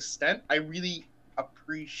to that extent, I really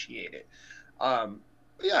appreciate it.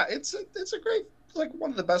 Yeah, it's a great, like,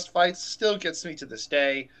 one of the best fights. Still gets me to this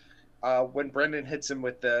day. When Brendan hits him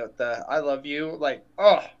with the I love you, like,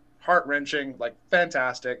 heart-wrenching, like,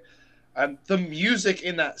 fantastic. The music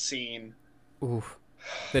in that scene. Ooh.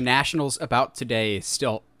 The Nationals About Today is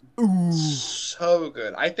still so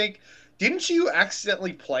good. I think, didn't you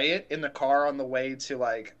accidentally play it in the car on the way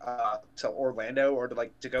to to Orlando or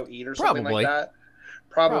to go eat or something like that?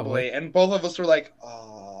 Probably. And both of us were like,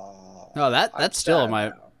 oh. No, that's still in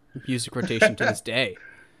my music rotation to this day.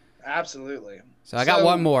 Absolutely. So I got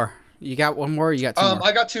one more. You got one more? Or you got two more?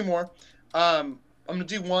 I got two more. I'm gonna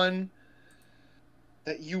do one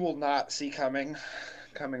that you will not see coming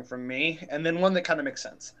from me, and then one that kind of makes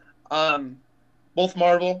sense. Both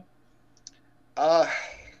Marvel. No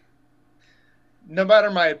matter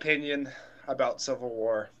my opinion about Civil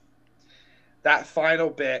War, that final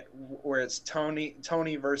bit where it's Tony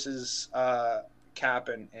versus Cap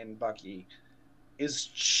and Bucky is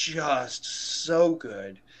just so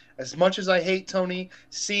good. As much as I hate Tony,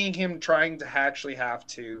 seeing him trying to actually have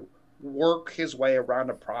to work his way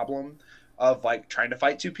around a problem of, like, trying to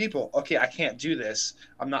fight two people. Okay, I can't do this.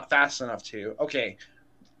 I'm not fast enough to. Okay,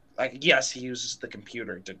 like, yes, he uses the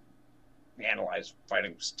computer to analyze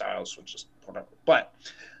fighting styles, which is whatever. But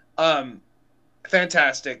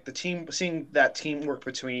fantastic. Seeing that teamwork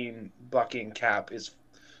between Bucky and Cap is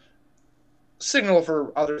signal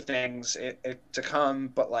for other things to come.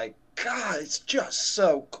 But, like, God, it's just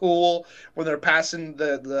so cool when they're passing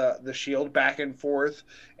the shield back and forth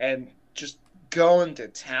and just going to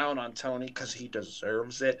town on Tony because he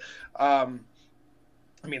deserves it. I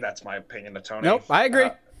mean, that's my opinion of Tony. Nope, I agree.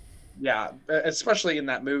 Yeah, especially in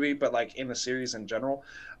that movie, but like in the series in general.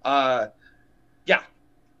 Uh, yeah,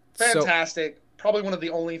 So fantastic. Probably one of the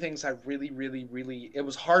only things I really, really, really. It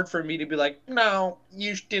was hard for me to be like, no,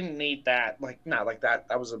 you didn't need that. Like, not like that.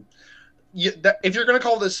 That was a. If you're gonna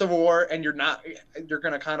call this Civil War and you're not, you're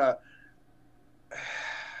gonna kind of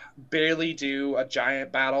barely do a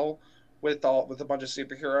giant battle with a bunch of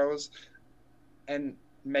superheroes and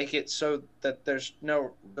make it so that there's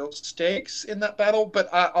no real stakes in that battle.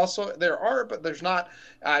 But also there are, but there's not.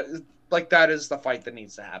 Like that is the fight that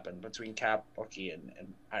needs to happen between Cap, Bucky, and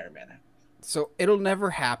Iron Man. So it'll never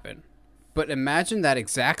happen. But imagine that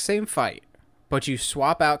exact same fight, but you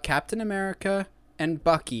swap out Captain America and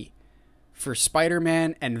Bucky for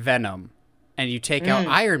Spider-Man and Venom, and you take out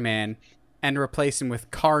Iron Man and replace him with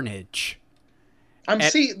Carnage.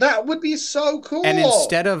 See, that would be so cool. And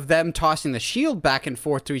instead of them tossing the shield back and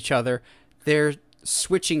forth to each other, they're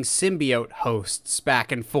switching symbiote hosts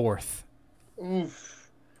back and forth. Oof.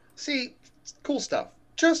 See, cool stuff.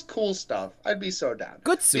 Just cool stuff. I'd be so down.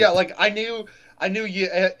 Good soup. Yeah, like I knew you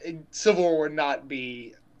Civil War would not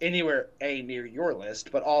be anywhere near your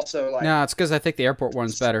list, but also like No, it's because I think the airport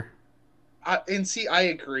one's better. I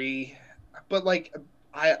agree, but like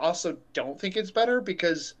I also don't think it's better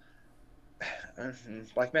because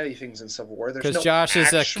like many things in Civil War, there's no Josh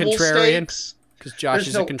is a contrarian. Because Josh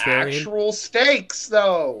is a contrarian. Actual stakes,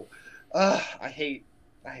 though. I hate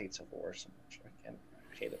Civil War so much. I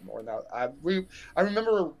hate it more now. I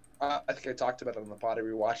remember. I think I talked about it on the pod. I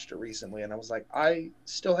rewatched it recently, and I was like, I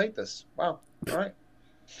still hate this. Wow. All right.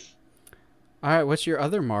 All right. What's your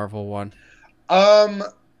other Marvel one?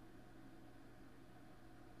 The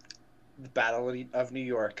Battle of New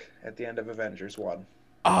York at the end of Avengers 1.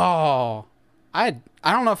 Oh, I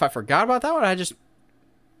don't know if I forgot about that one. I just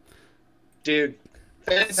dude,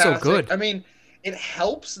 fantastic. So good. I mean, it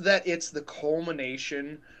helps that it's the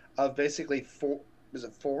culmination of basically four,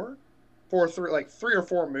 like 3 or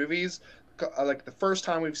 4 movies. Like the first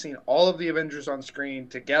time we've seen all of the Avengers on screen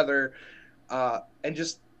together, and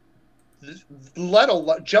just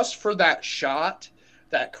just for that shot,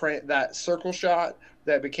 that circle shot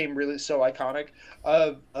that became really so iconic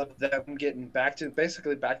of them getting back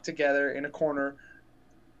together in a corner,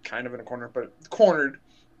 kind of in a corner, but cornered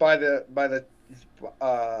by the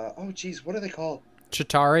oh geez, what are they called?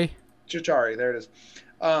 Chitauri. There it is.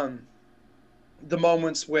 The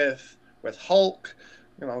moments with Hulk,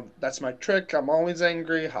 that's my trick. I'm always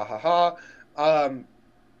angry. Ha ha ha.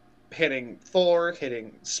 Hitting Thor,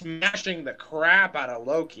 smashing the crap out of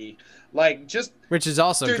Loki, which is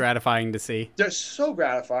also gratifying to see. They're so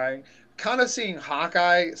gratifying. Kind of seeing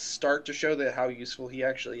Hawkeye start to show that how useful he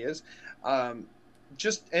actually is.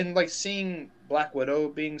 Seeing Black Widow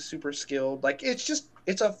being super skilled,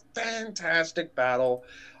 it's a fantastic battle.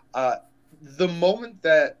 The moment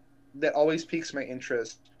that always piques my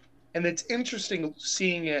interest, and it's interesting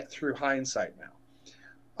seeing it through hindsight now.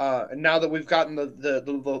 And now that we've gotten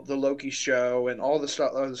the Loki show and all the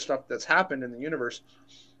stuff that's happened in the universe,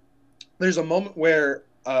 there's a moment where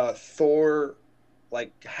Thor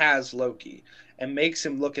has Loki and makes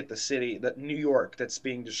him look at the city, that New York, that's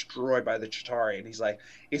being destroyed by the Chitauri, and he's like,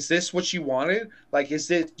 "Is this what you wanted? Do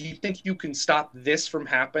you think you can stop this from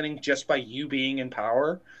happening just by you being in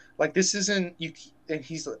power? This isn't you." And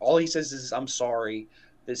all he says is, "I'm sorry.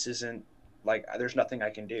 This isn't there's nothing I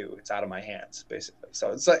can do. It's out of my hands," basically.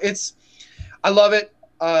 So it's I love it.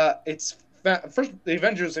 First, the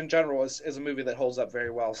Avengers in general is a movie that holds up very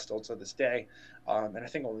well still to this day, and I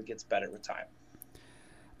think only gets better with time.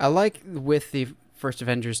 I like with the first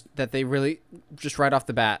Avengers that they really, just right off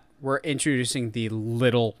the bat, were introducing the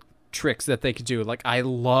little tricks that they could do. I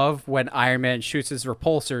love when Iron Man shoots his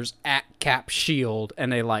repulsors at Cap's shield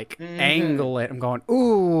and they angle it. I'm going,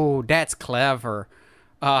 ooh, that's clever.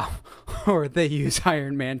 Or they use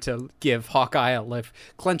Iron Man to give Hawkeye a lift.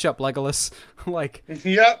 Clench up, Legolas.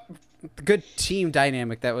 Yep. Good team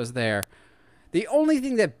dynamic that was there. The only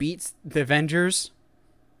thing that beats the Avengers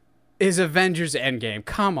is Avengers Endgame.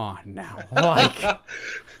 Come on now.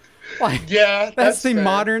 Yeah, that's the fair.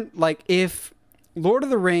 modern, if Lord of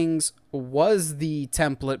the Rings was the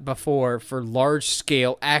template before for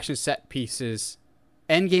large-scale action set pieces,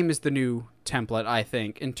 Endgame is the new template, I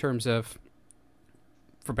think, in terms of,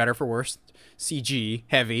 for better for worse, CG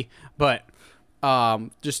heavy, but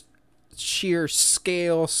just sheer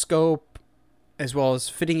scale, scope, as well as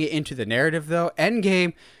fitting it into the narrative, though.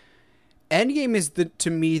 Endgame is, to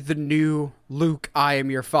me, the new Luke, I am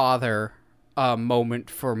your father moment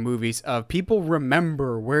for movies of people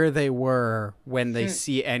remember where they were when they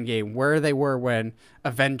see Endgame, where they were when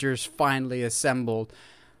Avengers finally assembled.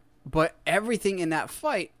 But everything in that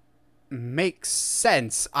fight makes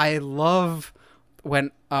sense. I love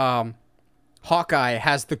when Hawkeye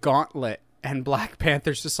has the gauntlet and Black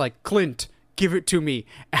Panther's just like, Clint, give it to me,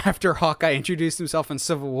 after Hawkeye introduced himself in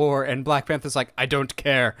Civil War, and Black Panther's like, I don't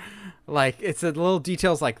care. Like, it's the little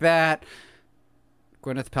details like that.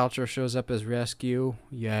 Gwyneth Paltrow shows up as Rescue.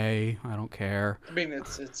 Yay, I don't care. I mean,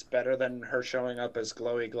 it's better than her showing up as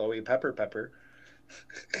glowy Pepper.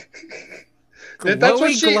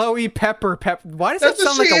 Glowy Pepper. Why does that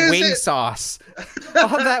sound like a wing sauce?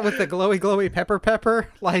 All that with the glowy Pepper.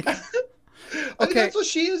 Like, okay. I mean, that's what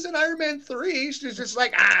she is in Iron Man 3. She's just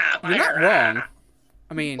like, you're not wrong.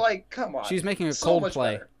 I mean, like, come on. She's making a so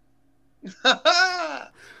Coldplay.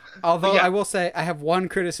 Although I will say, I have one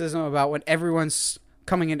criticism about when everyone's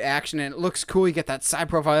coming into action and it looks cool. You get that side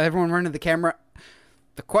profile, everyone running the camera.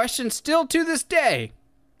 The question still to this day,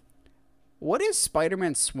 what is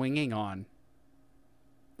Spider-Man swinging on?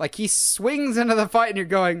 Like, he swings into the fight and you're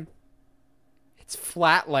going, it's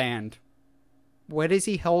flat land. What is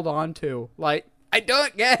he held on to? Like, I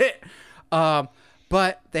don't get it.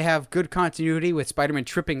 But they have good continuity with Spider-Man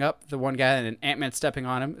tripping up the one guy and then Ant-Man stepping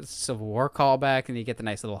on him. It's a Civil War callback, and you get the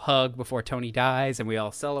nice little hug before Tony dies, and we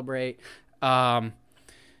all celebrate.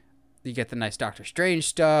 You get the nice Doctor Strange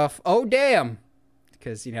stuff. Oh, damn.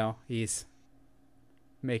 Because, you know, he's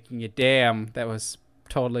making a damn that was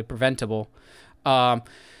totally preventable. And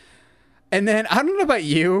then, I don't know about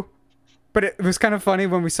you, but it was kind of funny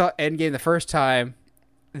when we saw Endgame the first time.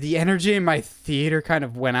 The energy in my theater kind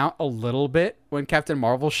of went out a little bit when Captain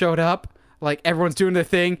Marvel showed up. Like, everyone's doing their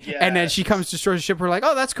thing, and then she comes, destroys the ship. We're like,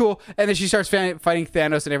 oh, that's cool. And then she starts fighting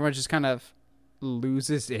Thanos, and everyone just kind of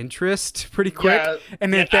loses interest pretty quick. Yeah,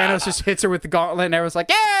 and then Thanos just hits her with the gauntlet, and everyone's like,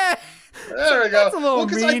 yeah! There we go. That's a little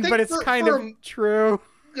mean, but it's kind of true.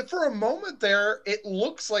 For a moment there, it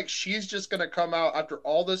looks like she's just going to come out after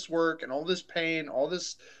all this work and all this pain, all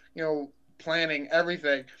this, you know, planning,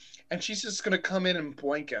 everything. And she's just going to come in and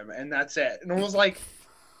boink him, and that's it. And it was like,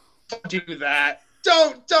 don't do that.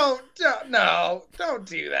 Don't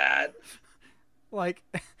do that. Like,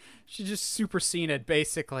 she just Super Cena,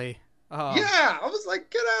 basically. Yeah, I was like,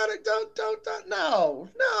 get out of it. No.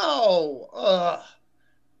 Ugh.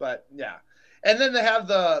 But, yeah. And then they have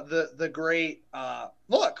the great,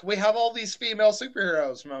 look, we have all these female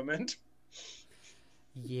superheroes moment.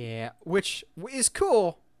 Yeah, which is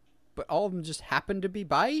cool. But all of them just happened to be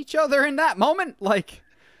by each other in that moment. Like,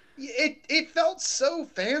 it felt so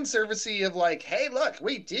fan servicey of like, hey, look,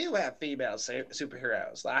 we do have female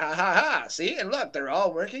superheroes. Ha ha ha! See, and look, they're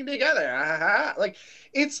all working together. Ha ha ha! Like,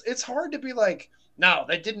 it's hard to be like, no,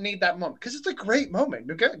 they didn't need that moment because it's a great moment.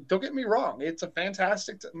 Don't get me wrong, it's a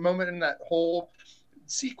fantastic moment in that whole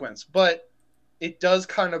sequence, but it does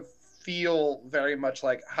kind of feel very much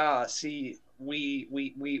like, see. We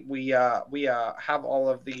have all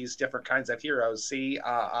of these different kinds of heroes. See,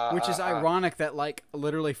 which is ironic that like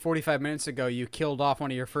literally 45 minutes ago you killed off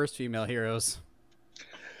one of your first female heroes,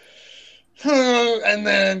 and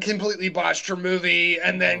then completely botched her movie,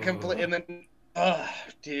 and then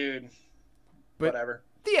dude, but whatever.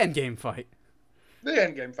 The Endgame fight,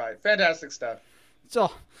 fantastic stuff.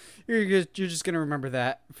 So you're just gonna remember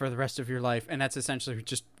that for the rest of your life, and that's essentially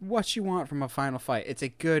just what you want from a final fight. It's a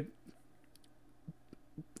good,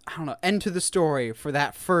 I don't know, end to the story for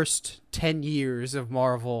that first 10 years of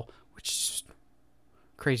Marvel, which is just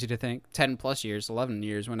crazy to think. 10 plus years, 11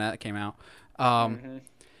 years when that came out. And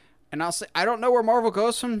I'll say, I don't know where Marvel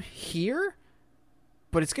goes from here,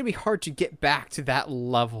 but it's going to be hard to get back to that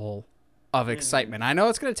level of excitement. I know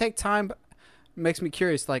it's going to take time, but it makes me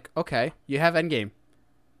curious. Like, okay, you have Endgame.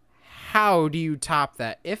 How do you top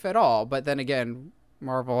that, if at all? But then again,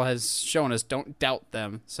 Marvel has shown us don't doubt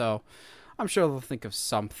them, so I'm sure they'll think of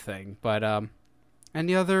something. But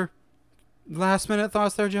any other last minute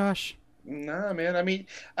thoughts there, Josh? Nah, man. I mean,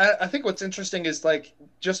 I think what's interesting is like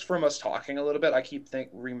just from us talking a little bit, I keep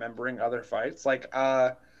remembering other fights, like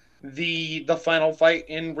the final fight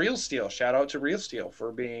in Real Steel. Shout out to Real Steel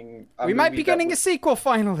for being. We might be getting a sequel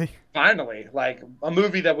finally. Finally, like a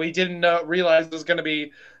movie that we didn't realize was going to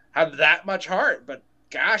have that much heart. But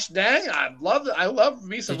gosh dang, I love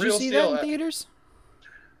me some Real Steel. Did you see that in theaters?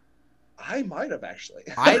 I might have actually.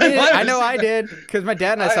 I did. I know I did because my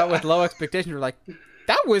dad and I saw it with low expectations. We're like,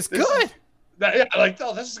 that was good. Like,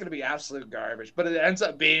 oh, this is gonna be absolute garbage, but it ends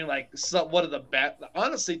up being like one of the best.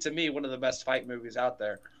 Honestly, to me, one of the best fight movies out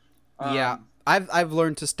there. Yeah, I've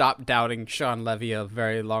learned to stop doubting Sean Levy a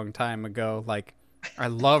very long time ago. Like, I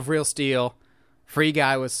love Real Steel. Free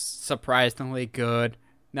Guy was surprisingly good.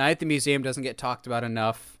 Night at the Museum doesn't get talked about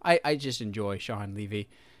enough. I just enjoy Sean Levy.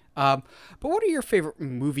 But what are your favorite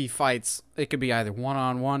movie fights? It could be either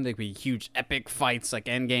one-on-one, they could be huge epic fights like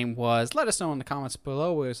Endgame was. Let us know in the comments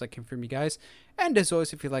below. We always like hearing from you guys. And as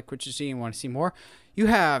always, if you like what you see and want to see more, you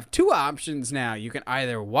have two options now. You can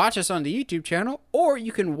either watch us on the YouTube channel, or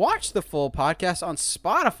you can watch the full podcast on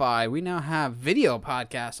Spotify. We now have video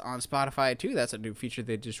podcasts on Spotify too. That's a new feature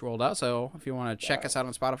they just rolled out. So if you want to check us out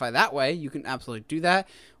on Spotify that way, you can absolutely do that.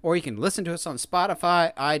 Or you can listen to us on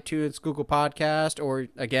Spotify, iTunes, Google Podcast, or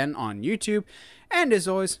again on YouTube. And as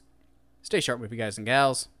always, stay sharp with you guys and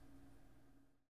gals.